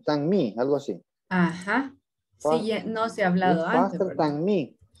than me, algo así. Ajá. Sí, ya no se ha hablado antes. Faster than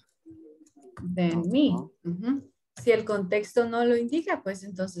me. Than me. Si el contexto no lo indica, pues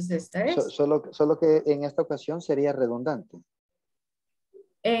entonces esta es. Solo que en esta ocasión sería redundante.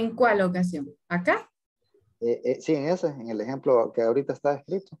 ¿En cuál ocasión? ¿Acá? Sí, en el ejemplo que ahorita está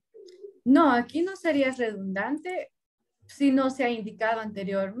escrito. No, aquí no sería redundante si no se ha indicado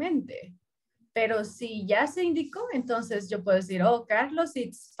anteriormente. Pero si ya se indicó, entonces yo puedo decir, oh, Carlos,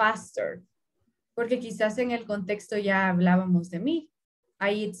 it's faster. Porque quizás en el contexto ya hablábamos de mí.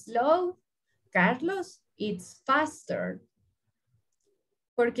 I eat slow. Carlos, it's faster.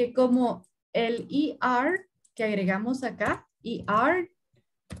 Porque como el ER que agregamos acá, ER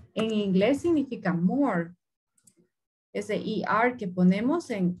en inglés significa more. Ese ER que ponemos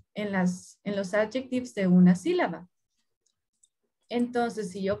en los adjectives de una sílaba.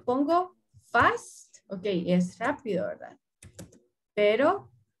 Entonces, si yo pongo fast, ok, es rápido, ¿verdad?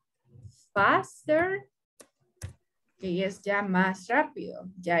 Pero faster, que es ya más rápido,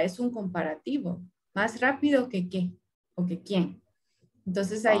 ya es un comparativo. ¿Más rápido que qué? ¿O que quién?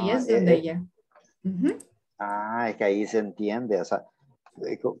 Entonces ahí es donde ya. Es que ahí se entiende, o sea,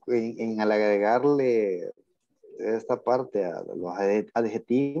 al agregarle esta parte a los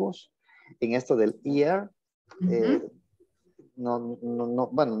adjetivos, en esto del ER,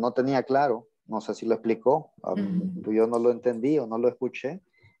 bueno, no tenía claro, no sé si lo explicó, yo no lo entendí o no lo escuché,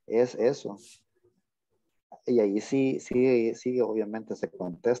 es eso. Y ahí sí, obviamente se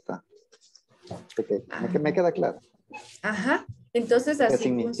contesta. Me queda claro. Ajá. Entonces ¿Qué así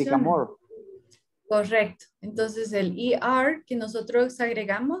significa funciona. more? Correcto. Entonces el ER que nosotros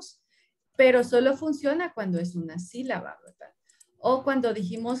agregamos, pero solo funciona cuando es una sílaba, ¿verdad? O cuando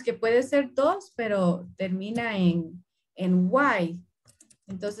dijimos que puede ser dos, pero termina en Y.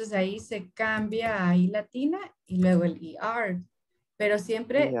 Entonces ahí se cambia a I latina y luego el ER. Pero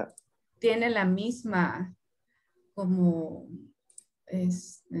siempre tiene la misma, como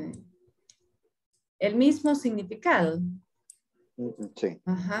el mismo significado. Sí.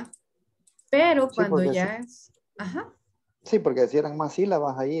 Ajá. Pero Sí, cuando porque ya es... Ajá. Sí, porque si eran más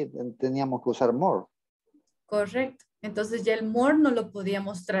sílabas ahí, teníamos que usar more. Correcto. Entonces ya el more no lo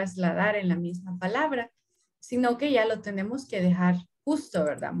podíamos trasladar en la misma palabra, sino que ya lo tenemos que dejar justo,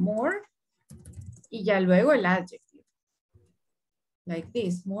 ¿verdad? More y ya luego el adjective. Like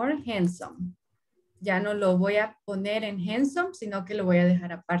this, more handsome. Ya no lo voy a poner en handsome, sino que lo voy a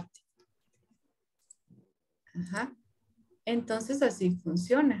dejar aparte. Ajá. Entonces así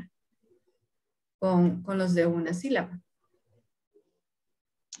funciona con los de una sílaba.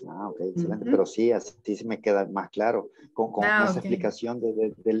 Ah, ok, excelente. Pero sí, así se me queda más claro con esa explicación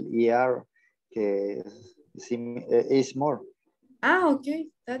del ER que sí, is more. Ah, ok.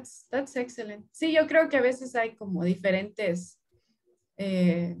 That's excellent. Sí, yo creo que a veces hay como diferentes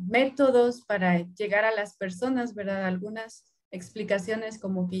métodos para llegar a las personas, ¿verdad? Algunas explicaciones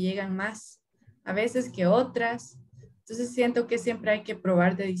como que llegan más a veces que otras. Entonces siento que siempre hay que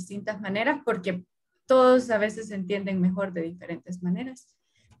probar de distintas maneras porque todos a veces se entienden mejor de diferentes maneras.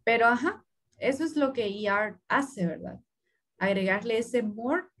 Pero ajá, eso es lo que ER hace, ¿verdad? Agregarle ese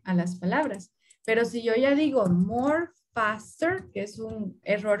more a las palabras. Pero si yo ya digo more faster, que es un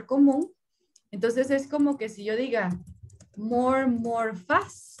error común, entonces es como que si yo diga more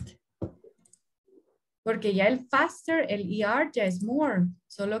fast, porque ya el faster, el ER ya es more,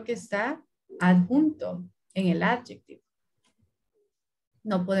 solo que está adjunto en el adjective.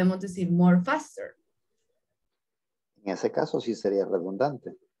 No podemos decir more faster. En ese caso sí sería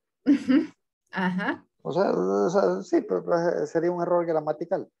redundante. Ajá. O sea, sí, pero sería un error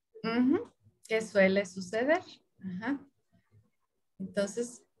gramatical. Que suele suceder. Ajá.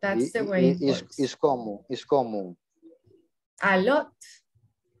 Entonces, that's the way it works. Is common. A lot.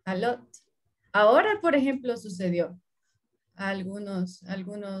 Ahora, por ejemplo, sucedió. Algunos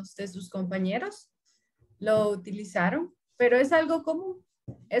de sus compañeros lo utilizaron, pero es algo común.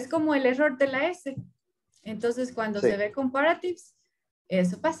 Es como el error de la S. Entonces, cuando se ve comparatives,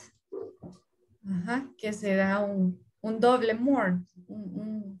 eso pasa. Ajá, que se da un doble more.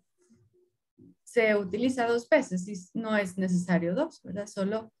 Se utiliza dos veces y no es necesario dos, ¿verdad?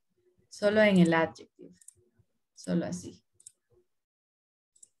 Solo en el adjective. Solo así.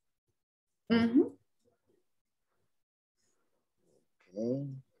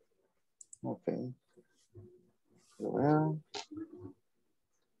 Ok. Well,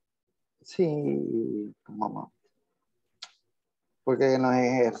 sí, mamá. Porque en los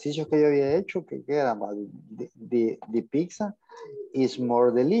ejercicios que yo había hecho, que era the pizza is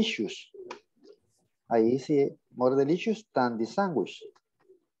more delicious. Ahí sí, more delicious than the sandwich.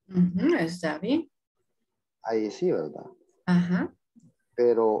 Está bien. Ahí sí, ¿verdad? Ajá.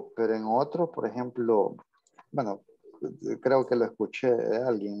 Pero en otros, por ejemplo, bueno, creo que lo escuché de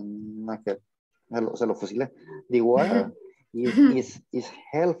alguien, no es que se lo fusilé. The water is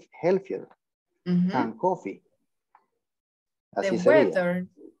healthier than coffee. Así sería.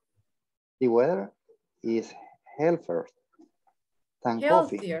 The weather is healthier than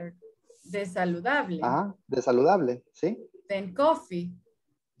coffee. De saludable. Ajá, de saludable, ¿sí? Than coffee.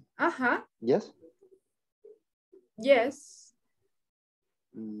 Ajá. Yes. Yes.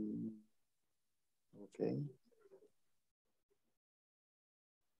 Ok.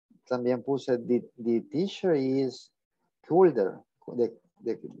 También puse the t-shirt is colder.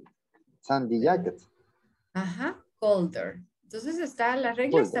 The sandy jacket. Ajá, colder. Entonces la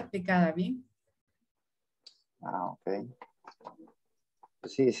regla está aplicada bien. Ah, ok.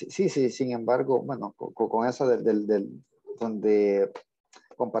 Sí, sin embargo, bueno, con eso donde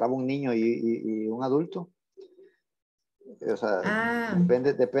comparaba un niño y un adulto, o sea,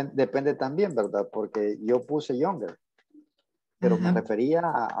 depende también, ¿verdad? Porque yo puse younger, pero me refería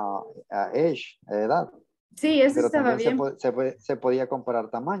a age, a edad. Sí, eso pero estaba también bien. se podía comparar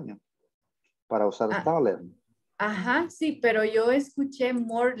tamaño para usar taller. Ajá, sí, pero yo escuché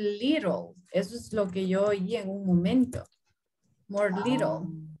more little. Eso es lo que yo oí en un momento. More little.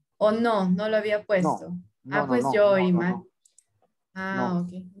 ¿O no lo había puesto? Yo oí mal.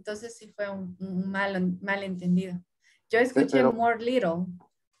 Ok. Entonces sí fue un mal entendido. Yo escuché more little.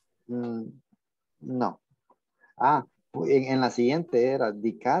 No. Ah, en la siguiente era,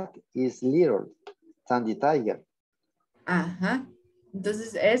 the cat is little than the tiger. Ajá.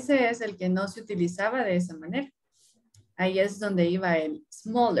 Entonces, ese es el que no se utilizaba de esa manera. Ahí es donde iba el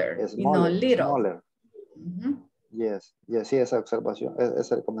smaller, y no little. Smaller. Yes, sí, esa observación,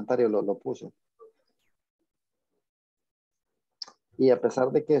 ese comentario lo puse. Y a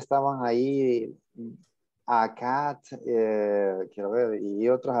pesar de que estaban ahí a cat, quiero ver, y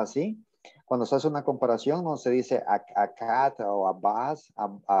otros así, cuando se hace una comparación no se dice a cat o a bus,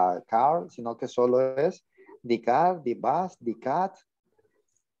 a car, sino que solo es the car, the bus, the cat.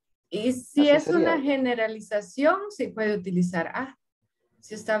 Y si así es sería. una generalización, sí puede utilizar a.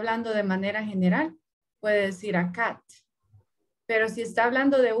 Si está hablando de manera general, puede decir a cat. Pero si está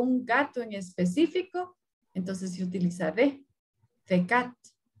hablando de un gato en específico, entonces se utiliza the cat.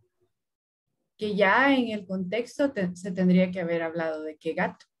 Que ya en el contexto se tendría que haber hablado de qué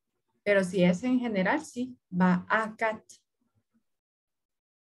gato. Pero si es en general, sí, va a cat.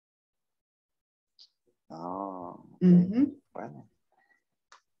 Okay. Bueno.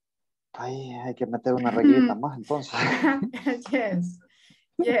 Ay, hay que meter una reglita más entonces.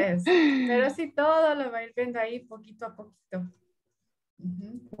 Yes. Pero sí, todo lo va a ir viendo ahí poquito a poquito.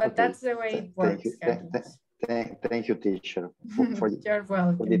 But that's the way it works. Thank you, teacher, for You're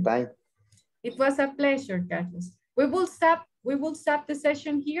welcome. For the time. It was a pleasure, Carlos. We will stop the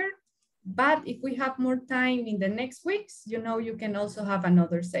session here, but if we have more time in the next weeks, you know, you can also have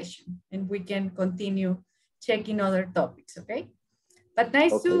another session and we can continue checking other topics, okay? But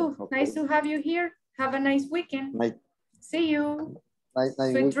nice to have you here. Have a nice weekend. See you. Nice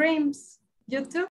Sweet dreams. You too.